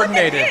Oh, look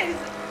coordinated. at his.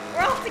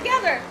 We're all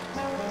together.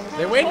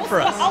 They waited for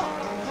us. Oh,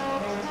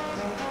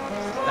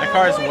 That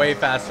car is way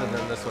faster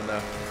than this one,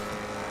 though.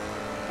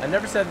 I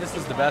never said this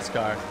was the best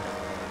car.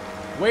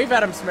 Wave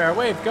at him, Samara.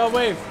 Wave. Go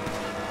wave.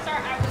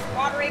 sorry, I was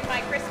watering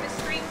my Christmas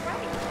tree.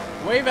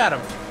 Right. Wave at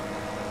him.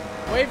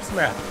 Wave,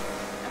 Samara.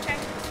 Okay.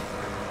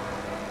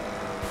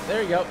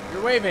 There you go.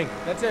 You're waving.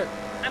 That's it.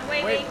 I'm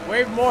waving.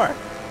 Wave more.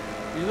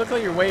 You look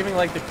like you're waving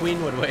like the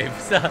Queen would wave.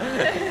 So.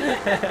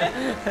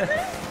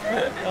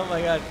 Oh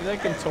my God. You're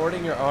like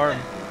contorting your arm.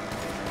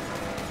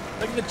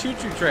 Look at the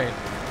choo-choo train.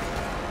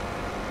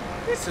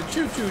 It's a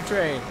choo-choo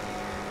train.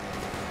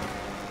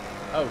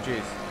 Oh,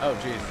 jeez. Oh,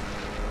 jeez.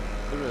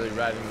 Literally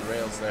riding the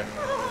rails there.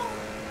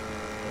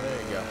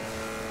 There you go.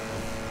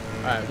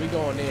 Alright, we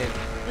going in.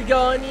 We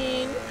going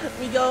in.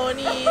 We going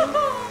in.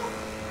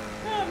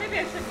 Oh, maybe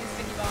I shouldn't use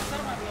sticky bombs. I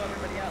don't want to blow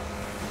everybody up.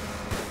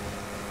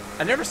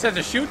 I never said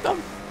to shoot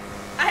them.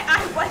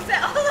 I wasn't.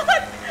 Oh,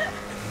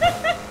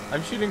 look.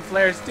 I'm shooting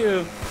flares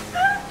too.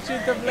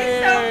 Shoot the It's so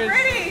flares.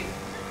 pretty.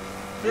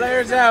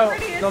 Flares the out.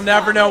 prettiest They'll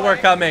never know we're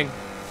convoy. coming.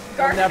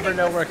 They'll never Gardening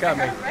know was we're there,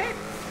 coming. Right?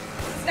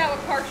 This is now a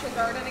partial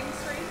gardening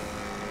street.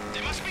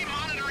 They must be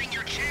monitoring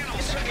your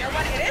channels so they know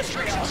what? It is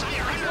real. That's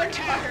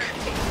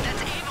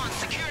Avon's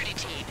security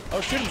team.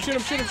 Oh, shoot him, shoot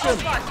him, shoot him, shoot Oh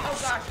him. gosh, oh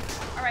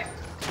gosh. Alright.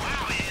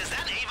 Wow, is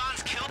that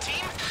Avon's kill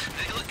team?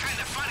 They look kind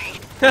of funny.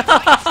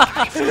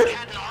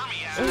 Had an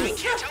army out. I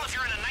can't tell if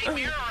you're in a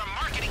nightmare or a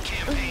marketing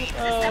campaign.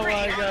 Oh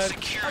my god.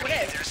 Security,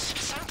 it is. there's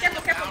something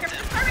Careful, careful, about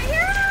careful. them. Alright,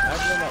 here!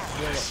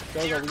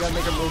 Go, we gotta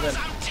make him move in.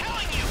 I'm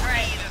telling you,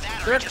 Alright. either that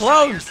or They're just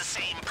clones. hires the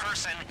same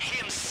person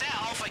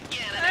himself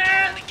again and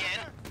again and again.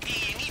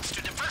 He needs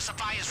to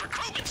diversify his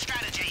recruitment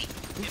strategy.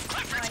 If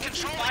Clifford's I need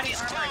some controlling body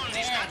these armor clones,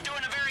 he's again. not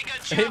doing a very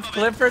good job If of it.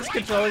 Clifford's Right,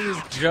 controlling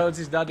Clifford? these drones,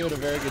 he's not doing a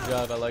very good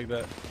job. I like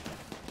that.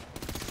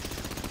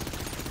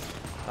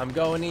 I'm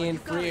going in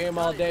free aim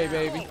all day,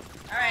 baby.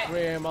 Alright.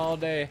 Free aim all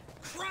day.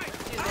 Do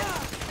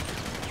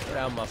this. Get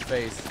out my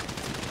face.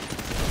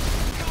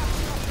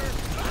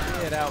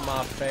 Get out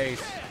my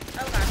face.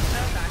 Oh gosh,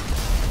 oh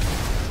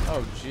gosh.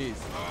 Oh jeez.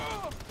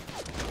 Oh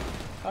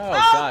Oh,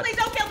 god. please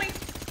don't kill me!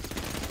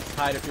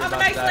 Hide if you're I'm a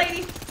about to nice die.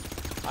 lady.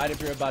 Hide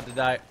if you're about to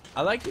die.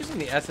 I like using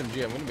the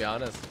SMG. I'm gonna be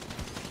honest.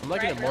 I'm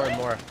liking Right, it more and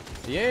really? more.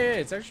 Yeah,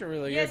 it's actually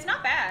really Yeah, good. it's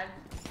not bad.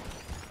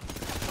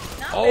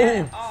 Not Oh.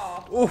 bad at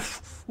all.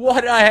 Oof!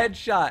 What a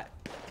headshot.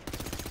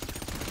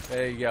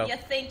 There you go. You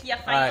think you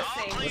Alright,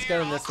 fancy. let's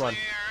get in this one.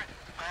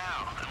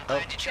 Wow, I'm Oh.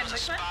 glad you chose a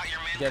Which one? spot you're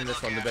meant Get to in this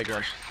look one, the at. big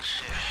one.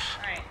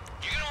 Alright.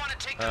 You're gonna want to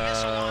take the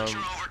missile launcher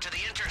over to the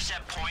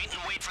intercept point and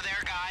wait for their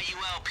guy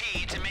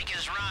ULP to make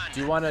his run. Do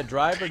you want to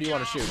drive or do you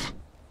want to shoot?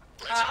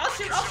 I'll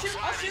shoot, I'll shoot,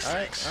 I'll shoot.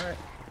 Alright, alright.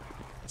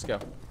 Let's go.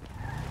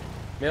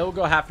 Maybe we'll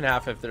go half and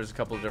half if there's a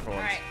couple of different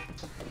ones.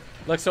 Alright.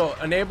 Look, so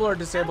enable or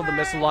disable the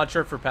missile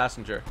launcher for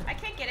passenger. I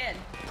can't get in.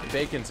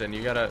 Bacon's in.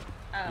 You gotta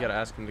Oh.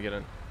 ask him to get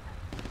in.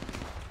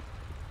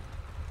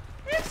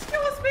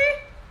 Excuse me.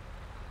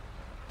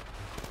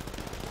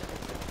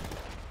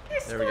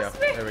 There we go.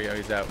 Excuse me. There we go.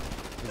 He's out.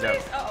 He's out.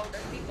 Please. Uh oh,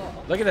 there's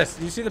people. Look at this.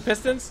 Do you see the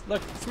pistons?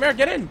 Look, Samara,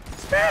 get in.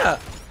 Samara,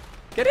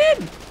 get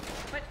in.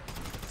 What?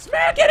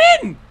 Samara, get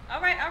in.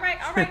 Alright, alright,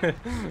 alright.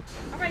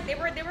 Alright, they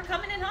were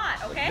coming in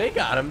hot, okay? They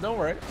got him. Don't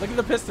worry. Look at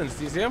the pistons.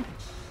 Do you see them?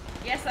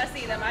 Yes, I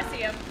see them, I see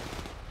them.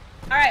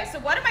 Alright, so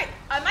what am I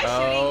shooting?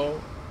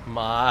 Oh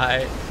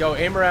my. Go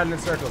aim around in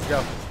circles.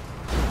 Go.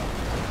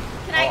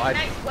 Can I,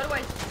 oh, what do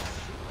I?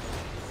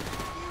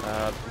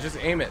 Just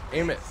aim it.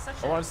 Aim it.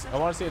 Such I want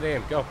to see it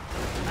aim. Go.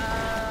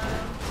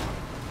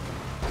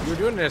 You were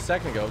doing it a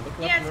second ago. Look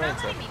left Yeah, and it's right.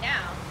 not letting me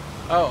now.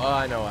 Oh,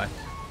 I know why.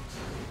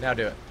 Now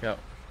do it. Go.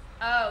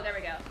 Oh, there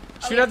we go.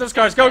 Shoot at those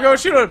cars. Go, go.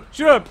 Shoot him.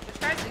 Shoot him. There's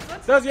cars, these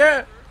ones? Does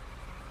yeah.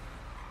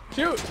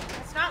 Shoot.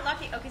 It's not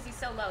lucky. Oh, because he's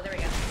so low. There we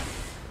go.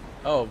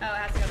 Oh. Oh, it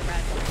has to go to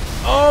red.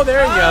 Oh,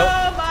 there you go.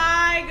 Oh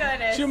my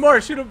goodness. Shoot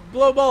more. Shoot a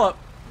blow a ball up.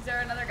 Is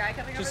there another guy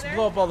coming Just over there?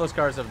 blow up all those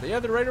cars over there. Yeah,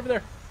 they're right over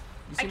there.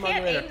 You see I them on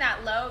can't the radar. aim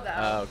that low though.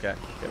 Oh, okay.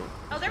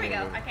 Oh, there we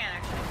go. I can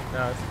actually.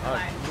 No, it's,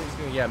 Fine. we're just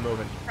gonna get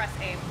moving. Press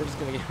aim. We're just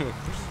gonna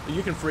get.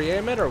 You can free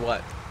aim it or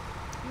what?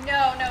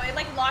 No, no, it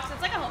like locks.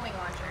 It's like a homing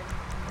launcher.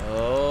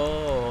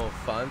 Oh,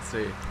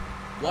 fancy.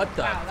 What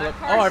the Wow, that flip?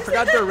 car Oh, I is-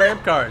 forgot they're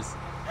ramp cars.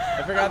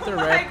 I forgot they're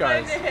Oh ramp my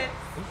cars. goodness.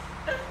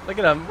 Look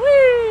at them. Whee!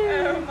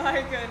 Oh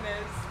my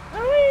goodness.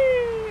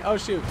 Whee! Oh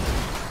shoot.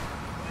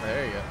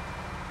 There you go.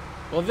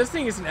 Well, this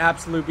thing is an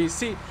absolute beast.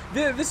 See,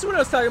 this is what I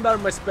was talking about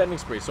in my spending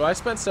spree. So I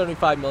spent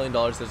 $75 million,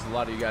 as a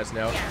lot of you guys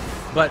know.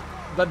 Yes. But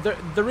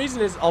the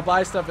reason is I'll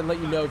buy stuff and let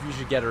you know if you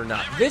should get it or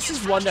not. This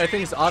is one that I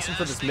think is awesome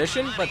for this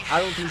mission, but I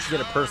don't think you should get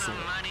it personally.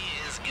 Money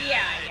is good.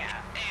 Yeah,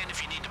 yeah. And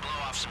if you need to blow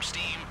off some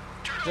steam,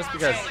 turn Just around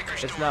because to the liquor it's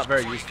stores not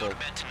very before you go useful to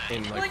bed tonight.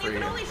 in Well, like and you free.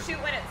 can only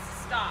shoot when it's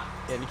stopped.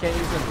 Yeah, and you can't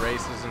use it in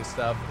races and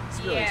stuff. It's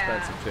really Yeah.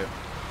 expensive too.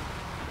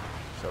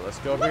 So let's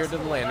go over here Looks to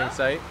the cool, landing though.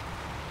 site.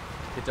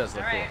 It does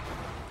look Alright. cool.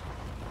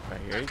 Right,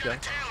 here you go.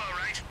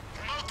 Alright.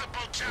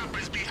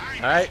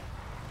 Alright, Wait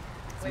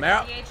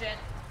Samara, for the agent.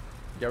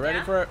 get ready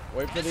Yeah? for it.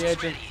 Wait for the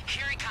agent.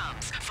 Here he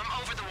comes from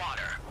over the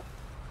water.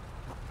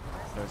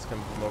 No, it's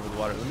coming from over the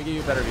water. Let me get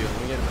you a better view.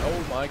 Let me get.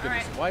 Oh my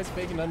goodness! Alright. Why is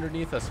Bacon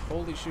underneath us?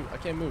 Holy shoot! I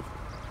can't move.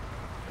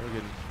 We're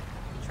good.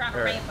 He's trying to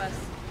Alright. ramp us.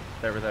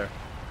 There, we're there.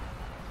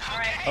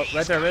 Alright. Oh,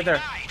 right there, right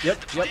there.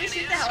 Yep, Can yep. we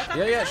shoot the helicopter?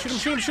 Yeah, yeah. Shoot him,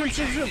 shoot him, shoot him,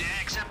 shoot him, shoot him.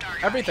 Except our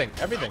guy. Everything,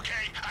 everything. Okay,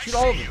 I Shoot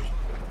all of see them.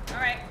 you.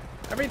 Alright.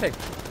 Everything.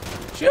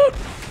 Shoot!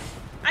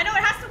 I know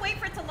it has to wait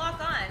for it to lock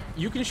on.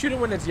 You can shoot it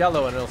when it's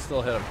yellow and it'll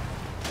still hit him.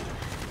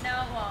 No,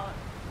 it won't.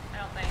 I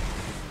don't think.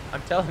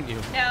 I'm telling you.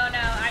 No, no,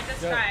 I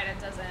just No. tried.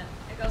 It doesn't.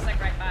 It goes like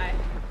right by.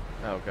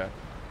 Oh, okay.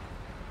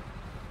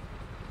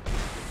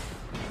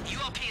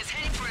 ULP is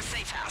heading for a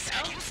safe house.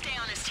 You stay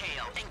on his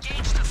tail.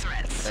 Engage the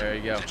threats. There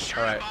you go. The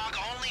All right.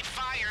 Chernobog only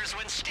fires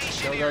when Go,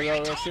 stationary. go, go, I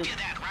go, told shoot. you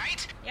that,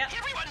 right? Yep.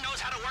 Everyone knows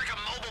how to work a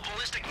mobile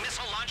ballistic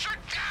missile launcher.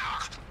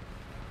 Gah!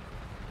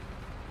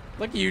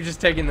 Look at you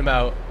just taking them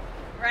out.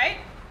 Right?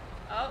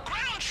 Oh.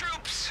 Ground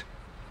troops.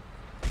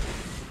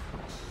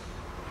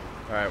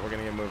 All right, we're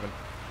gonna get moving.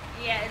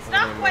 Yeah, it's Oh,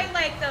 not yeah, quite yeah.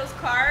 like those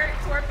car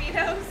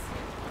torpedoes.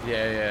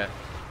 Yeah, yeah.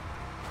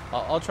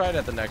 I'll try it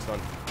at the next one.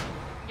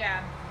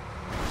 Yeah.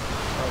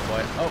 Oh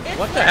boy. Oh, It's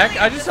what the heck? literally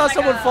I just saw like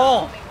someone a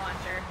fall. homing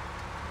launcher.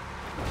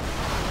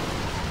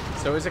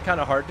 So is it kind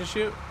of hard to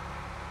shoot?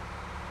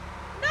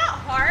 Not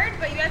hard,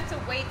 but you have to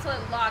wait till it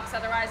locks,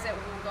 otherwise it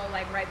will go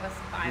like right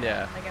beside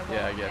Yeah. it. Like it Yeah,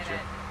 I won't get hit you.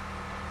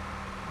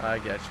 it. I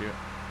get you.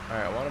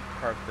 Alright, I want to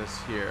park this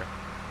here.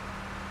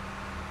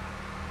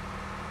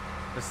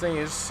 This thing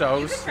is so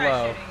You can try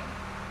slow. shooting,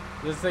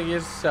 This thing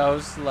is so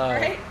slow.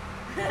 right?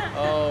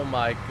 Oh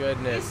my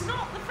goodness. It's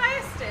not the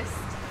fastest.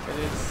 It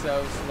is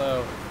so slow.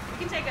 You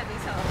can take out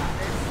these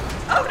helicopters.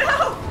 Oh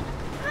no!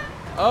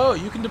 Oh,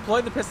 you can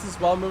deploy the pistols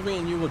while moving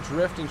and you will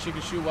drift and she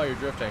can shoot while you're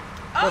drifting.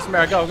 Go, Oh.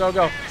 Samara, go, go,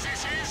 go.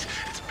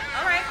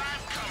 Alright.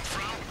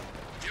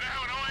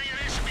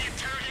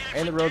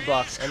 And the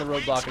roadblock. And the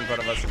roadblock in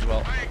front of us as well.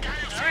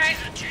 Alright.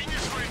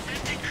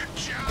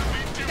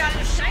 You got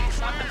this tank?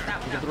 Walk up that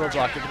one. Get the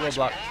roadblock, get the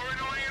roadblock.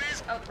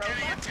 Oh, the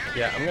roadblock?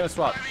 Yeah, I'm gonna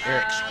swap.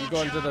 Here, you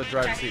go into the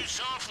driver's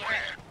seat.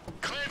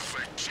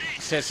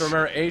 Okay, so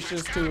remember, H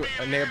is to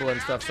enable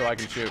and stuff so I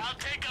can shoot. Do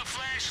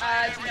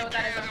you know what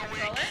that is on the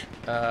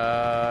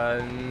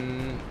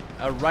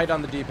controller? Right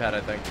on the D-pad,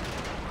 I think.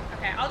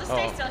 Okay, I'll just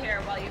stay Oh. still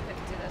here while you can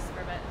do this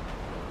for a bit.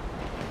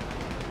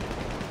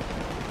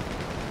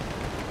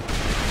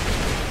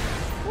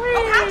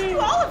 Oh, how'd you do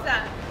all of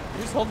them?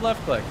 You just hold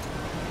left click.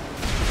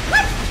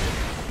 What?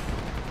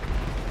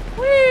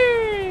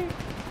 Whee!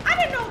 I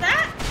didn't know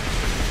that.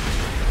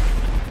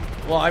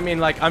 Well, I mean,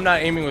 like, I'm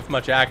not aiming with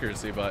much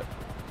accuracy, but...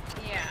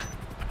 Yeah.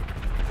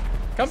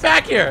 Come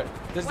back here!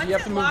 This, Once you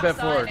have it to move a locks bit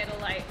forward. on, it'll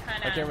like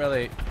kind I of. can't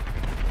really...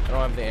 I don't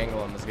have the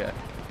angle on this guy.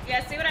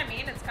 Yeah, see what I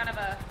mean? It's kind of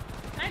a.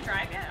 Can I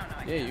drive it? I don't know.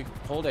 I Yeah, can't. you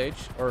hold H,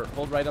 or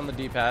hold right on the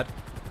D-pad,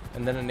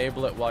 and then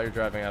enable it while you're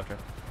driving after.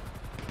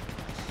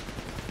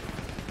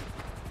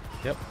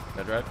 Yep,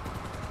 now drive.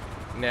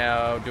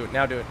 Now do it,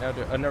 now do it, now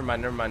do it. Oh, never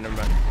mind, never mind, never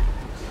mind.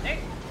 There.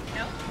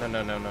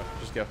 No. No.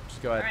 Just go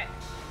ahead. Alright.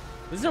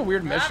 This is a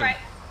weird mission. Alright.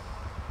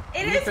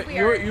 It You is would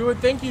weird. you would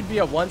think you'd be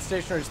at one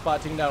stationary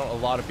spot taking down a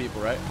lot of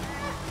people, right?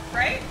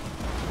 Right?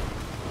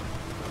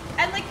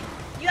 And like,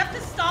 you have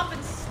to stop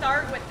and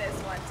start with this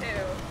one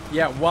too.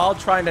 Yeah, while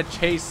trying to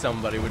chase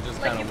somebody, which is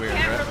Like, kind you of weird,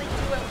 can't right? really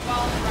do it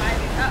while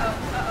driving.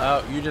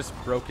 Uh-oh. Oh, you just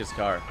broke his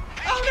car.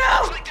 Oh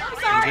no! I'm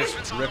sorry! You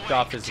just ripped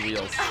off his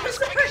wheels. I'm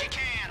sorry.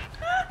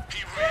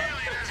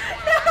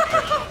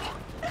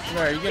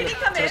 Samara, you Can gonna... you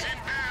come in?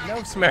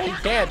 No, Samara, you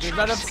can't. There's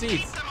not enough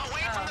seats.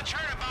 I'm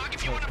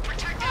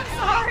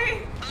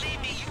sorry.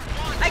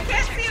 I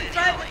can't see in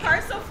front. The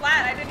car's so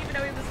flat. I didn't even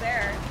know he was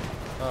there.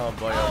 Oh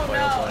boy, Oh oh boy,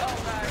 no. oh boy. Oh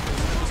god.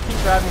 Just keep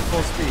driving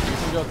full speed. You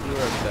can go through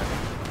everything.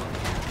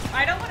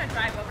 I don't want to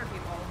drive over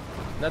people.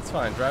 That's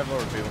fine. Drive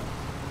over people.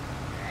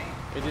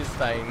 Alright. It is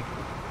fine.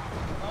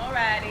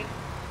 Alrighty.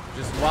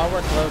 Just while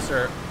we're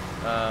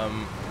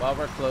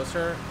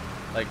closer,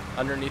 like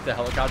underneath the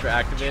helicopter,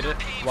 activate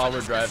it while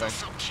we're driving.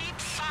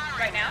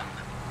 Right now?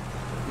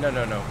 No.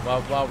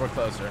 While we're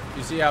closer.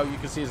 You see how you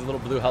can see his little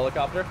blue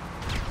helicopter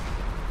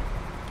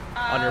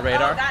on your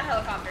radar? Oh, that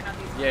helicopter, not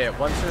these ones. Yeah.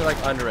 Once you're like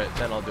under it,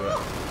 then I'll do it.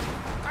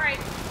 Alright.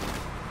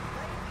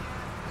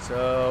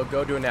 So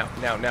go do it now.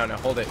 Now.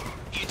 Hold it.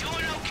 You doing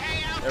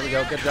okay out There we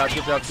go. Good job.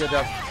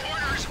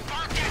 Orders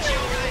barked at you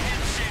with a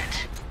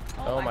headset.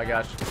 Oh my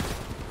gosh.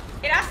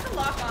 It has to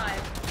lock on.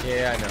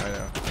 Yeah, I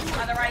know.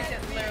 Otherwise, it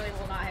literally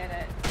will not hit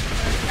it.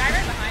 There's a guy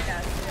right behind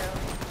us, too.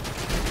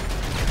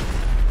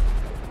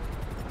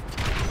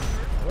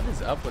 What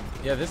is up with?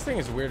 Yeah, this thing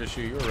is weird to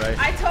shoot. You were right.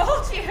 I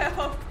told you!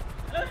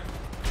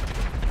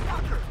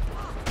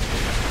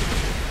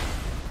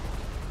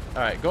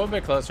 All right, go a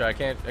bit closer. I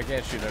can't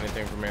shoot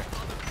anything from here.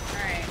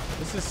 Alright.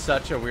 This is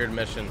such a weird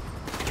mission.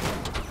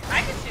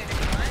 I can shoot if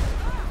you want.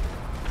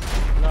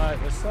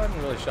 No, I still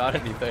haven't really shot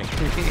anything.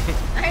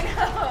 I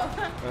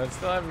know. I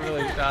still haven't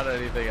really shot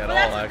anything at Well,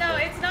 all, that's, no,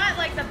 actually. it's not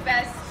like the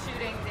best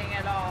shooting thing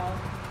at all.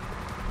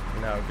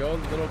 No, go a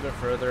little bit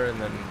further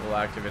and then we'll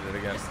activate it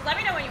again. Just let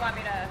me know when you want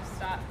me to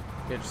stop.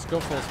 Yeah, just go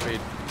full speed.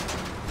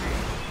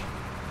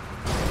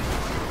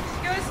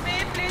 Excuse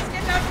me, please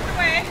get out of the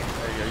way.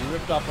 There you go. You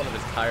ripped off one of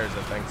his tires,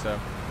 I think, so.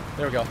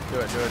 There we go. Do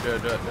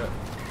it.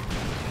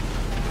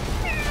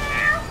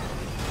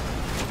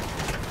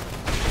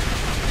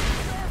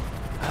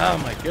 Oh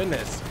my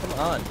goodness. Come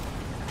on.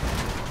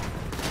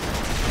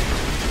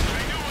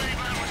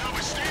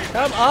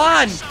 Come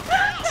on!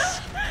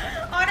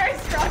 Honor's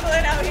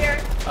struggling out here.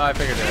 Oh, I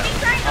figured it Maybe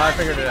out. try Oh, I not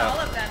figured it shooting all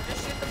out. of them.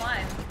 Just shoot the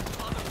one.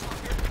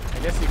 I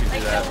guess you could do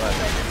Like, that, don't hold it.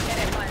 but... Just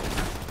hit it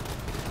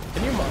once.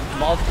 Can you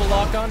multiple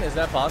lock on? Is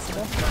that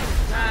possible? I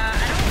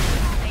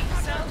don't think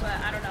so, but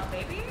I don't know.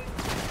 Maybe?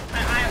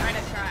 I'm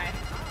gonna try.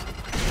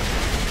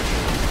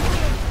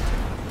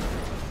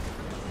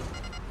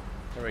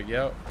 There we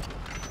go.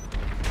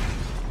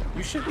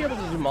 You should be able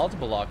to do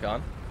multiple lock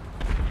on.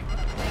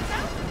 Think so?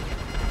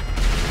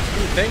 You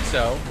would think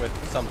so with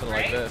something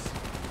like Right? this.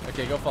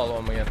 Okay, go follow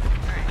him again.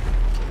 Alright.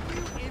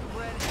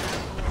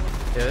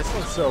 Yeah, this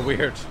one's so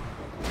weird.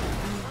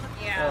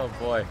 Yeah. Oh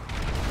boy.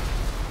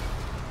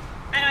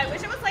 And I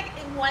wish it was like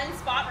in one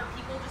spot where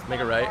people just Make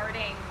it right.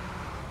 bombarding.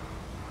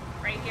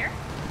 Right here?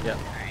 Yeah.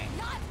 Alright.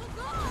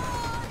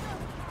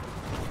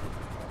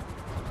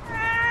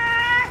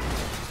 Ah!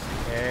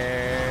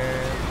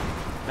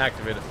 And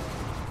activate it.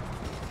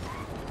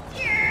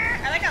 Yeah!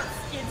 I like how it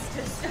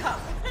skids to up.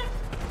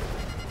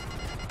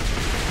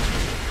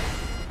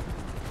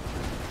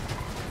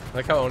 I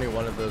like how only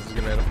one of those is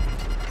gonna hit him.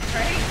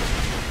 Right?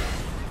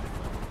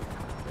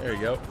 There you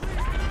go.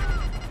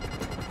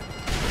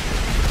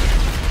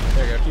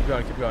 There you go. Keep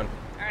going. Keep going.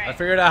 Alright. I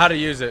figured out how to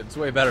use it. It's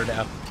way better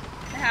now.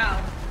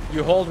 How?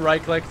 You hold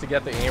right click to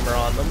get the aimer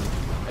on them,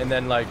 and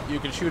then like you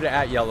can shoot it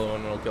at yellow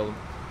and it'll kill them.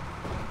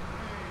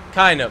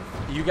 Kind of.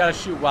 You gotta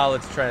shoot while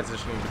it's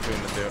transitioning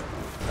between the two.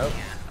 Oh,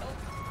 Yeah. Oh,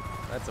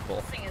 that's a pull.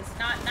 this thing is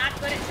not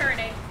good at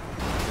turning.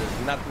 It's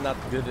not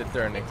good at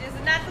turning. It is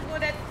not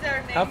good at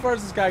turning. How far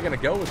is this guy gonna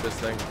go with this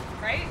thing?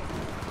 Right?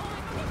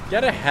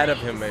 Get ahead of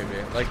him, maybe.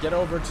 Like get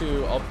over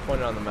to. I'll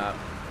point it on the map.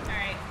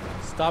 Alright.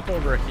 Stop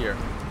over here.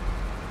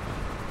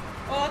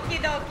 Okie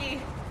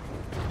dokie.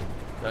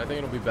 I think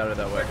it'll be better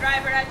that way.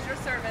 Driver at your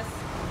service.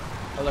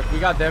 Oh look, we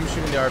got them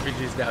shooting the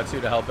RPGs now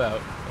too to help out.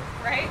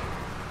 Right?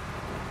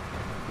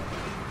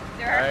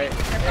 There are Alright.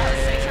 people that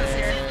are stations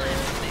here.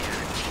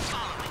 Keep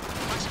following.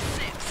 Watch a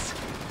 6.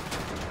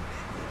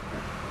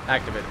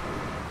 Activate.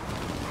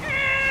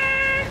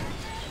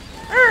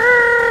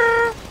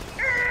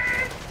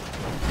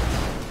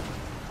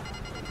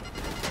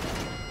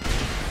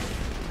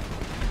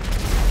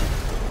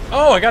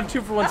 Oh, I got a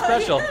 2-for-1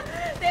 special.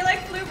 They like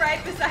flew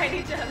right beside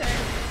each other.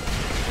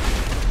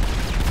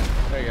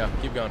 There you go.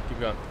 Keep going. Keep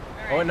going.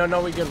 All right. Oh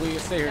no, we good. We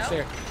stay here. Nope. Stay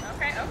here.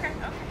 Okay.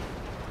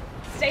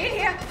 Stay in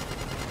here.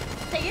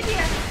 Stay in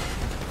here.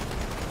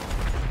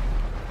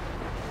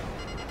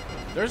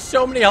 There's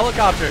so many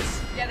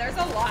helicopters. Yeah, there's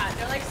a lot.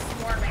 They're like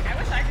swarming. I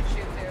wish I could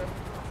shoot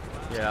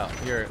too. Yeah.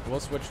 Here, we'll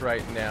switch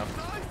right now.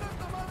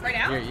 Right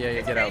now? Here, yeah.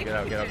 It's Get out. okay. Get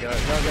out. You Get out. can Get out.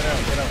 shoot. No, get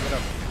out. Get out. Get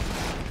out.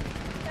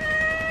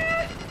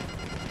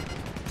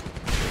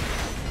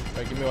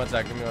 Wait, give me 1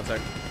 sec. Give me 1 sec.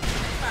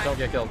 Fine. Don't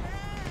get killed.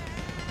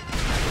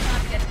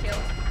 Not get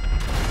killed.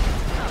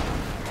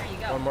 Oh, there you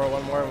go.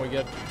 One more, and we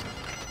get.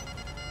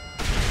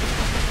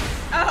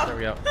 Oh. There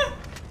we go.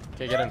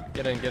 Okay, get in.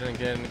 Get in. Get in.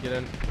 Get in. Get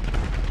in.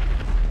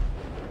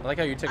 I like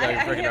how you take out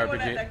your I freaking hit one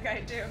RPG. at that guy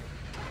too.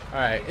 All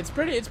right, it's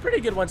pretty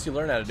good once you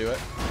learn how to do it.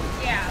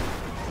 Yeah.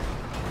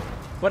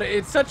 But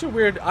it's such a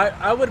weird.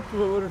 I would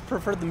have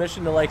preferred the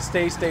mission to like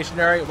stay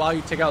stationary while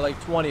you take out like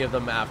 20 of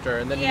them after,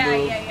 and then you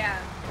move. Yeah.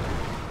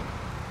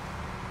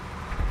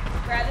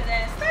 Rather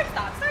than start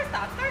stop.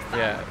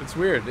 Yeah, it's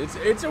weird.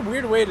 It's a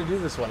weird way to do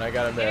this one. I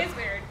gotta admit. It is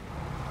weird.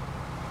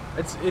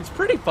 It's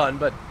pretty fun,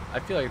 but I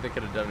feel like they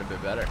could have done it a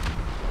bit better.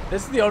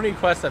 This is the only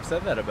quest I've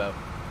said that about.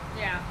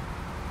 Yeah.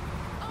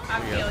 I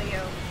There we go. feel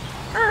you.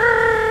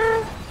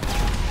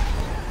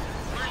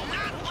 We're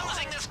not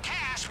losing this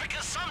cash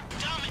because some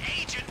dumb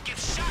agent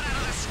gets shot out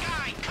of the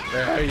sky. Come on.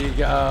 There you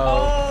go.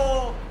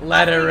 Oh.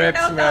 Let it rip,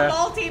 No, the man.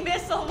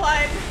 multi-missile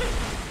one.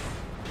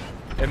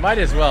 It might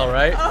as well,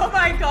 right? Oh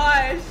my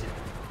gosh.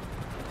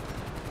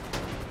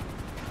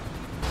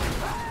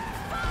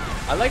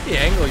 I like the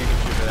angle you can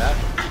shoot it at.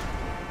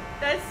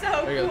 That's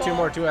so There you cool. go. 2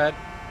 more, 2 ahead.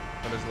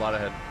 Oh, there's a lot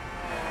ahead.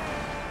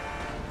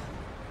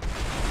 I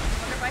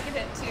wonder if I can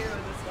hit 2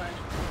 with this one.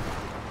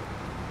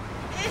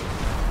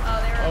 Oh,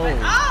 they were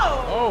like,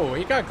 Oh. oh! Oh,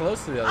 he got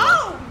close to the other one.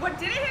 Oh! What,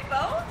 did it hit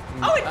both?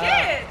 Oh, it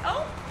did!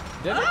 Oh!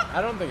 Did oh. it?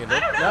 I don't think it did. I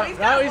don't know. No, He's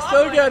no, got he's a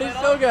still wobbly good. He's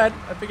little. still good.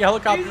 I think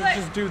helicopters He's like-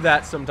 just do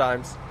that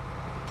sometimes.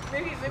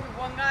 Maybe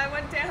one guy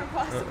went down,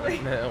 possibly.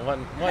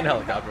 one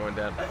helicopter went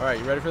down. All right,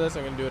 you ready for this?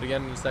 I'm gonna do it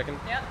again in a second.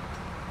 Yep.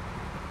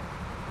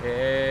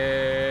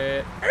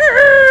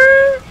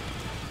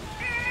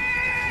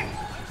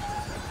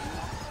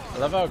 I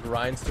love how it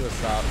grinds to a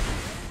stop.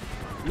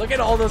 Look at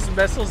all those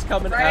missiles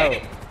coming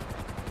Right? out.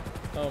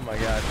 Oh my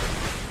god.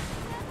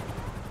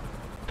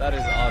 That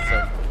is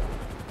awesome.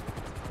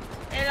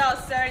 Hello,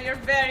 sir. You're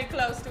very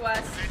close to us.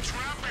 They're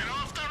dropping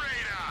off the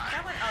radar.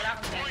 That one? Oh, that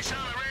one's Voice dead.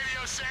 on the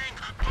radio saying,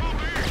 "Pull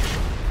back."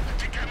 I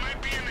think I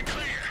might be in the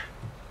clear.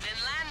 Then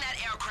land that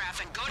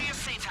aircraft and go to your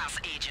safe house,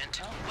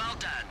 Agent. Well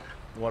done.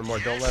 One more.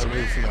 Don't let him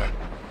leave, Simon.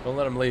 Don't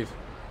let him leave.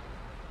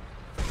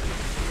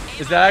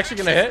 Is that actually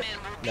gonna hit?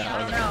 No, I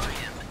don't okay. know.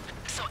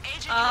 So,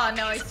 Agent, Oh, you're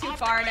no, a he's piece too off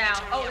far the now.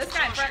 grid Oh, this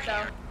guy in front, closure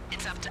though. here.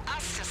 It's up to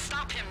us to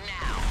stop him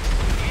now.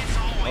 It's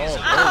always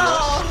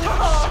Oh,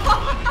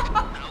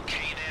 Oh!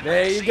 okay then.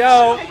 there you See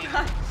go. Oh my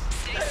gosh.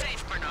 Stay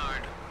safe,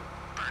 Bernard.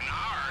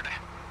 Bernard.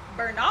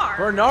 Bernard.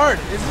 Bernard.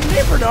 Is his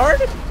name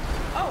Bernard?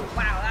 Oh,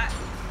 wow. That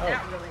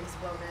Oh. really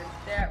exploded.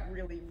 That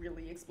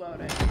really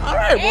exploded. All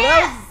right. Well,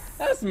 Yes!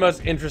 that was the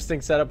most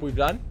interesting setup we've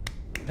done.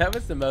 That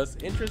was the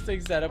most interesting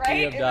setup we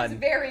Right? have It done. was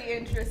very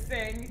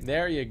interesting.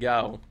 There you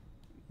go.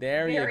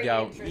 There you Very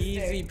go. interesting.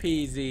 Easy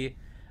peasy.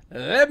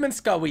 Lemon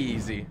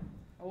squeezy.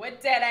 We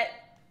did it.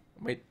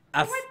 Wait,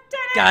 I We did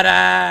it. got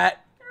it.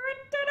 We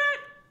did it.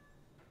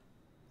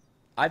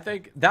 I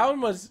think that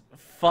one was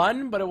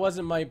fun, but it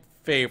wasn't my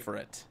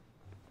favorite.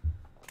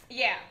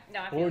 Yeah.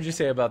 No, I feel What would you. you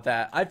say about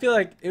that? I feel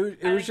like it was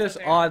think so just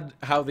too. odd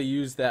how they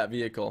used that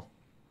vehicle.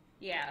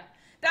 Yeah.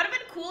 That would have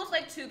been cool if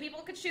like 2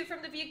 people could shoot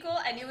from the vehicle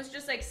and it was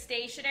just like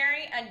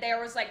stationary and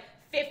there was like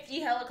 50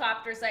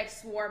 helicopters like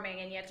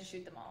swarming and you had to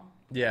shoot them all.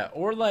 Yeah,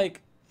 or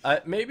like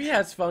maybe it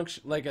has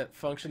function like a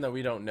function that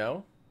we don't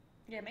know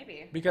Yeah,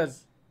 maybe.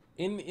 because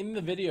in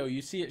the video,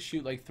 you see it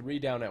shoot like 3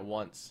 down at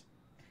once.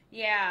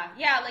 Yeah,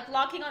 like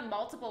locking on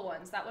multiple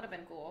ones. That would have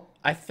been cool.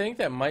 I think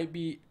that might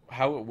be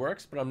how it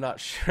works, but I'm not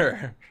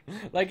sure.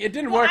 Like, it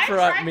didn't Well, work for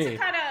I tried me. to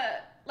kind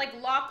of like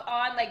lock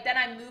on, like then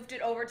I moved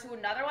it over to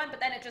another one, but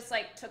then it just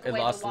like took away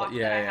the lost, lock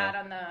yeah, that I yeah. had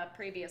on the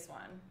previous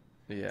one.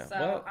 Yeah. So,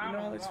 Well, I you know,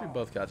 don't at least we know.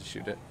 both got to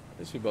shoot it. At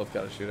least we both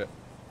got to shoot it.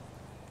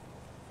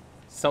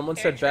 Someone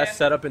Very said best true.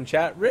 setup in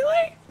chat.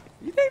 Really?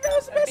 You think that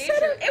was the best Very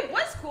setup? true. It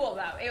was cool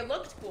though. It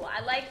looked cool.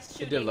 I liked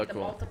shooting look the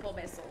cool. multiple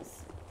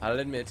missiles. I'll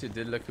admit it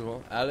did look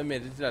cool. I'll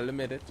admit it. I'll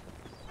admit it.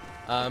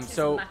 This is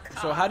So my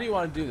how car. do you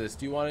want to do this?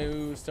 Do you want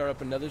to start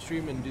up another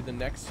stream and do the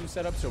next 2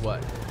 setups, or what?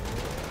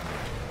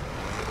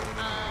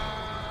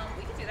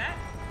 We could do that.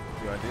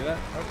 You want to do that?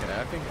 Okay,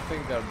 I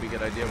think that would be a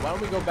good idea. Why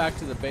don't we go back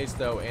to the base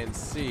though and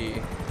see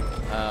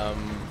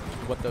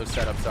what those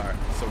setups are,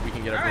 so we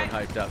can get everyone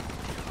hyped up.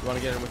 You want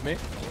to get in with me?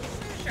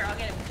 Sure, I'll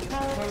get it with you.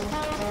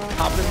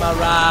 Hop in my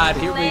ride.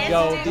 Here we Let's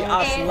go. do The it.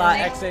 Ocelot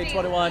Let's do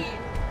XA21. it.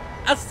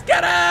 Let's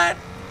get it.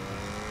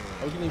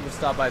 Oh, we can even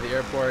stop by the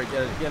airport.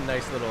 Get a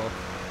nice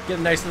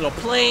little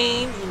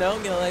plane. You know,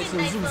 get a nice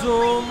little zoom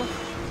zoom.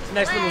 A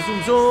nice little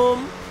zoom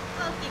zoom.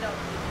 Okie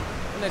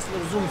dokie. A nice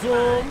little zoom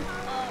zoom.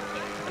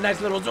 Okay. A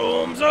nice little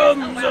zoom Oh,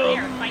 zoom wow, they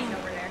are zoom. fighting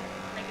over there.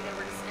 Maybe they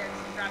were just scared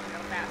because I'm driving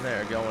real fast.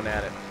 They're going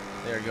at it.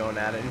 They're going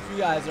at it. And if you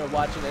guys are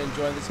watching and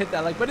enjoying this, hit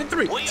that like button.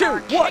 3, We 2, are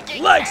 1,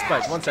 kicking like ass,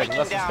 spike. 1 second. taking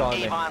Let's down install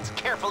me. Avon's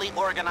carefully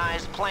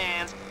organized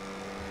plans.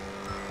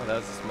 Oh, that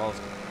was the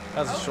smallest.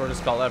 That was the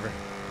shortest call ever.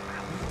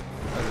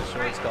 That was the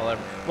shortest call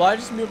ever. Well, I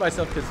just muted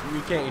myself because we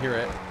can't hear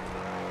it,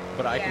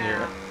 but I can hear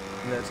Yeah. it,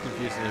 and then it's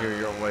confusing to hear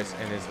your voice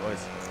and his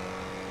voice.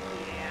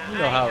 Yeah. You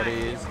know how it I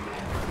is. feel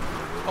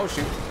Oh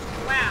shoot!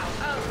 you. Wow.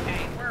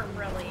 Okay. We're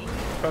really.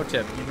 Pro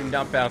tip: you do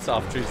not bounce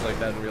off trees like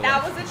that in real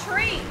That life. was a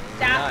tree.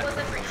 That Not. was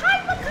a tree. Hi,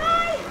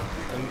 Makai.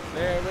 And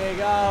there we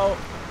go.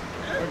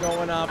 We're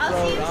going off I'll see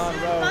road, you on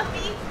soon, road.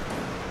 Buffy.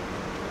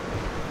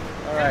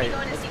 All right, I'm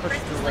going to let's see push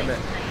Christmas the lights limit.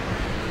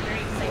 tonight.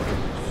 Very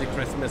excited. The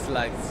Christmas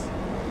lights.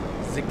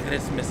 The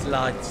Christmas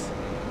lights.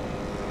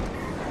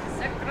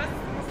 So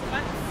Christmas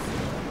lights.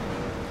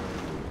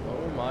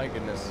 Oh my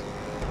goodness.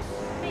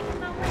 Making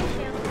my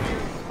way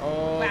downtown.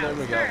 Oh, Wow, there we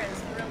this go. car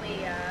is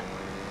really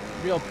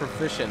Real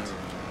proficient.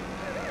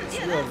 It's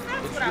yeah, real.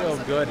 that's It's what I was real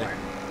looking good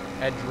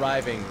for. at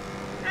driving.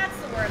 That's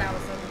the word I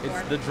was looking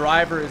It's for. the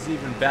driver is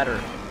even better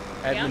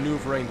at Yeah.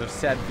 maneuvering the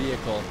said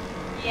vehicle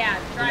Yeah,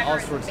 the in driver all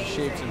is sorts of shapes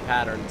and amazing.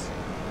 patterns.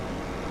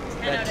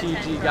 10 That out of 10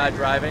 TG guy driver.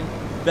 driving,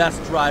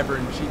 best driver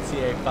in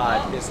GTA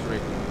 5 Oh. history.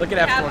 Look at We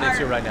have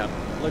F22 our- right now.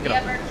 Look We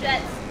at have him. our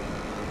jets.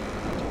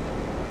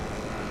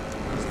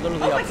 He's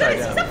literally Oh my upside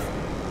goodness, down.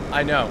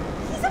 I know.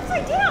 he's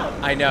upside down.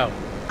 I know.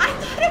 I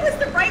thought it was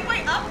the right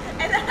way up,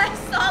 and then I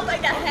saw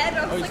like a head.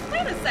 I was Oh, like,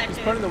 wait a second.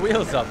 He's putting the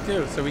wheels up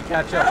too, so we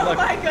catch up. Oh Look,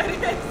 my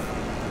goodness.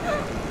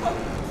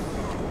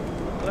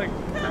 look.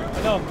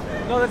 No,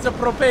 no, that's a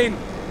propane.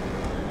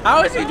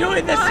 How is he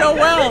doing this so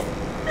well?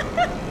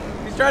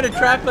 He's trying to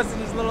trap us in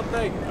his little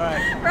thing. All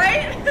right.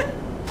 Right?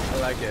 I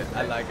like it.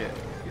 I like it.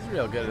 He's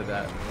real good at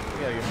that.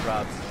 We gotta give him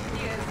props.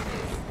 He is.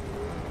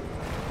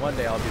 One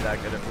day I'll be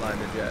that good at flying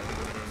the jet.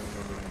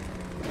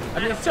 I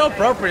mean, it's so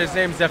appropriate. His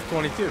name's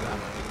F22 now.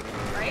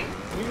 Right?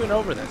 We went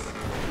over this.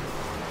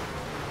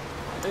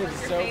 It is What's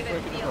your so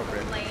favorite freaking vehicle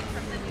appropriate. plane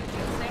from the new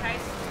Doomsday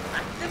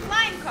Heist? The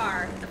flying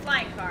car. The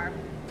flying car,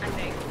 I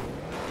think.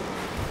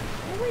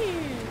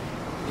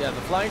 Yeah,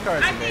 the flying car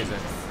is I think, amazing.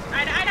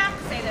 I'd have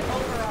to say that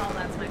overall,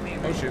 that's my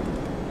favorite. Oh shoot.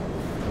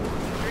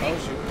 Oh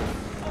shoot.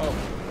 Oh,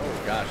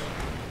 oh gosh.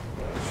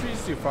 The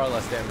trees do far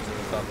less damage than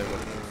we thought they would.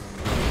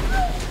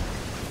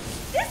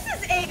 This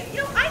is a,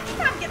 I think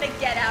I'm gonna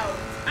get out.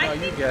 No, I you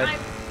think good. I'm.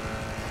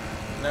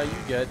 No, you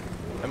good.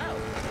 Oh.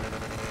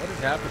 What is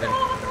happening?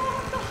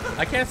 Oh.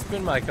 I can't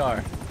spin my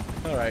car.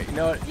 All right, you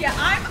know what? Yeah,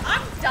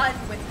 I'm done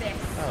with this.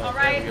 Oh, all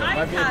there right, we go.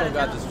 My I've vehicle had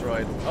got enough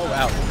destroyed. Oh of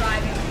wow.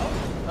 Driving.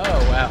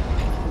 Oh wow.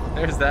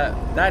 There's that.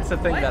 That's the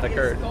thing that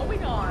occurred. What is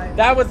going on?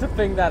 That was the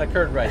thing that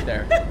occurred right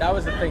there. That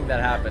was the thing that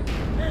happened.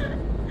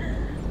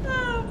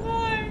 Oh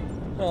boy.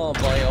 Oh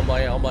boy, oh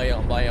boy, oh boy,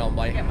 oh boy, oh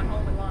boy. Get my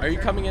home and launcher. Are you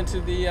coming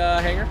into the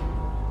hangar?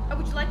 Oh,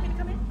 would you like me to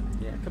come in?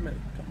 Yeah, come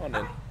in. Come on in.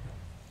 All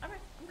right,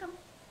 I'm coming.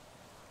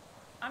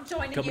 I'm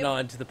joining Coming you.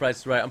 on to the Price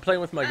is Right. I'm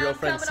playing with my I'm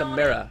girlfriend coming on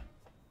Samira,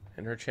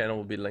 and her channel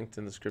will be linked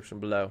in the description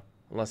below.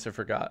 Unless I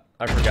forgot.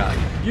 I forgot.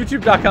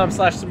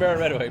 YouTube.com/Samira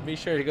Redaway. Be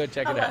sure to go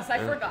check it Unless out.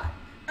 I forgot.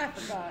 I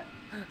forgot.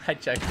 I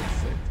checked at the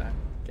same time.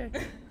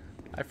 Okay.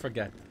 I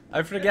forget.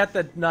 I forget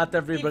that not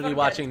everybody forget.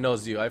 watching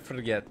knows you. I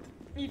forget.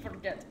 You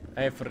forget.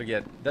 I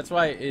forget. That's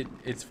why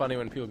it's funny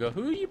when people go,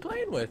 "Who are you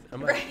playing with?"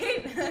 I'm like,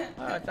 Right?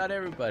 "Oh, I thought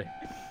everybody."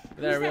 And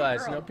then Who's I that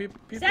realized, girl? no, people.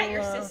 Is that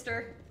your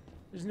sister?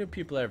 There's new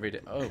people every day.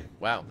 Oh,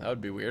 wow, that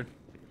would be weird.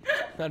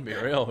 That'd be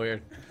real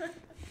weird.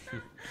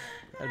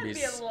 That'd be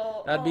a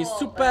little- that'd be oh,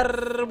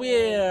 super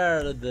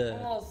weird. A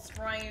little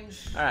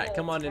strange. All right,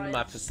 come on into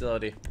my strange.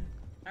 facility.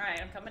 All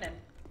right, I'm coming in.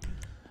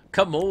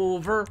 Come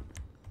over.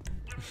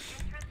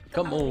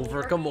 Come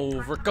over. Come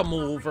over. Come I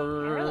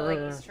really like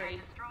over. this tree.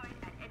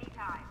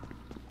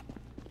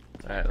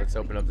 Alright, let's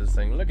open up this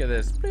thing. Look at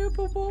this. Boop,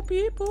 boop, boop,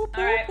 beep, boop, boop,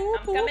 Alright, boop,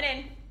 I'm boop. coming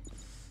in.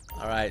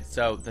 Alright,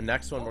 so the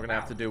next one we're gonna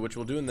have to do, which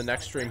we'll do in the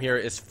next stream here,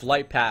 is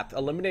Flight Path.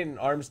 Eliminate an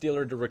arms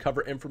dealer to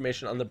recover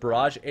information on the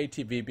Barrage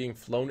ATV being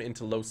flown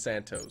into Los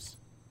Santos.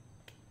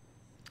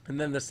 And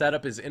then the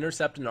setup is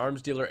intercept an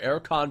arms dealer air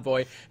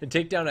convoy and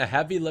take down a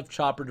heavy lift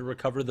chopper to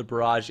recover the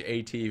Barrage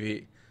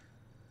ATV.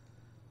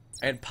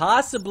 And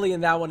possibly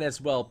in that one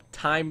as well,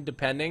 time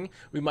depending,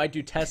 we might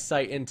do test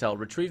site intel.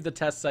 Retrieve the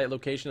test site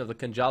location of the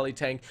Kanjali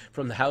tank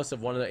from the house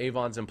of one of the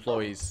Avon's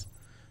employees.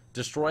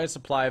 Destroy a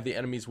supply of the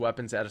enemy's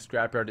weapons at a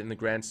scrapyard in the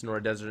Grand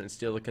Sonora Desert and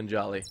steal the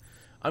Kanjali.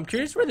 I'm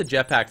curious where the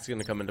jetpack is going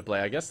to come into play.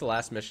 I guess the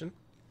last mission.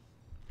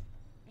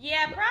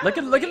 Yeah,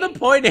 probably. Look at the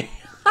pointing.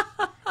 How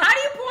do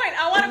you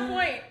point? I want to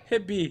point.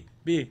 Hit B.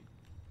 B.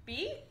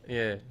 B?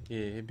 Yeah,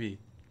 hit B.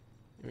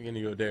 We're going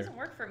to go there. Doesn't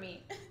work for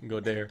me. Go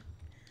there.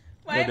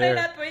 Why Go am there.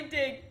 I not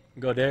pointing?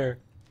 Go there.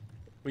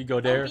 We go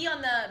there. Oh, be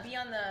on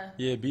the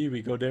Yeah, B,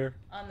 we go there.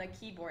 on the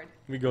keyboard.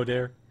 We go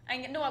there.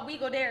 No, we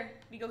go there.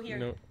 We go here.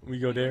 No, we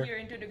go We go there. here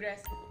into the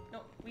grass.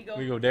 No, we go.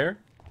 We go there.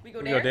 We go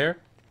We there. go there.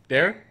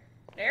 There.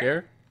 There.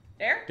 There.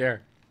 There.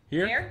 There.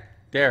 Here.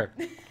 There.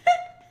 There.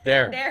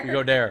 There. There. We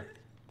go there.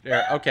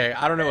 There. Okay,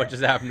 I don't know what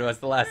just happened to us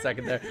the last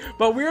second there.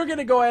 But we're going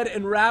to go ahead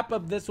and wrap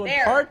up this one.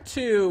 There. Part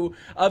 2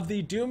 of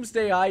the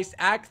Doomsday Heist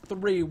Act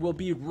 3 will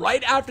be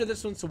right after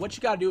this one. So what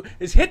you got to do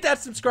is hit that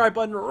subscribe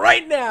button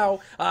right now.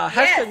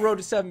 Hashtag road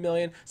to 7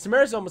 million.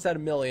 Samara's almost at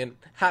 1 million.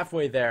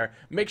 Halfway there.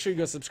 Make sure you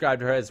go subscribe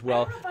to her as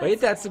well. But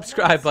hit that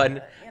subscribe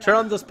button. Turn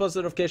on those post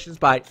notifications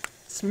by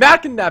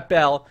smacking that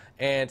bell.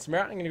 And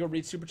Samara, I'm going to go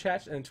read super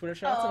chats and Twitter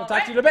shouts. And I'll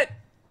talk to you in a bit.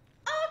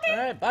 Okay.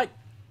 All right, bye.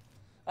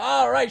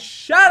 All right,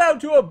 shout out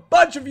to a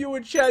bunch of you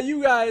in chat.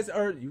 You guys.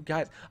 I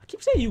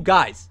keep saying you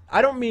guys.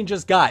 I don't mean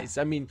just guys.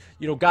 I mean,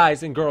 you know,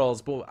 guys and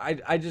girls. But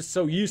I just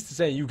so used to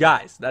saying you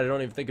guys that I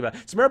don't even think about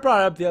it. Samara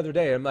brought it up the other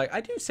day. I'm like,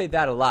 I do say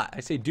that a lot. I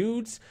say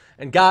dudes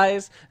and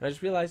guys. And I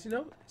just realized, you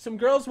know, some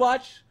girls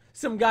watch,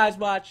 some guys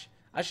watch.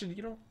 I should,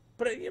 you know.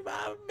 But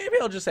maybe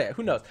I'll just say it.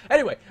 Who knows?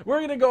 Anyway, we're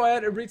going to go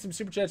ahead and read some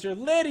super chats here.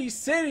 Liddy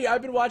City,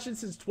 I've been watching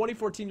since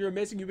 2014. You're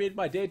amazing. You made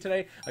my day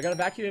today. I got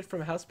evacuated from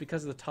a house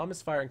because of the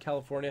Thomas fire in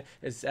California.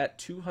 It's at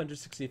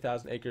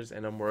 260,000 acres,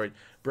 and I'm worried.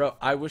 Bro,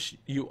 I wish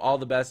you all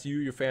the best. You,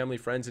 your family,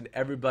 friends, and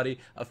everybody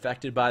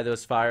affected by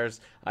those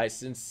fires. I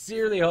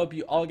sincerely hope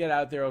you all get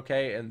out there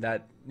okay, and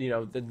that, you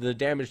know, the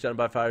damage done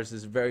by fires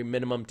is very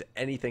minimum to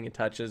anything it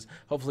touches.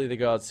 Hopefully they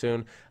go out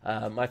soon.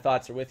 My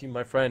thoughts are with you,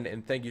 my friend,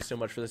 and thank you so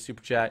much for the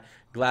super chat.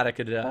 Glad I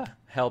could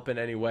help in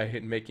any way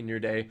in making your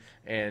day,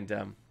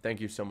 and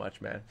thank you so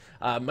much, man.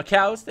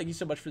 Macaus, thank you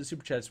so much for the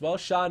super chat as well.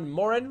 Sean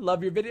Morin,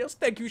 love your videos.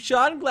 Thank you,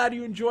 Sean. Glad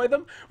you enjoy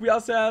them. We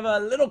also have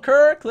Little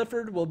Kerr.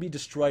 Clifford will be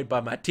destroyed by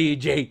my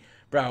TJ.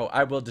 Bro,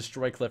 I will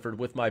destroy Clifford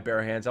with my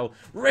bare hands. I'll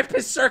rip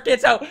his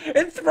circuits out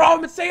and throw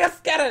him and say, let's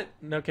get it.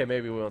 Okay,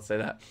 maybe we won't say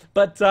that.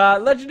 But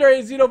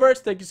Legendary Xenoverse,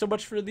 thank you so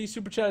much for the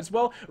super chat as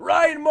well.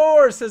 Ryan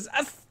Moore says,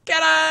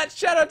 Asketa.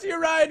 Shout out to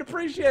you, Ryan.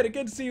 Appreciate it.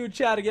 Good to see you in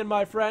chat again,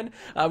 my friend.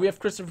 We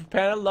have Christopher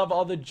Panna. Love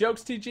all the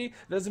jokes, TG.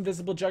 Those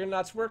invisible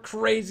juggernauts were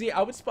crazy.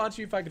 I would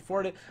sponsor you if I could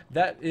afford it.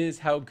 That is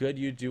how good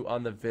you do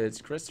on the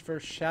vids.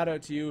 Christopher, shout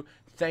out to you.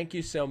 Thank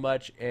you so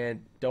much,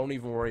 and don't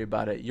even worry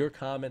about it. Your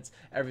comments,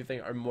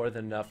 everything are more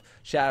than enough.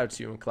 Shout out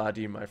to you and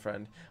Claudine, my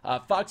friend.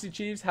 Foxy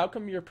Chiefs, how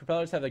come your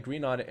propellers have the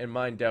green on it and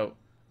mine don't?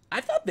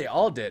 I thought they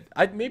all did.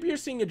 Maybe you're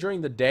seeing it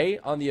during the day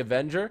on the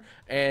Avenger,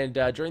 and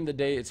during the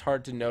day it's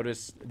hard to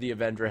notice the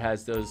Avenger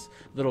has those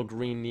little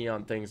green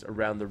neon things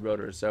around the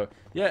rotor. So,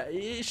 yeah,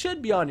 it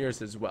should be on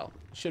yours as well.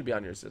 It should be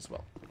on yours as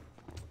well.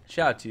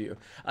 Shout out to you.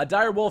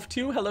 Dire Wolf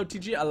 2, hello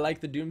TG. I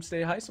like the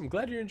Doomsday Heist. I'm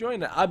glad you're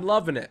enjoying it. I'm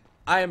loving it.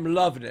 I am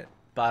loving it.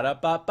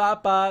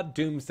 Ba-da-ba-ba-ba,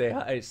 Doomsday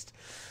Heist.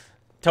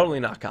 Totally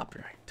not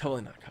copyright.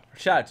 Totally not copyright.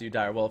 Shout out to you,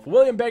 Dire Wolf.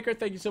 William Baker,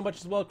 thank you so much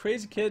as well.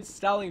 Crazy Kids,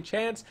 Stalling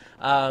Chance.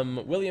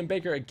 William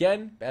Baker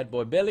again. Bad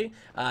Boy Billy.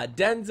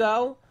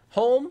 Denzel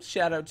Holmes,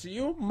 shout out to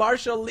you.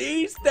 Marshall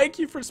Lees, thank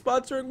you for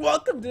sponsoring.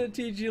 Welcome to the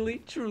TG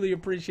Elite. Truly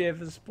appreciate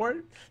the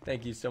support.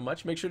 Thank you so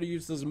much. Make sure to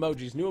use those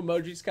emojis. New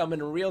emojis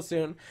coming real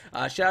soon.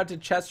 Shout out to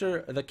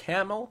Chester the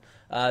Camel.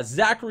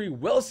 Zachary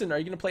Wilson, are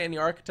you going to play any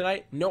ARC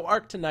tonight? No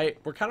ARC tonight.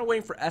 We're kind of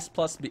waiting for S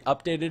Plus to be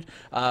updated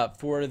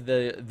for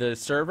the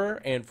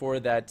server and for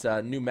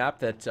that new map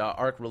that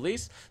ARC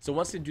released. So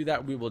once they do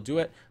that, we will do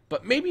it.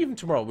 But maybe even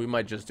tomorrow, we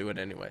might just do it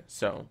anyway.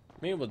 So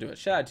maybe we'll do it.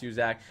 Shout out to you,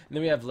 Zach. And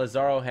then we have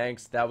Lazaro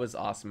Hanks. That was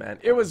awesome, man.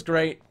 It was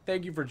great.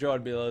 Thank you for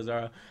joining me,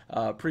 Lazaro.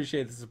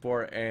 Appreciate the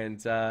support.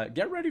 And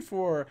get ready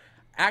for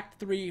Act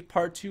 3,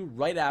 Part 2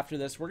 right after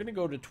this. We're going to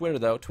go to Twitter,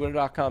 though.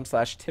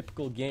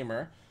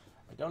 Twitter.com/typicalgamer.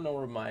 I don't know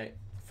where my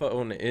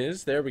phone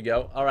is. There we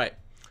go. All right.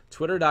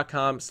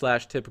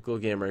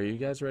 Twitter.com/typicalgamer. Are you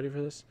guys ready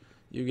for this?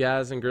 You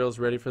guys and girls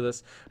ready for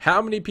this?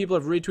 How many people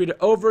have retweeted?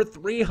 Over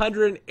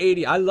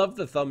 380. I love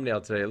the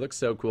thumbnail today. It looks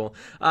so cool.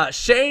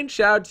 Shane,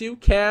 shout out to you.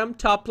 Cam,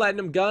 Top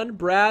Platinum Gun,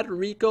 Brad,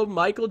 Rico,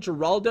 Michael,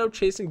 Geraldo,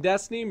 Chasing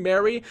Destiny,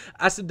 Mary,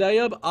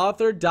 Asadayab,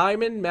 Author,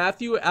 Diamond,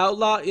 Matthew,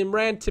 Outlaw,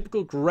 Imran,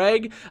 Typical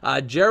Greg,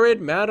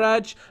 Jared,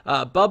 Maraj,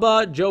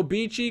 Bubba, Joe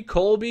Beachy,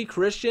 Colby,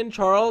 Christian,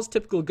 Charles,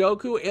 Typical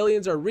Goku,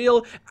 Aliens Are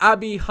Real,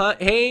 Abby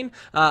Hain,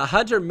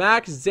 Hunter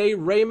Max, Zay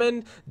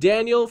Raymond,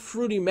 Daniel,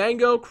 Fruity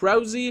Mango,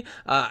 Krause,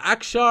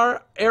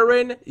 Akshar,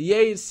 Aaron,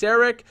 Ye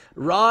Sarek,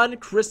 Ron,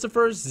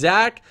 Christopher,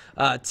 Zach,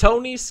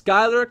 Tony,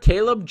 Skylar,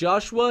 Caleb,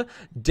 Joshua,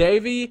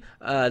 Davey,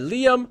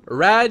 Liam,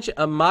 Raj,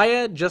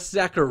 Amaya, Just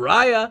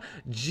Zachariah,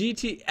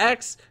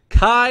 GTX,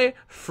 Kai,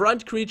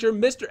 Front Creature,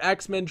 Mr.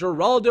 X-Men,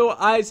 Geraldo,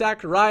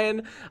 Isaac,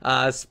 Ryan,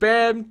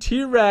 Spam,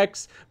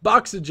 T-Rex,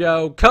 Boxa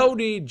Joe,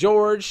 Cody,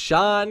 George,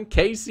 Sean,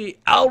 Casey,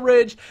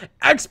 Elridge,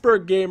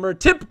 Expert Gamer,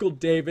 Typical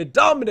David,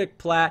 Dominic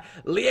Platt,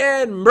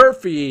 Leanne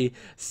Murphy,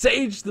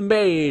 Sage the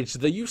Mage,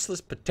 The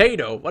Useless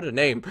Potato, what a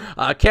name,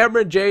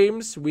 Cameron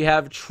James, we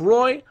have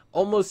Troy,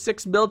 Almost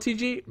 6 mil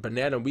TG.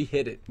 Banana, we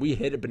hit it. We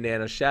hit it,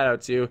 Banana. Shout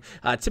out to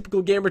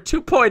Typical Gamer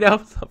 2.0.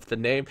 Love the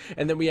name.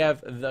 And then we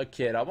have The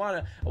Kid. I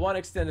wanna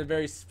extend a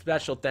very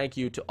special thank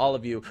you to all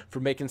of you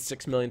for making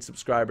 6 million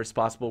subscribers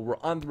possible.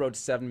 We're on the road to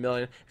 7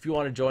 million. If you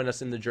want to join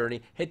us in the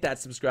journey, hit that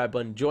subscribe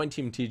button. Join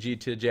Team TG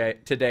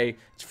today.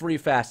 It's free,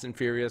 fast, and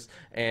furious.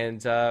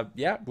 And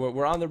yeah,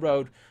 we're on the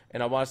road.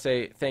 And I want to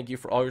say thank you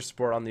for all your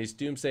support on these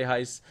Doomsday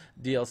Heist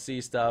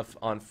DLC stuff,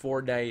 on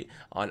Fortnite,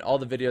 on all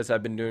the videos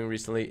I've been doing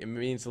recently. It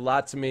means a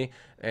lot to me,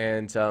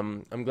 and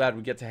I'm glad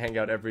we get to hang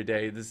out every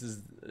day. This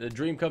is a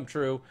dream come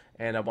true,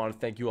 and I want to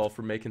thank you all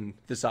for making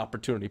this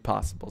opportunity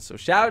possible. So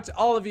shout out to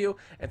all of you,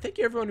 and thank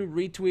you everyone who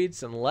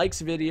retweets and likes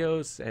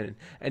videos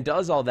and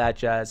does all that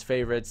jazz,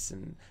 favorites,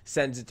 and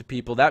sends it to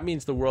people. That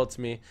means the world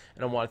to me,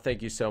 and I want to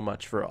thank you so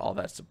much for all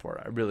that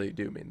support. I really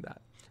do mean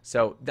that.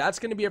 So that's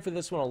going to be it for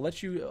this one. I'll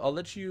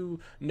let you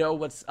know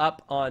what's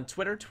up on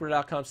Twitter,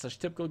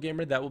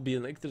 twitter.com/typicalgamer. That will be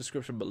in the link in the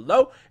description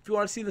below. If you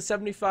want to see the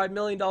 $75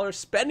 million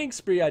spending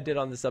spree I did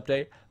on this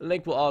update, the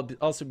link will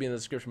also be in the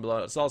description below.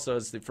 It's also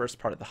the first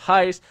part of the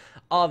heist.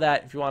 All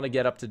that, if you want to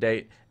get up to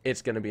date,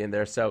 it's going to be in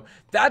there. So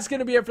that's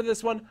going to be it for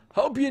this one.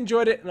 Hope you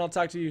enjoyed it, and I'll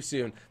talk to you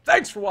soon.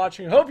 Thanks for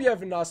watching. Hope you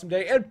have an awesome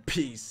day, and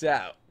peace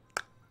out.